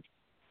had.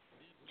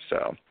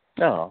 So.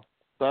 No,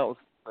 that was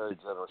very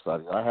generous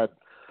of you. I had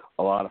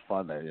a lot of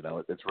fun there.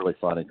 It's really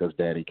funny because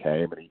Danny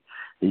came and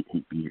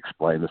he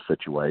explained the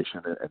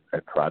situation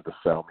and tried to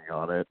sell me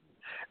on it.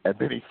 And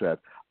then he said,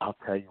 I'll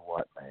tell you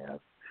what, man,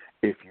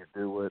 if you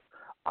do it,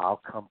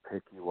 I'll come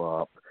pick you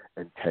up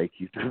and take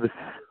you to the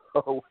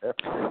show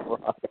every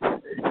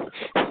Friday.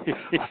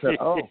 I said,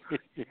 oh,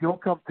 you'll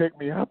come pick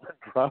me up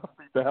and drive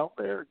me down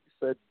there?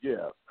 He said,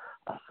 yes.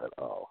 I said,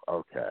 oh,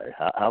 okay.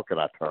 How can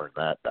I turn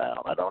that down?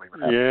 I don't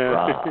even have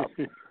to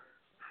drive.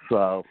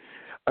 So,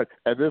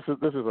 and this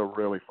is a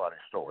really funny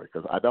story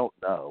because I don't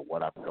know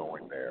what I'm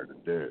going there to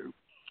do.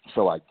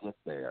 So I get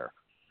there,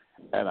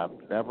 and I've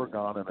never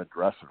gone in a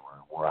dressing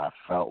room where I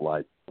felt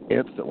like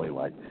instantly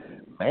like,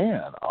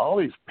 man, all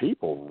these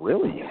people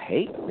really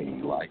hate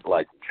me. Like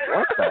what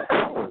the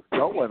hell is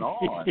going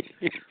on?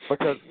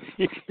 Because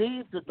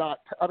Steve did not.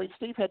 I mean,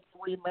 Steve had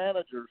 3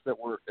 managers that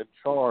were in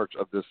charge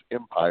of this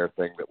Empire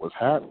thing that was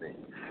happening,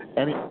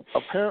 and he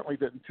apparently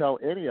didn't tell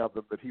any of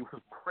them that he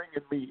was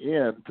bringing me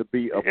in to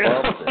be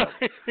above them.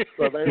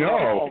 So they were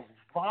all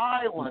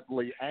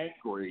violently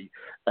angry,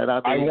 and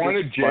I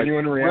wanted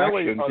genuine reactions,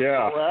 really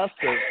aggressive.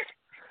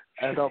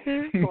 yeah. And so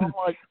I'm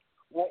like,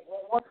 well,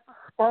 what's the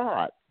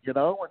spot?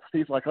 And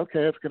Steve's like, okay,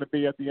 it's going to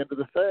be at the end of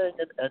the thing,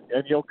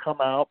 and you'll come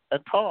out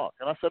and talk.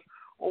 And I said,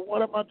 well,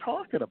 what am I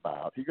talking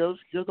about? He goes,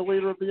 you're the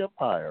leader of the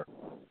Empire.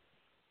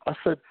 I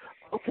said,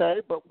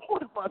 okay, but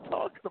what am I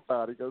talking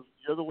about? He goes,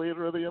 you're the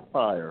leader of the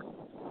Empire.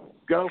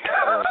 Go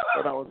for it.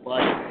 And I was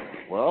like,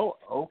 well,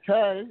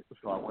 okay.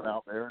 So I went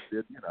out there and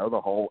did, the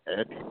whole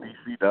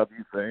anti-BCW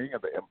thing,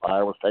 and the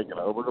Empire was taken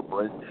over to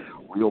bring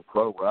real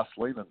pro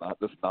wrestling and not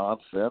this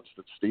nonsense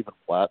that Stephen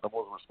Platinum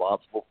was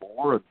responsible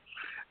for,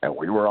 and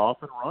we were off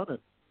and running.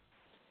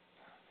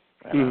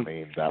 And I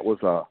mean, that was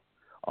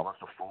almost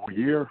a full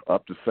year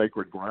up to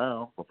Sacred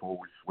Ground before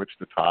we switched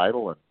the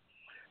title and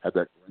had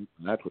that great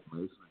match with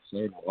Mason and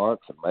Shane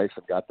Marks, and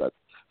Mason got that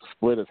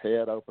split his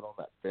head open on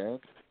that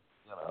bench,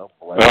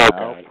 bled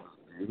out. It was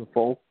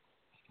beautiful.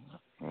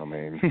 I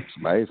mean, it's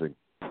amazing.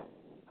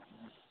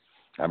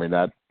 I mean,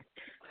 that,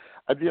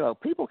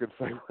 people can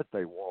say what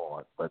they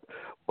want,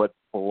 but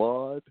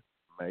blood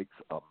makes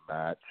a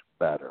match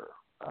better.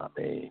 I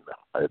mean,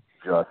 it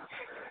just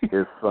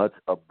is such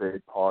a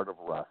big part of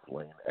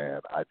wrestling, and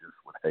I just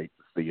would hate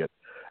to see it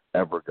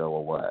ever go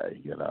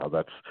away.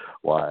 That's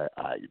why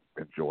I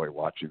enjoy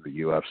watching the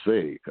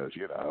UFC, because,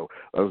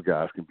 those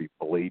guys can be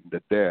bleeding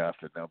to death,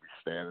 and they'll be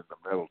standing in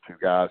the middle, 2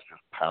 guys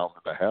just pounding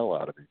the hell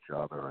out of each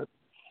other. And,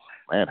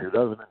 man, who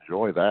doesn't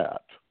enjoy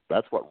that?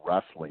 That's what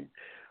wrestling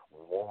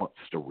wants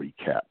to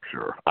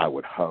recapture, I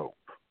would hope,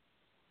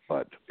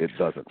 but it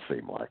doesn't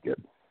seem like it.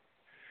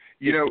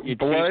 It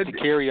blood seems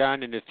to carry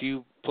on in a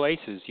few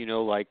places.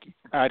 Like,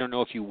 I don't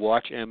know if you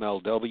watch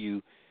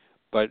MLW,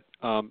 but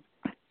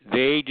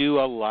they do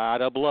a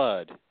lot of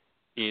blood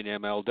in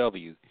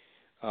MLW,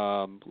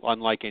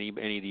 unlike any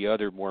of the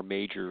other more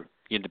major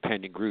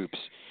independent groups.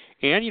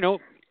 And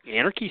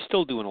Anarchy's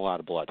still doing a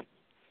lot of blood.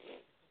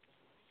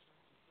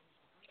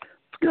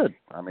 It's good.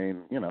 I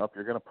mean, if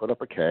you're going to put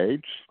up a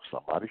cage,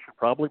 somebody should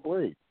probably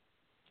bleed.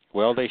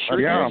 Well, they sure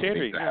don't do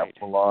need to have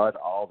blood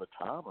all the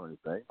time or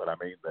anything, but I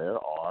mean, there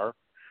are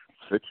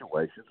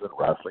situations in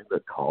wrestling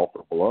that call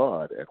for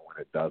blood, and when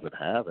it doesn't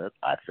have it,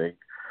 I think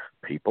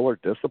people are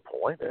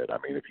disappointed. I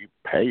mean, if you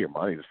pay your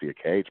money to see a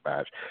cage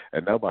match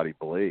and nobody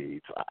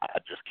bleeds, I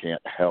just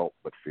can't help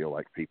but feel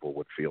like people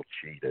would feel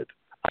cheated.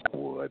 I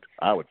would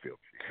feel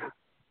cheated.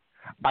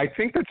 I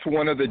think that's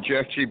one of the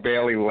Jeff G.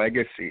 Bailey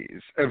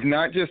legacies of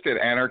not just at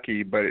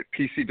Anarchy, but at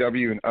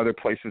PCW and other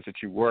places that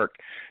you worked.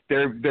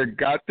 There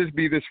got to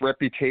be this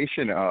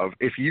reputation of,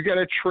 if you get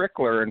a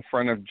trickler in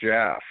front of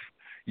Jeff,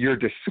 you're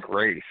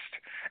disgraced.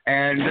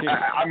 And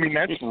I mean,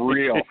 that's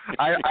real.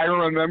 I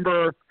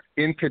remember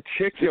in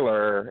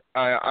particular,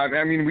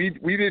 I mean,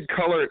 we did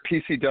color at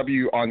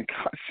PCW on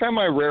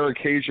semi-rare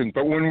occasions,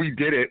 but when we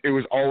did it, it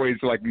was always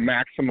like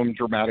maximum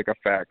dramatic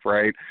effect,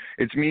 right?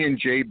 It's me and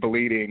Jay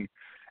bleeding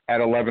at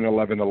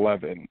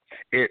 11-11-11.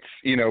 It's,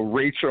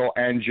 Rachel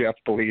and Jeff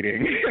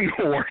bleeding in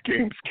the War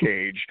Games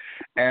cage.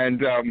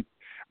 And,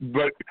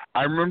 but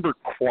I remember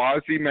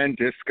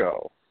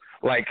Quasi-Mandisco,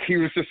 like, he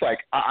was just like,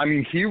 I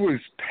mean, he was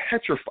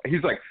petrified.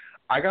 He's like,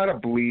 I got to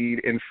bleed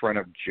in front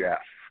of Jeff.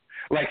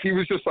 Like, he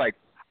was just like,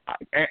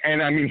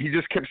 and I mean, he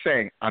just kept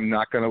saying, I'm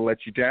not going to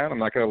let you down. I'm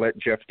not going to let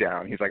Jeff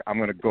down. He's like, I'm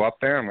going to go up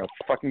there. I'm going to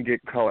fucking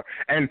get color.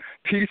 And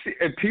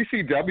at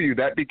PCW,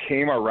 that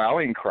became our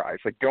rallying cry.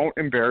 It's like, don't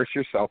embarrass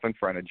yourself in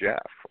front of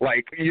Jeff.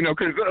 Like,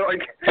 because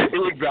like, it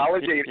would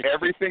validate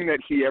everything that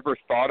he ever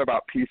thought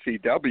about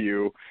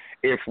PCW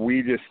if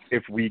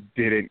we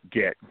didn't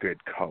get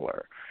good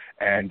color.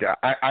 And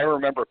I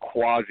remember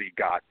Quasi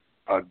got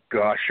a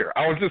gusher.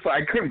 I was just, I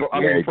couldn't, I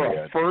mean, for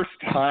a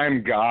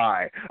first-time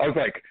guy, I was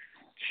like,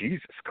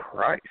 Jesus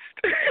Christ.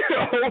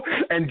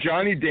 And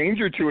Johnny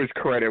Danger, to his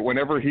credit,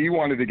 whenever he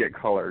wanted to get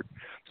colored,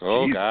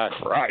 Oh, Jesus gosh.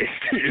 Christ,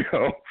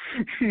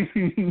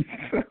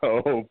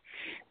 So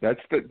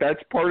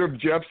that's part of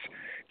Jeff's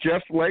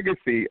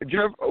legacy.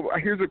 Jeff,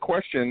 here's a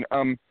question.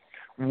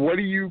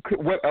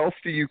 What else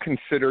do you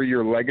consider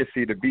your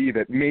legacy to be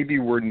that maybe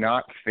we're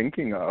not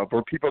thinking of,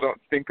 or people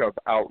don't think of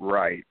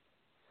outright?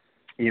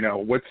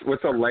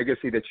 What's a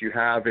legacy that you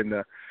have in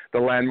the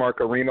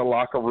Landmark Arena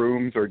locker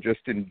rooms, or just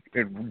in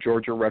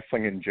Georgia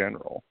wrestling in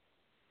general?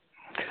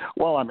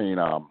 Well, I mean,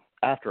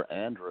 after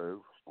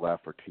Andrew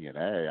left for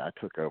TNA, I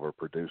took over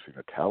producing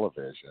the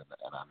television,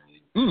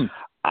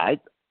 and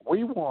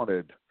we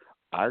wanted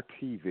our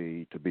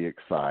TV to be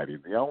exciting.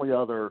 The only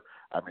other,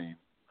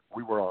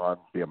 we were on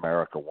the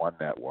America One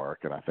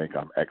network, and I think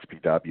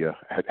XPW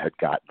had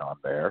gotten on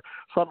there.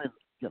 So,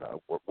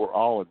 we're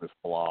all in this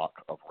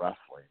block of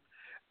wrestling.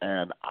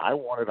 And I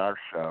wanted our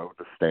show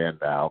to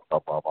stand out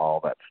above all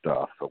that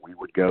stuff. So we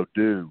would go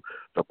do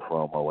the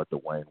promo at the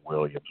Wayne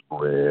Williams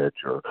Bridge,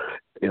 or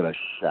in a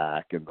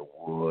shack in the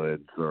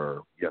woods,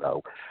 or,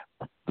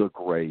 the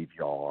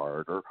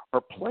graveyard, or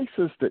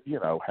places that,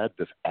 had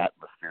this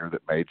atmosphere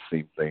that made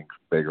things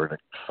bigger and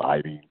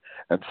exciting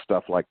and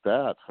stuff like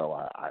that. So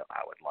I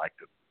would like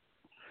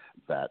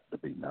that to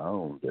be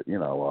known that,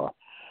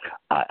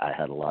 I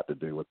had a lot to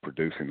do with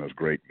producing those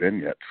great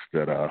vignettes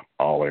that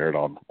all aired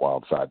on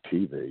Wildside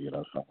TV,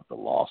 some of the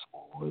Lost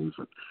Boys.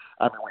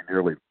 And, we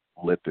nearly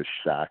lit this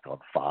shack on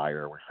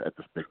fire. We had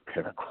this big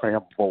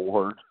pentagram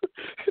board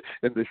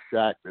in the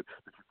shack that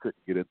you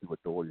couldn't get into a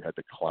door. You had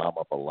to climb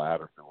up a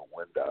ladder through a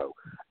window.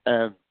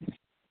 And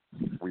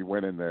we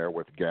went in there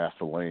with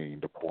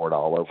gasoline to pour it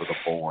all over the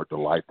board to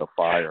light the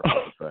fire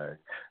for the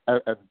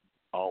thing. And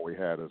all we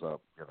had is a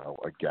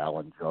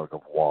gallon jug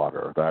of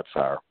water. That's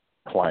our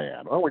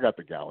plan. Well, we got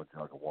the gallon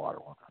jug of water.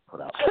 We'll just put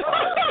out the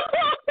fire.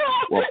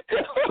 Well,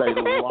 they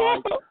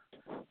light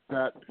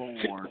that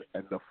board,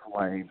 and the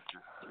flames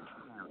just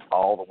shoot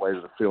all the way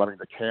to the ceiling.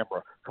 The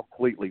camera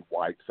completely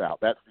wipes out.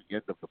 That's the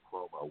end of the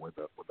promo when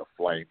the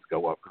flames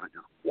go up, because it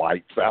just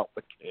wipes out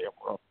the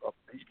camera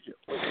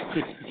immediately.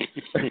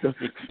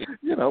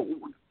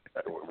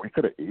 We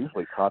could have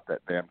easily caught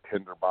that damn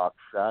tinderbox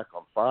shack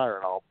on fire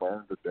and all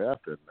burned to death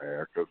in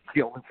there, because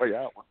the only way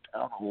out was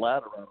down a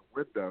ladder out a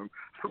window,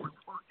 so we weren't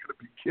going to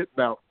be getting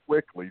out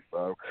quickly.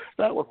 So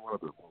that was one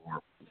of the more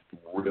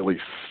really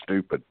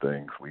stupid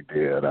things we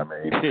did.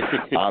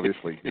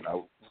 Obviously,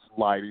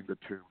 lighting the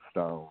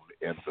tombstone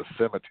in the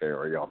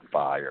cemetery on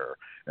fire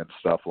and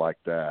stuff like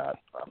that.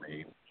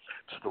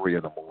 It's 3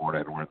 a.m. We're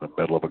in the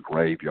middle of a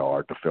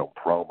graveyard to film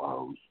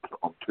promos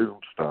on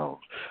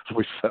tombstones. So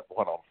we set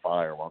one on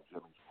fire while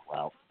Jimmy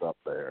slouched up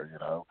there,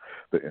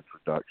 the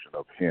introduction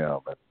of him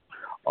and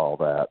all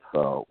that.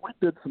 So we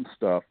did some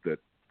stuff that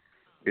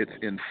it's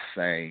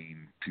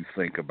insane to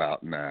think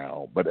about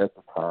now, but at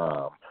the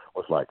time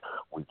was like,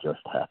 we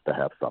just have to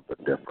have something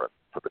different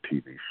for the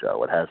TV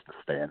show. It has to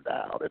stand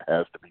out. It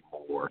has to be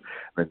more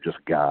than just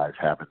guys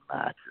having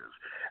matches.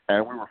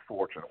 And we were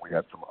fortunate. We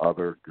had some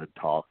other good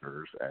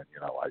talkers, and,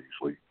 I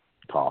usually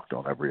talked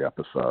on every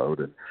episode.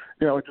 And,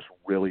 I just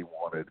really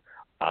wanted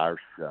our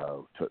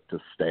show to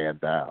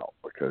stand out,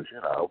 because,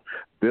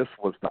 this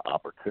was the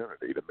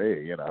opportunity to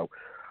me,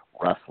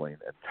 wrestling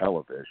and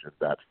television.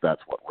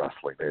 That's what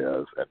wrestling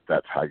is, and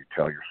that's how you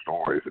tell your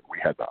stories. And we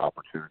had the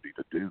opportunity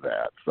to do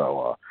that.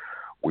 So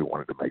we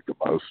wanted to make the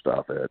most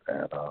of it,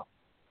 and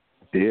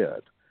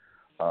did.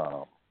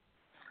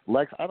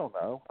 Lex, I don't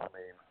know.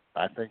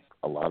 I think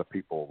a lot of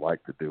people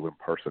like to do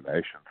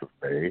impersonations of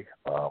me.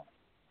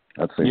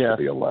 That seems to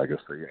be a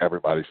legacy.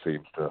 Everybody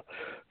seems to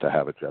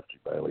have a Jeff G.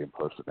 Bailey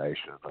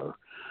impersonation, or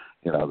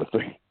the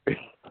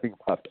thing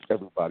about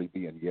everybody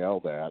being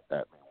yelled at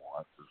me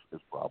once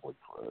is probably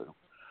true.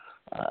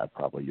 I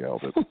probably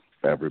yelled at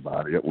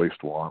everybody at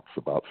least once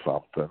about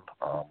something.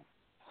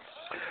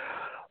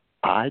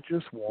 I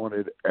just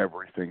wanted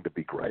everything to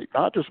be great,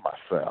 not just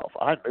myself.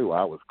 I knew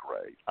I was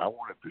great. I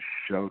wanted the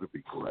show to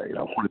be great.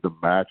 I wanted the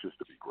matches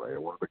to be great. I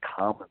wanted the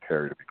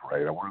commentary to be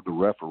great. I wanted the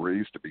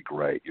referees to be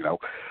great.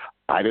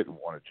 I didn't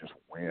want to just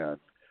win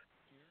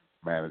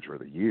Manager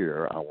of the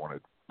Year. I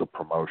wanted the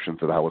promotions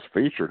that I was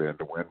featured in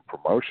to win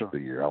Promotion of the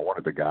Year. I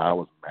wanted the guy I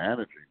was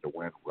managing to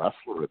win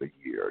Wrestler of the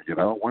Year.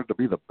 I wanted to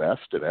be the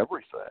best at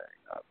everything.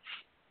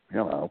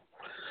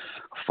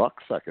 Fuck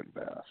second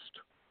best.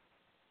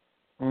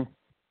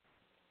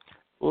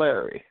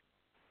 Larry,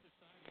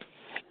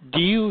 do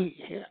you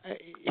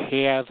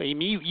have?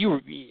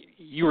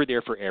 You were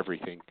there for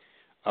everything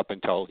up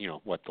until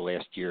the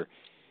last year.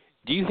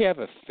 Do you have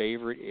a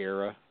favorite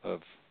era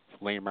of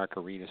Landmark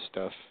Arena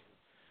stuff?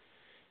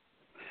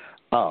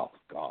 Oh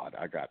God,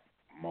 I got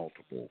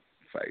multiple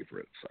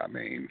favorites.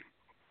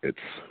 It's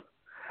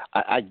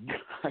I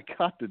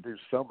got to do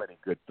so many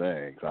good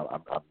things.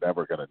 I'm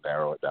never going to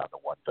narrow it down to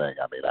one thing.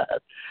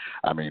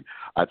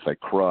 I'd say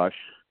Crush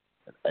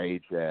and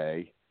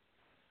AJ.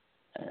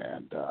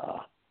 And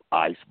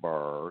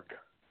Iceberg,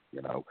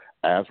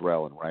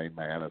 Azrael and Rain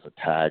Man as a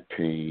tag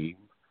team,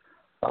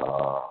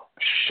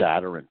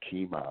 Shatter and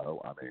Chemo.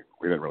 I mean,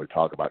 we didn't really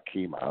talk about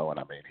Chemo, and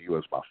I mean, he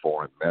was my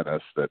foreign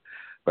menace that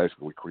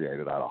basically we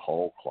created out of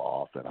whole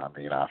cloth. And I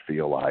mean, I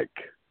feel like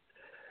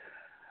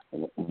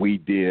we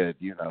did,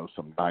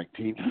 some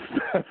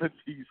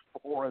 1970s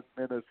foreign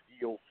menace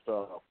heel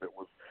stuff. It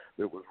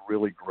was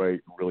really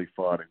great and really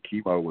fun, and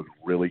Chemo was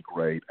really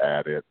great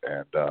at it,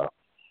 and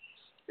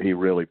he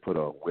really put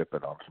a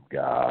whipping on some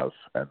guys,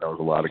 and there was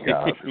a lot of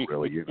guys who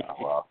really,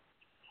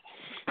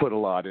 put a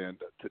lot in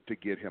to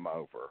get him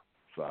over.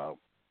 So,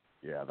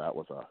 yeah, that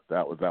was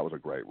a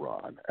great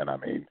run, and I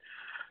mean,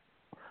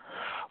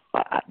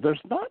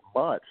 there's not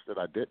much that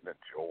I didn't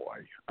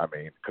enjoy. I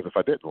mean, because if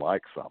I didn't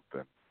like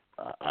something,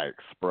 I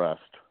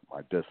expressed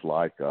my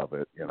dislike of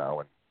it, and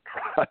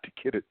tried to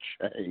get it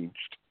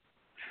changed.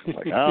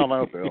 Like, I don't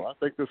know, Bill, I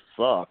think this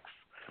sucks.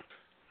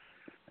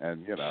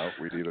 And,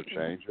 we'd either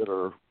change it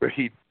or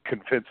he'd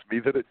convince me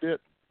that it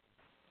didn't.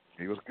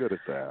 He was good at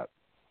that.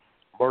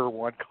 Murder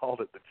One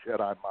called it the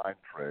Jedi mind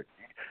trick.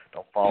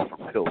 Don't fall for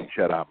Bill's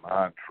Jedi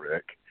mind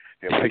trick.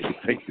 It'll make you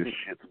think this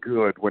shit's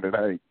good when it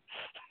ain't.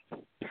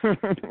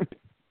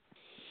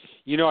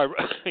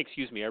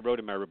 I wrote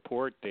in my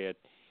report that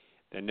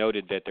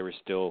noted that there was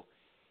still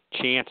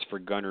chance for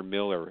Gunnar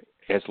Miller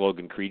as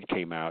Logan Creed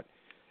came out,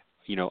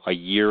 a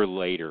year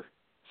later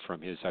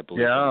from his, I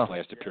believe, his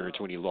last appearance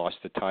when he lost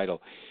the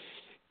title.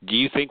 Do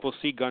you think we'll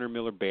see Gunnar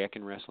Miller back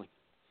in wrestling?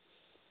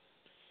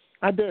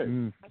 I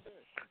do.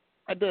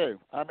 I do.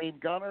 I mean,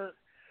 Gunnar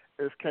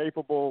is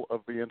capable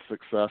of being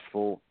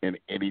successful in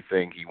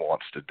anything he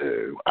wants to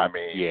do. I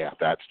mean,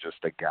 that's just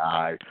a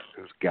guy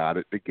who's got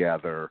it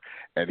together,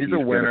 and he's a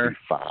winner. Gonna be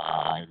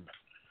fine.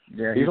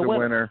 Yeah, he's a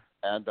winner.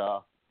 And,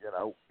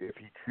 if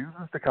he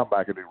chooses to come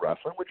back and do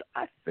wrestling, which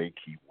I think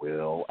he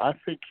will, I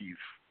think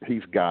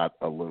he's got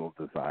a little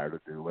desire to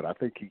do it. I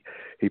think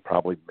he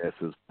probably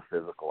misses the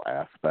physical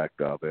aspect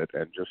of it,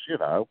 and just,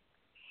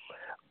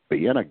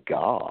 being a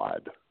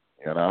god,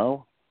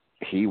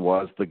 he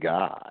was the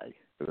guy.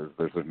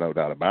 There's no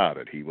doubt about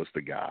it. He was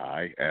the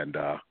guy, and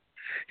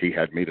he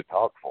had me to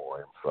talk for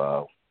him.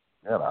 So,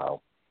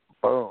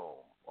 boom.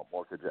 What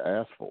more could you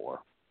ask for?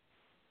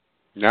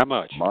 Not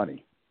much.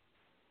 Money.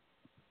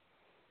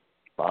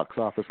 Box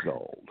office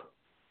gold.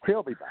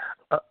 He'll be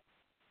back.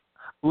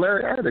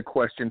 Larry, I had a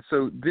question.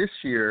 So this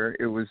year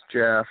it was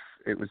Jeff,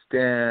 it was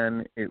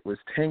Dan, it was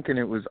Tank, and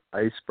it was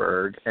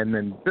Iceberg, and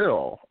then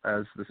Bill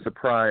as the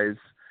surprise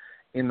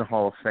in the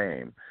Hall of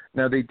Fame.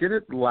 Now, they did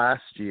it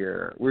last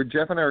year where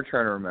Jeff and I were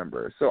trying to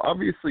remember. So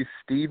obviously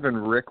Steve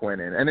and Rick went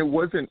in, and it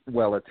wasn't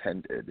well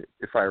attended,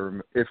 if I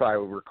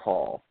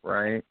recall,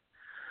 right?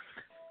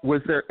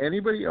 Was there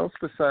anybody else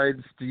besides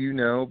Steve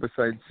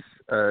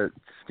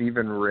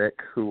and Rick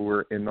who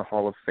were in the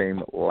Hall of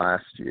Fame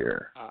last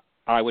year?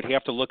 I would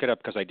have to look it up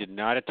because I did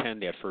not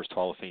attend that first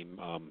Hall of Fame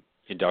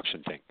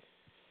induction thing.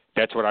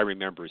 That's what I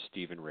remember is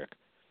Steve and Rick.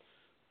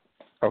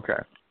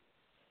 Okay.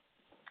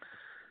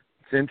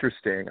 It's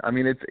interesting. I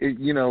mean,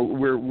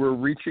 we're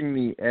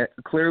reaching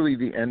clearly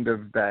the end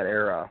of that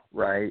era,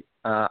 right?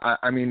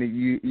 I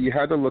mean, you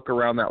had to look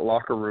around that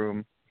locker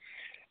room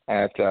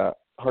at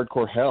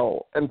Hardcore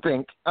Hell and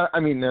think. I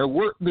mean,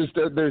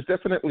 there's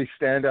definitely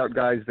standout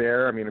guys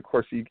there. I mean, of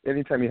course,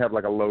 anytime you have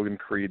like a Logan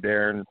Creed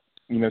there, and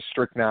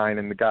Strychnine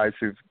and the guys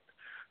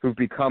who've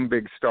become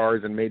big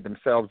stars and made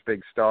themselves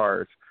big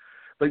stars,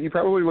 but you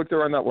probably looked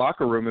around that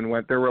locker room and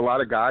went, there were a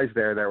lot of guys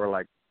there that were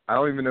like, I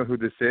don't even know who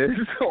this is,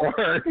 or,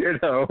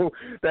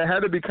 that had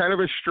to be kind of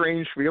a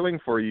strange feeling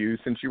for you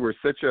since you were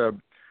such a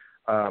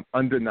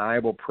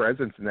undeniable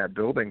presence in that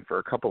building for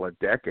a couple of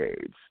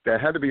decades.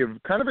 That had to be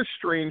kind of a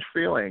strange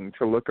feeling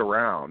to look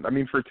around. I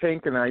mean, for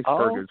Tank and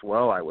Iceberg as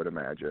well, I would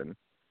imagine.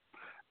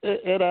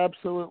 It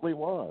absolutely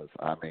was.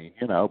 I mean,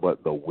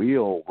 but the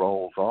wheel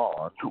rolls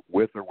on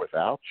with or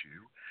without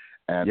you.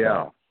 And,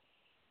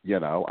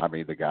 I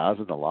mean, the guys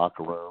in the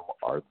locker room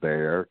are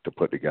there to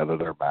put together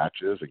their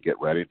matches and get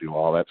ready to do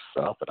all that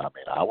stuff. And, I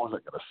mean, I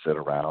wasn't going to sit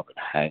around and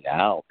hang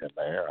out in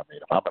there. I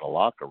mean, if I'm in a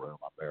locker room,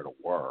 I'm there to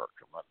work.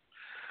 I'm not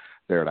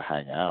there to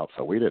hang out.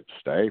 So we didn't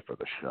stay for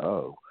the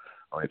show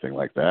or anything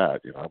like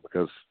that,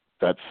 because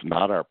that's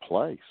not our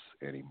place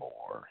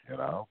anymore.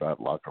 That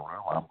locker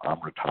room. I'm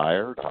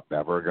retired. I'm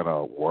never going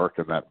to work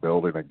in that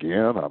building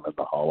again. I'm in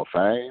the Hall of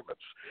Fame.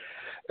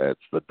 It's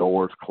the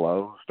doors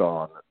closed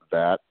on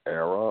that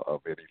era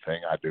of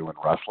anything I do in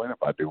wrestling.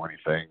 If I do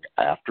anything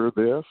after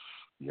this,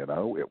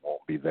 it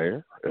won't be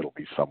there. It'll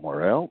be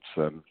somewhere else.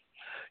 And,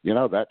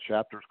 that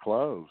chapter's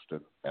closed,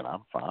 and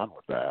I'm fine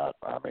with that.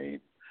 I mean,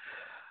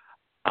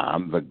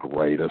 I'm the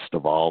greatest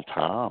of all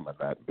time in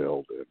that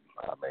building.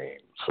 I mean,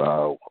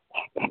 so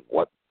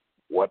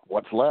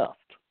what's left,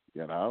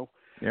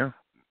 Yeah.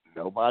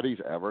 Nobody's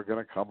ever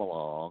going to come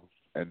along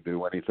and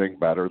do anything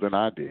better than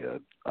I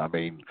did. I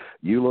mean,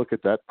 you look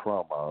at that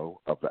promo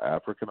of the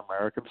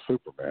African-American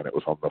Superman. It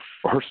was on the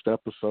first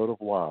episode of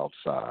Wild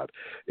Side.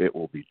 It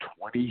will be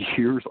 20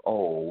 years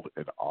old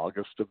in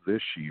August of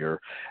this year,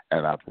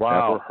 and I've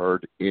never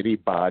heard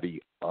anybody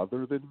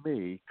other than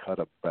me cut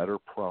a better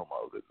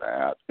promo than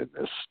that in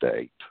this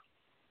state.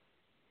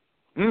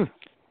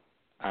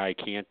 I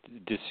can't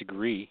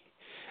disagree.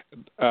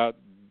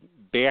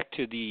 Back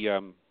to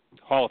the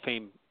Hall of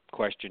Fame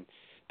question.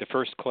 The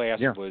first class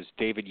was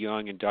David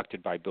Young,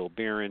 inducted by Bill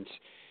Behrens,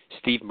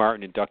 Steve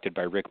Martin, inducted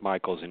by Rick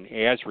Michaels, and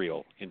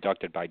Azriel,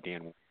 inducted by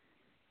Dan.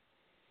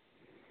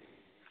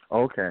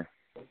 Okay.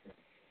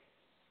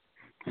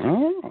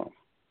 Oh.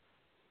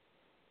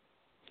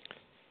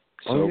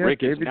 So Rick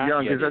David is not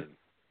Young. yet in.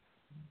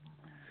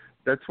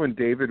 That's when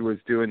David was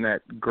doing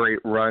that great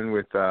run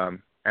with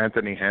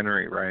Anthony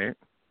Henry, right?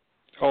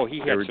 Oh, he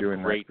had were some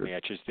doing great that.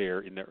 matches there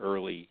in the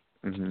early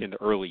Mm-hmm. in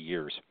the early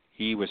years.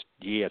 He had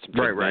some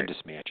Right, tremendous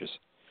matches.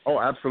 Oh,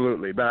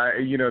 absolutely. But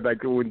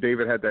like when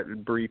David had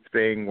that brief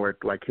thing where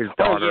like his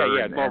daughter. Oh,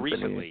 yeah, and more Anthony.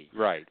 recently.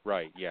 Right,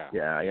 yeah.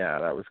 Yeah,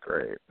 that was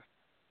great.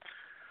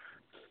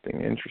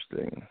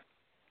 Interesting.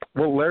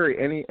 Well, Larry,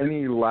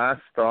 any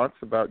last thoughts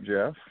about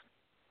Jeff?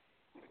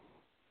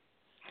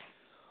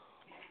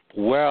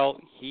 Well,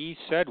 he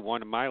said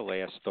one of my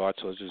last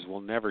thoughts was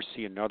we'll never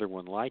see another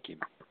one like him.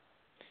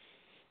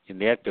 In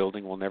that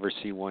building, we'll never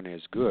see one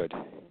as good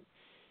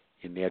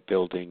in that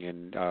building.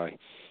 And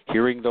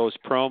hearing those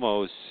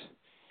promos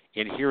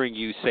and hearing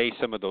you say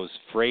some of those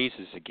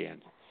phrases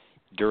again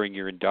during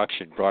your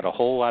induction brought a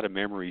whole lot of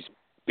memories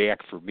back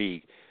for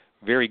me.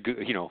 Very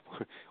good,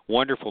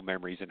 wonderful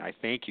memories, and I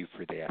thank you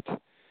for that.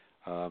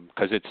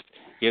 Because it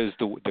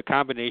was the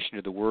combination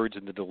of the words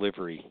and the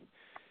delivery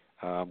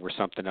were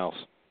something else.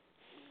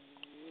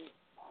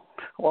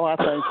 Well, I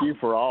thank you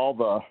for all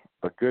the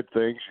good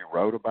things you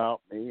wrote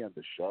about me and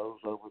the shows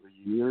over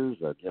the years.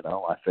 And,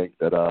 I think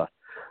that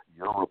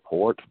your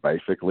reports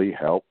basically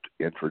helped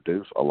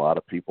introduce a lot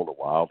of people to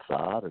Wild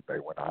Side, and they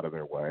went out of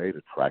their way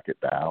to track it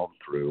down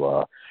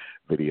through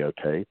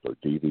videotape or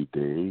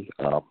DVD.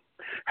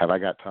 Have I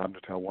got time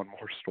to tell one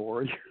more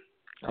story?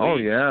 Oh,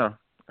 yeah.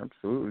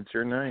 Absolutely. It's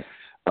your night.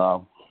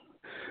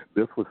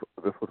 This was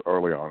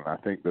early on, and I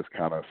think this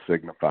kind of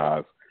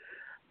signifies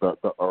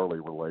the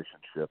early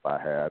relationship I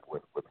had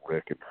with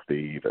Rick and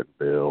Steve and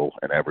Bill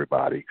and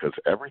everybody, because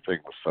everything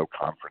was so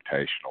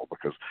confrontational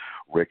because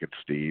Rick and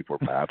Steve were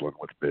battling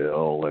with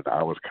Bill, and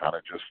I was kind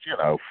of just,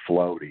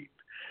 floating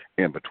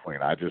in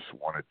between. I just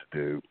wanted to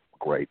do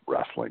great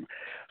wrestling.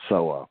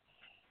 So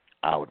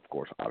I would, of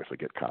course, obviously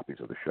get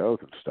copies of the shows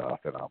and stuff,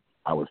 and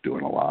I was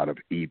doing a lot of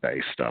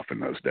eBay stuff in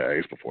those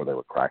days before they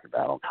were cracking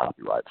down on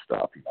copyright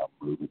stuff,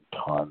 moving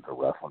tons of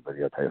wrestling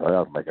videotapes. I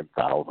was making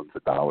thousands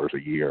of dollars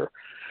a year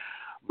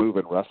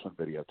moving wrestling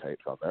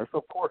videotapes on there. So,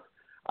 of course,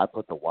 I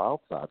put the Wild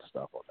Side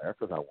stuff on there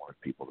because I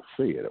wanted people to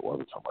see it. It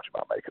wasn't so much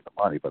about making the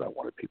money, but I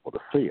wanted people to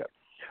see it.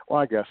 Well,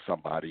 I guess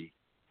somebody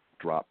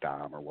dropped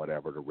dime or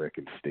whatever to Rick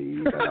and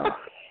Steve.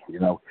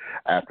 And,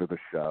 after the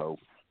show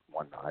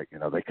one night,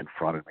 they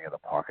confronted me in the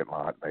parking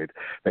lot. And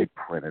they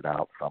printed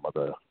out some of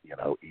the,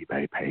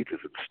 eBay pages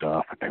and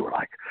stuff. And they were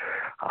like,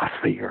 I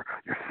see you're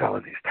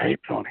selling these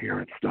tapes on here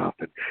and stuff.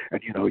 And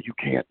you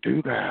can't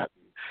do that.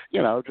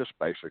 Just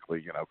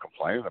basically,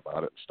 complaining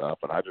about it and stuff.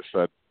 And I just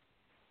said,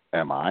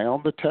 am I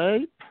on the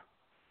tape?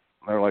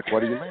 And they're like,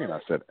 what do you mean? I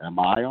said, am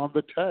I on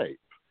the tape?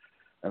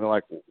 And they're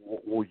like,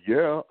 well,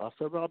 yeah. I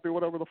said, I'll do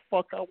whatever the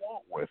fuck I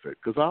want with it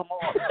because I'm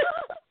on it.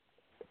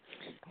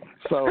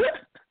 So,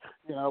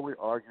 we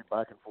argued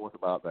back and forth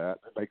about that.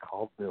 And they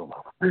called Bill.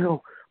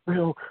 Bill,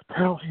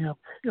 tell him,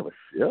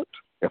 shit.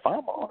 If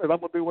I'm on it, I'm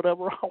going to do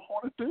whatever I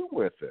want to do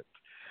with it.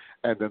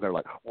 And then they're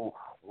like, well,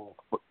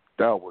 but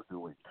now we're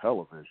doing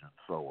television,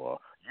 so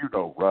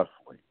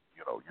wrestling.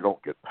 You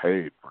don't get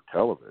paid for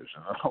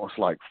television. And I was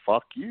like,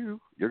 fuck you.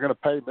 You're going to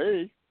pay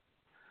me.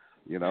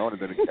 And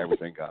then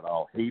everything got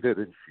all heated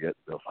and shit.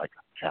 It was like,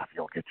 Jeff,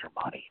 you'll get your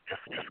money.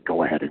 Just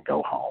go ahead and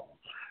go home.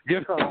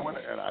 And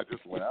I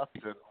just left,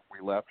 and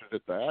we left it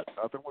at that.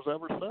 Nothing was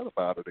ever said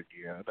about it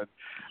again. And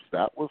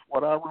that was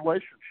what our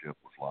relationship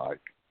was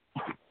like.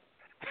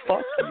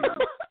 Fuck you.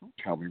 Don't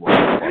tell me what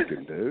to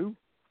fucking do.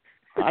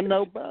 I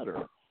know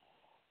better.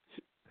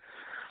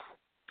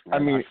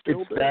 And it's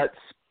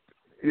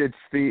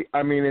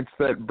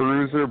that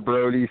Bruiser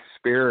Brody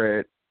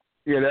spirit,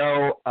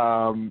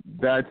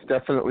 that's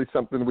definitely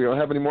something we don't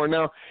have anymore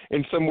now.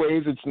 In some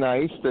ways it's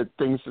nice that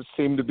things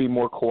seem to be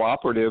more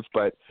cooperative,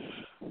 but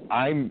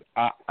I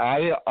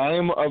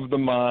am of the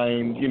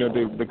mind,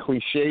 the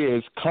cliche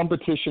is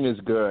competition is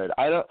good.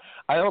 I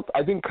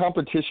think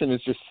competition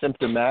is just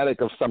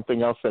symptomatic of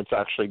something else that's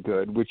actually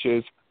good, which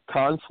is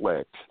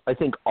conflict. I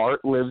think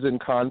art lives in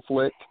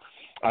conflict.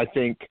 I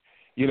think,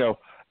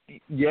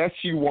 yes,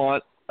 you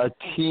want a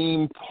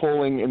team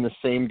pulling in the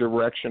same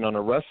direction on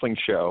a wrestling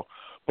show,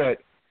 but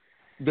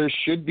there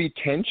should be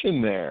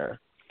tension there.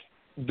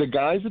 The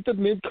guys at the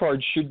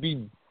mid-card should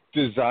be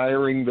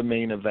desiring the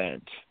main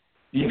event.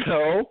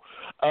 The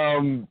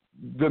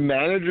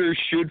managers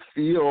should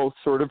feel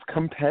sort of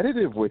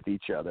competitive with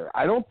each other.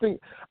 I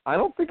think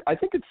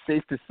it's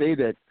safe to say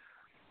that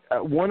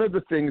one of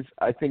the things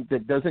I think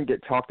that doesn't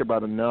get talked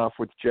about enough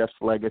with Jeff's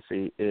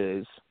legacy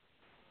is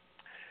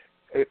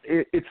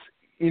it's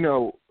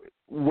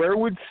where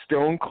would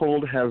Stone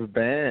Cold have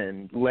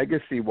been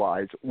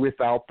legacy-wise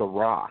without The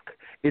Rock?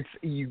 It's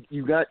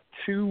you got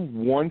two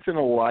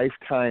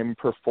once-in-a-lifetime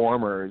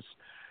performers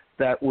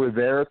that were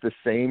there at the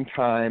same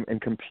time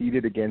and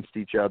competed against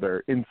each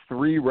other in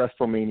 3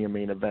 WrestleMania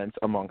main events,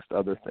 amongst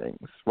other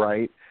things,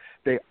 right?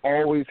 They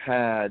always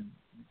had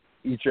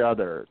each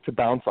other to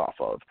bounce off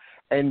of.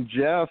 And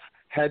Jeff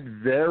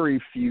had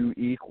very few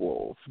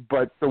equals,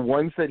 but the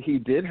ones that he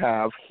did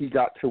have, he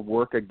got to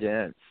work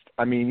against.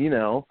 I mean, you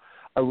know,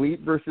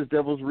 Elite versus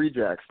Devil's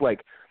Rejects,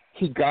 like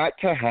he got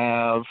to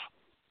have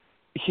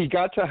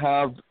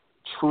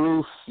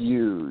true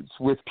feuds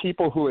with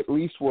people who at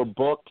least were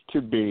booked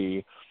to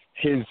be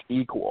his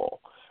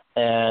equal.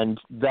 And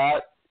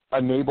that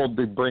enabled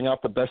to bring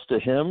out the best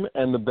of him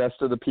and the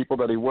best of the people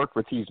that he worked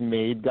with. He's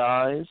made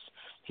guys.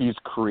 He's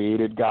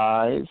created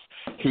guys.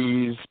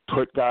 He's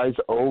put guys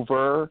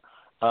over.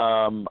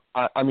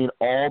 I mean,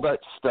 all that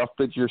stuff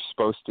that you're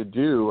supposed to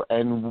do.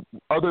 And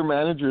other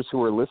managers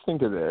who are listening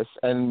to this,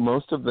 and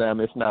most of them,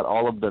 if not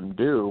all of them,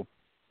 do,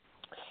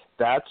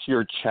 that's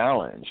your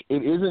challenge.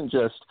 It isn't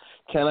just,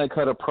 can I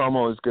cut a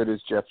promo as good as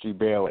Jeff G.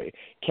 Bailey?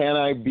 Can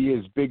I be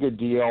as big a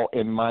deal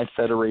in my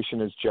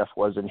federation as Jeff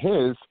was in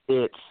his?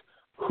 It's,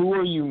 who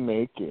are you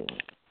making?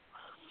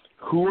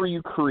 Who are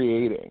you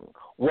creating?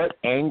 What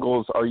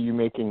angles are you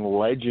making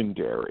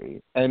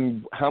legendary?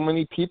 And how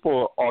many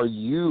people are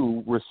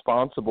you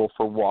responsible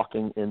for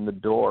walking in the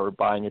door,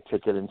 buying a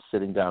ticket, and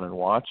sitting down and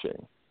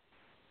watching?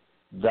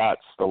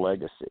 That's the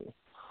legacy.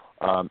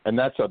 And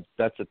that's a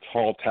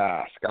tall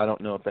task. I don't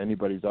know if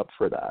anybody's up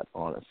for that,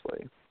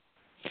 honestly.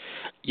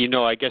 You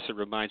know, I guess it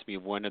reminds me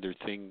of one other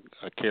thing,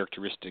 a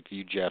characteristic of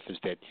you, Jeff, is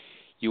that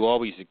you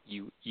always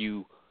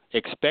you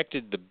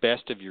expected the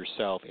best of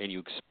yourself, and you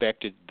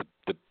expected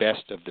the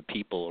best of the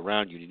people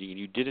around you.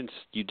 And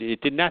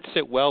it did not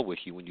sit well with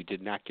you when you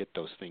did not get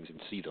those things and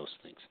see those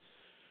things.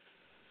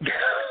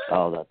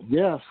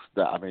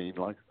 I mean,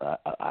 like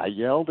I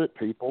yelled at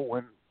people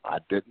when I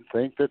didn't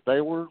think that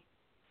they were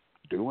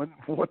doing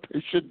what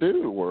they should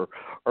do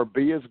or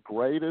be as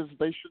great as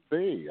they should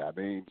be. I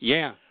mean,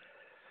 yeah,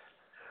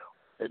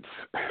 it's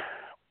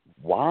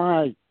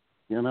why,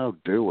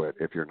 do it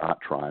if you're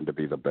not trying to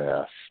be the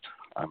best.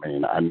 I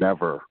mean, I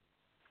never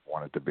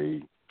wanted to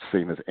be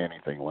seen as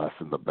anything less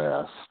than the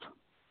best.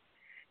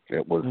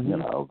 It was,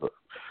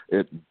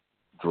 it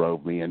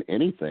drove me in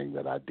anything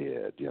that I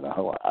did.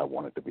 I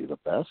wanted to be the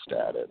best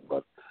at it,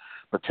 but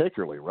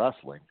particularly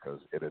wrestling, because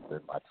it had been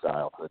my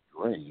childhood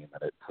dream,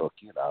 and it took,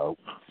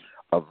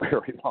 a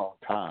very long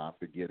time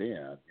to get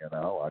in.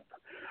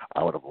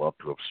 I would have loved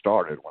to have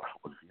started when I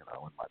was, in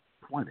my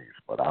 20s,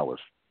 but I was,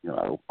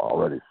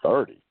 already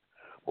 30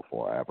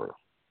 before I ever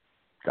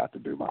got to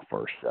do my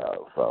first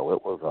show. So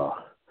it was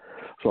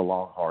a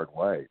long, hard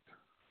wait.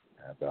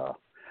 And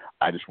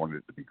I just wanted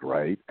it to be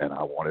great, and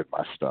I wanted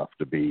my stuff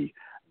to be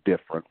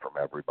different from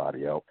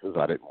everybody else's.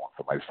 I didn't want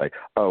somebody to say,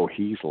 oh,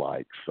 he's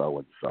like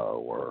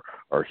so-and-so,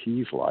 or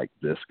he's like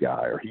this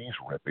guy, or he's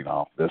ripping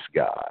off this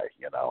guy.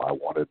 I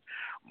wanted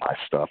my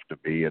stuff to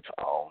be its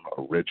own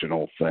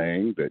original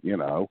thing that,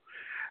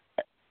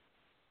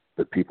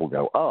 that people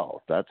go,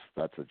 oh, that's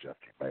a Jeff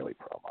G. Bailey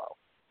promo.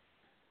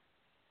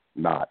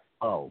 Not,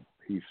 oh,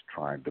 he's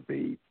trying to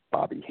be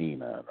Bobby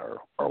Heenan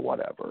or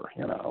whatever,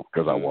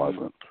 because I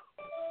wasn't.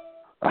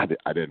 I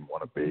didn't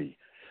want to be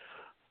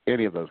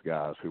any of those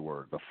guys who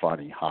were the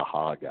funny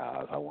ha-ha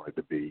guys. I wanted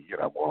to be,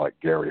 more like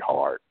Gary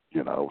Hart,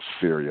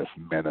 serious,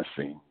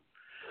 menacing,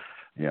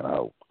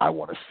 I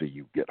want to see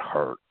you get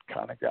hurt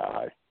kind of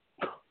guy.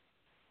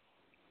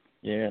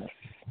 Yeah.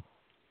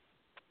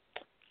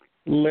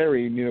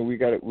 Larry, we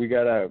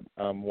gotta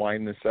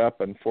wind this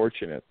up,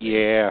 unfortunately.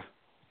 Yeah.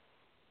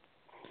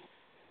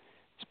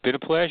 It's been a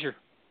pleasure.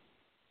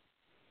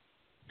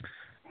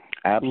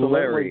 Absolutely.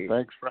 Larry.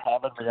 Thanks for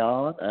having me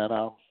on,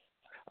 and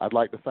I'd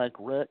like to thank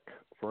Rick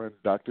for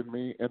inducting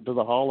me into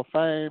the Hall of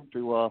Fame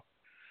to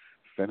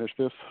finish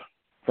this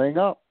thing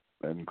up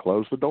and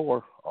close the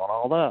door on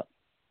all that.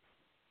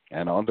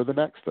 And on to the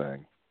next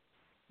thing.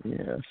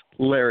 Yes.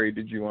 Larry,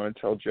 did you want to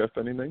tell Jeff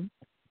anything?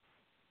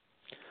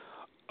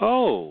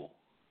 Oh,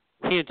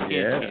 hint.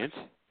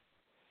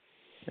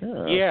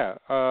 Yeah,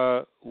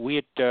 we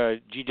at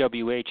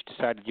GWH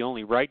decided the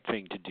only right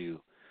thing to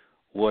do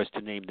was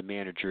to name the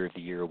Manager of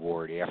the Year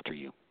award after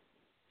you.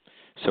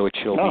 So it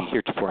shall be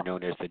heretofore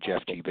known as the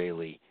Jeff G.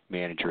 Bailey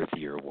Manager of the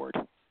Year award.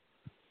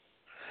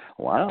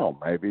 Wow,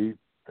 maybe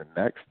the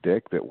next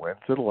dick that wins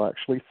it will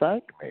actually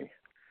thank me.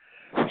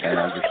 And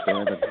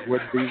understand that he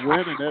wouldn't be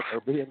winning it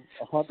or being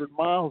 100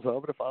 miles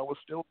of it if I was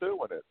still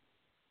doing it.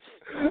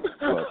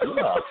 But,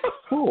 yeah,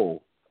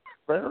 cool.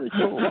 Very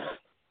cool.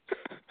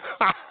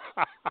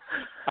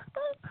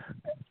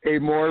 A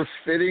more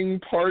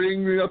fitting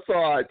parting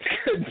thought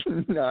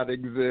could not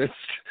exist.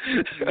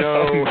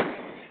 No.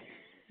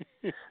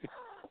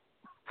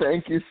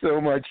 Thank you so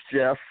much,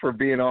 Jeff, for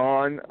being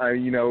on.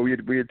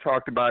 We had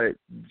talked about it.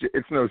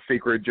 It's no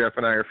secret, Jeff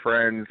and I are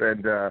friends,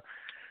 and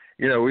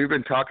we've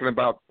been talking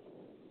about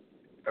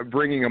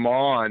bringing him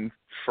on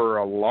for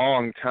a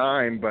long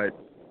time, but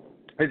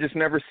it just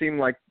never seemed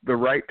like the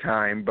right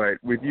time. But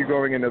with you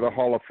going into the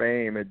Hall of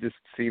Fame, it just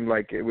seemed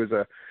like it was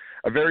a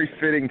very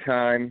fitting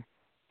time.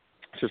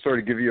 to sort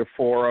of give you a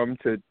forum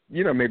to,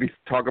 maybe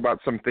talk about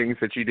some things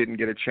that you didn't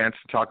get a chance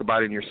to talk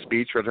about in your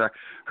speech, which I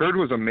heard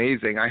was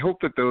amazing. I hope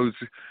that those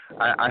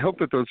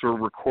were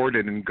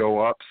recorded and go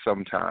up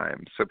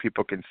sometime so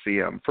people can see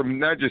them from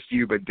not just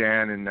you, but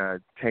Dan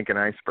and Tank and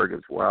Iceberg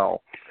as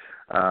well.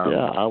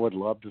 Yeah, I would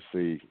love to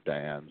see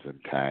Dan's and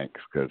Tank's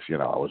because, I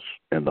was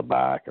in the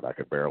back and I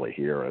could barely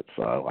hear it.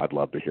 So I'd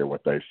love to hear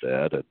what they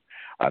said, and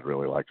I'd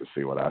really like to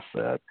see what I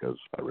said because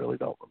I really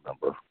don't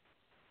remember.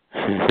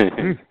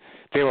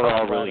 They were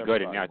all really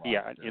good, and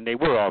and they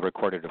were all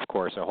recorded, of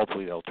course. So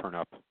hopefully they'll turn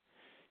up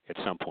at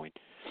some point.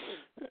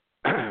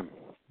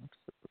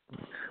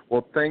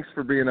 Well, thanks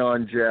for being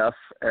on, Jeff.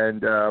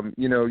 And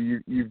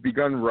you've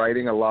begun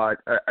writing a lot.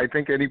 I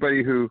think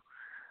anybody who,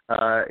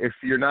 if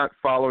you're not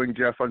following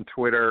Jeff on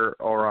Twitter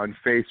or on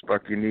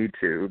Facebook, you need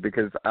to,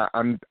 because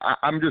I'm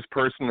just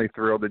personally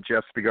thrilled that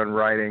Jeff's begun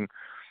writing,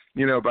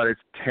 about his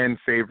 10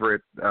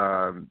 favorite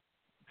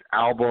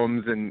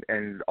albums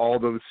and all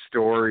those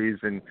stories.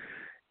 And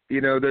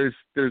there's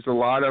a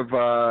lot of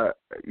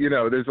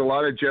there's a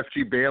lot of Jeff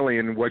G. Bailey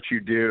in what you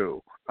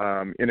do,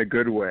 in a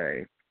good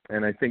way.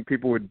 And I think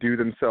people would do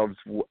themselves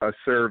a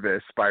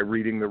service by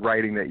reading the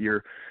writing that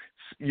you're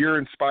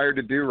inspired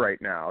to do right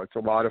now. It's a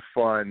lot of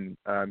fun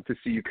to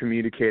see you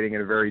communicating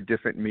in a very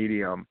different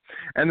medium.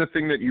 And the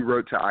thing that you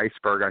wrote to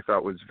Iceberg, I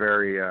thought was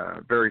very,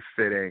 very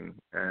fitting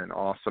and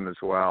awesome as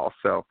well.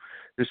 So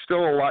there's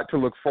still a lot to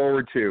look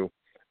forward to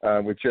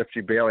with Jeff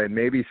G. Bailey, and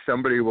maybe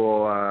somebody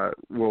will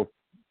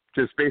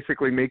just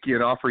basically make you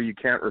an offer you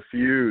can't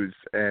refuse,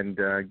 and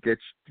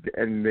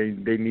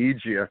they need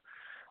you.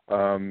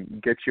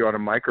 Get you on a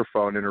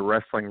microphone in a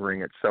wrestling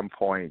ring at some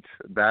point.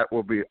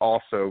 That'll be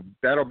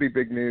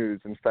big news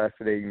and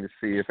fascinating to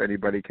see if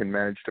anybody can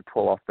manage to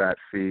pull off that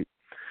feat.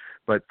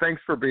 But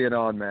thanks for being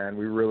on, man.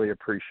 We really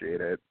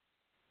appreciate it.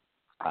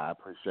 I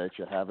appreciate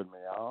you having me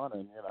on.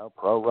 And,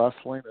 pro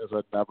wrestling is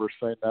a never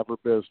say never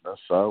business.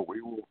 So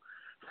we will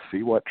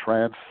see what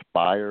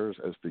transpires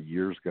as the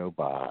years go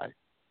by.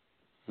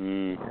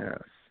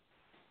 Yes.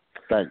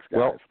 Thanks, guys.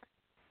 Well,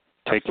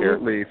 take care.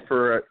 Absolutely.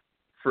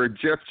 For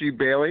Jeff G.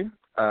 Bailey,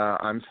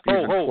 I'm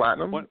Stephen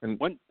Platinum.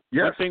 One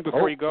yes. thing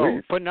before you go.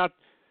 Please. Putting out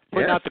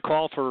the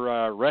call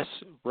for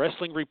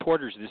wrestling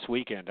reporters this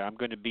weekend. I'm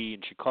going to be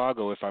in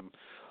Chicago. If I'm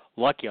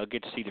lucky, I'll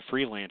get to see the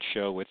freelance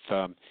show with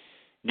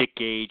Nick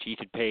Gage,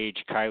 Ethan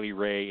Page, Kylie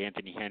Ray,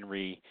 Anthony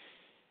Henry,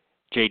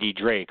 J.D.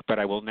 Drake. But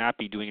I will not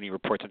be doing any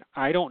reports. And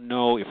I don't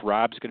know if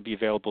Rob's going to be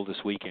available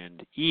this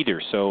weekend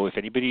either. So if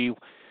anybody is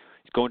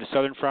going to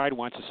Southern Fried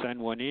wants to send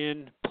one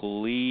in,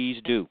 please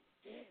do.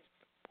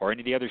 Or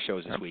any of the other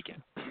shows this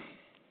weekend.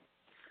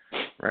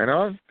 Right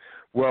on.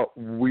 Well,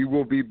 we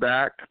will be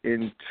back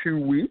in 2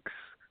 weeks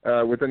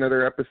with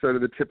another episode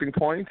of The Tipping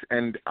Point,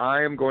 and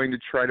I am going to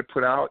try to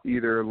put out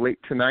either late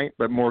tonight,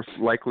 but most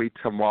likely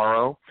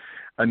tomorrow,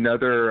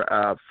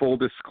 another full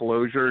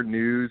disclosure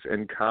news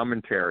and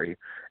commentary.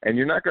 And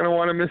you're not going to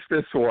want to miss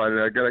this one.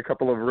 I got a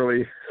couple of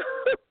really,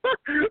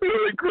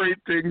 really great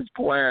things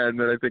planned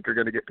that I think are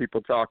going to get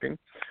people talking.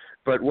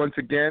 But once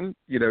again,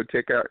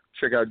 check out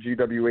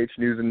GWH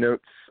News and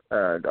Notes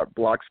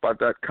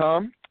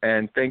 .blogspot.com,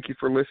 and thank you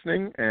for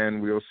listening,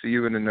 and we will see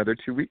you in another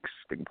 2 weeks.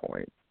 Tipping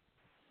Point.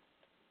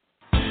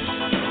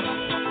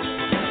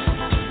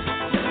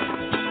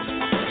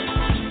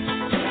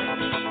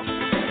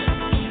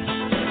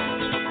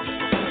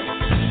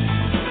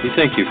 We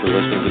thank you for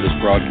listening to this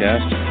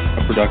broadcast,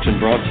 a production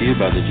brought to you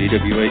by the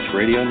GWH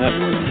Radio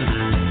Network.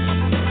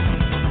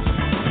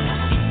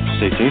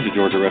 Stay tuned to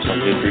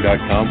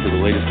GeorgiaWrestlingHistory.com for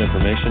the latest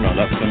information on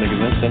upcoming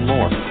events and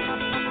more.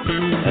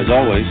 As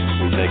always,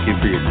 we thank you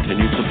for your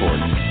continued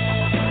support.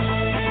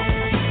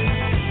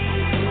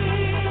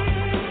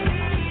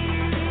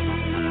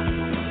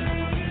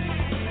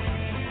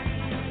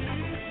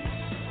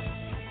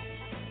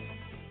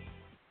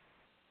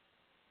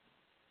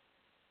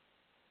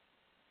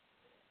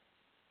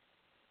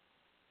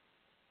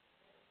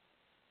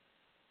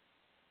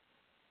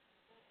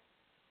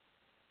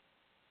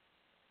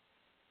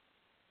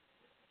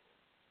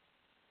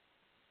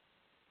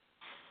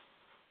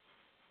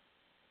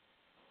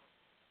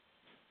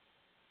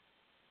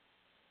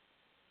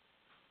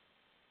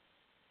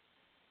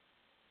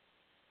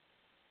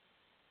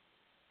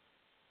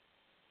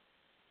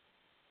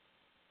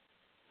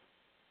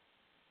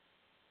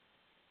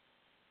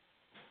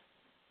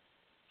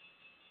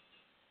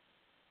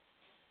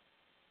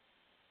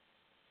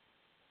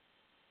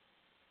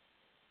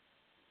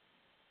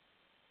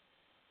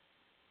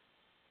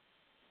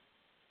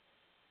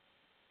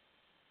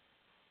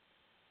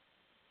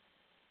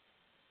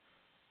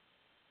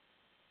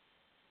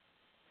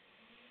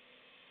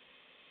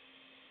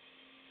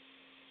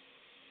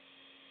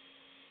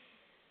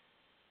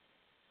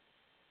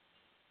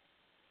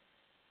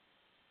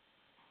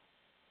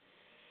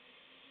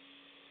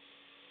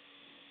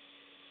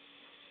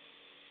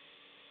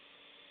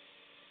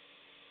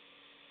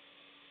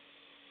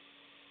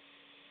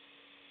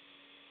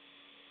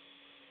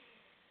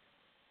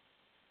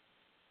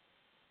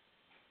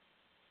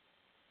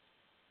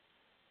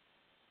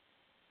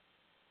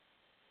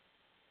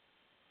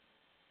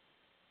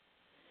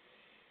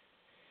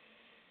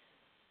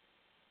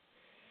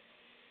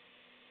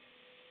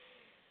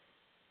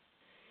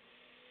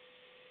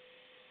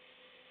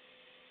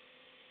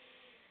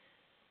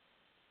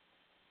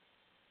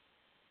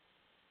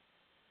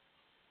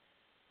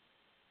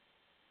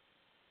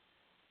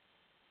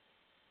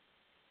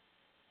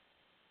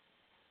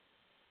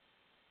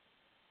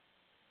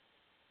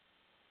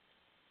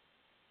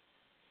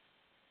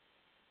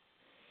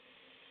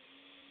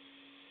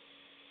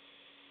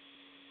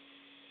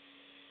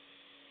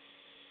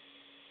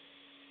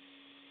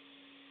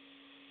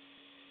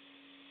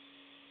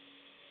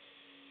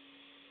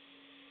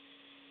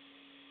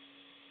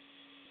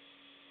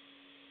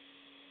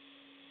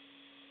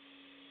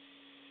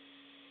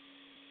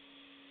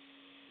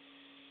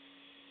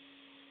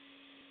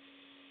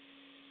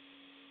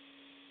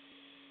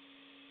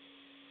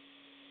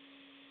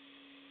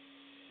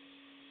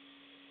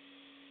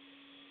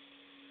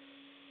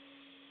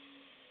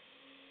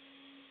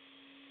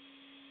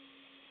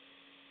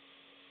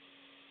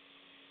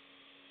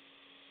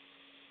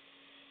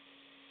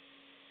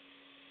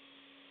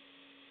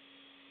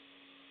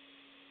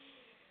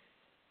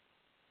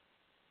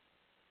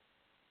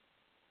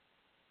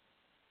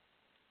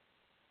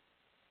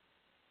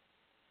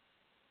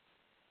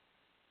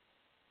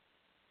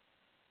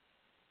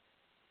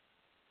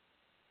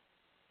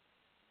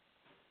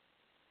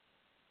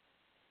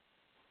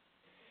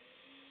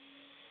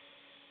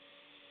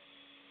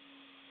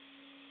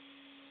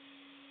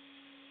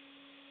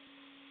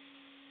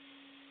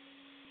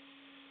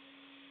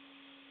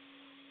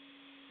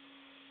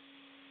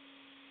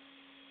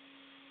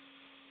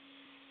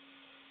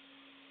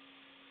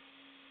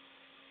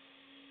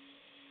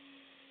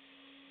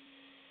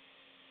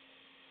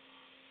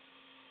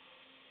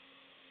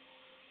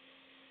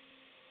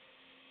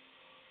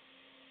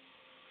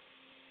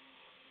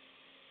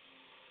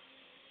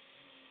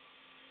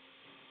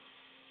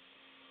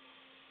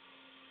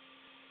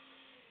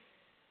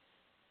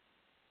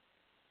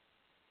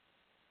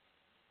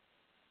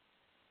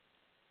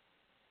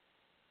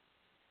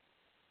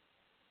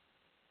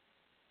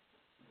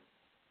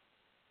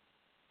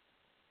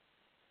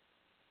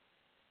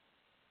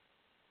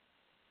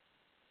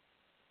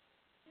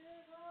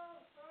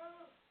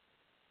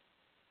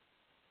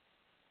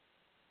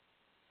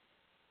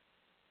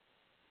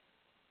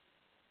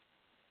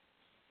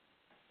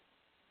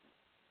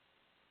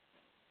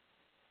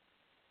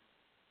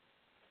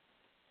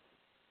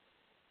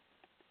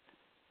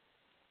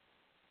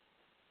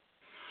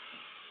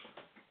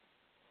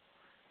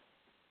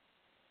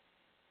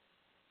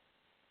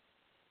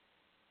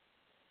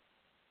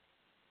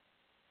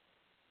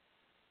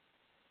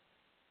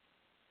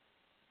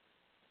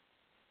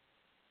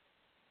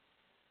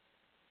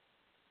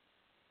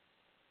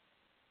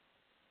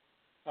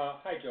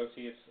 Hi,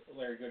 Josie. It's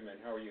Larry Goodman.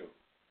 How are you?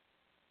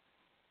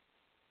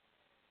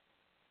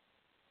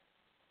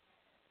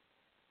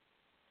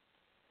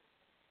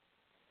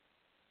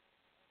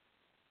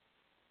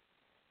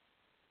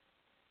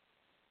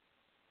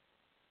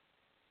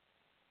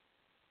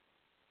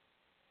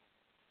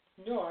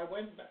 No, I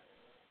went back.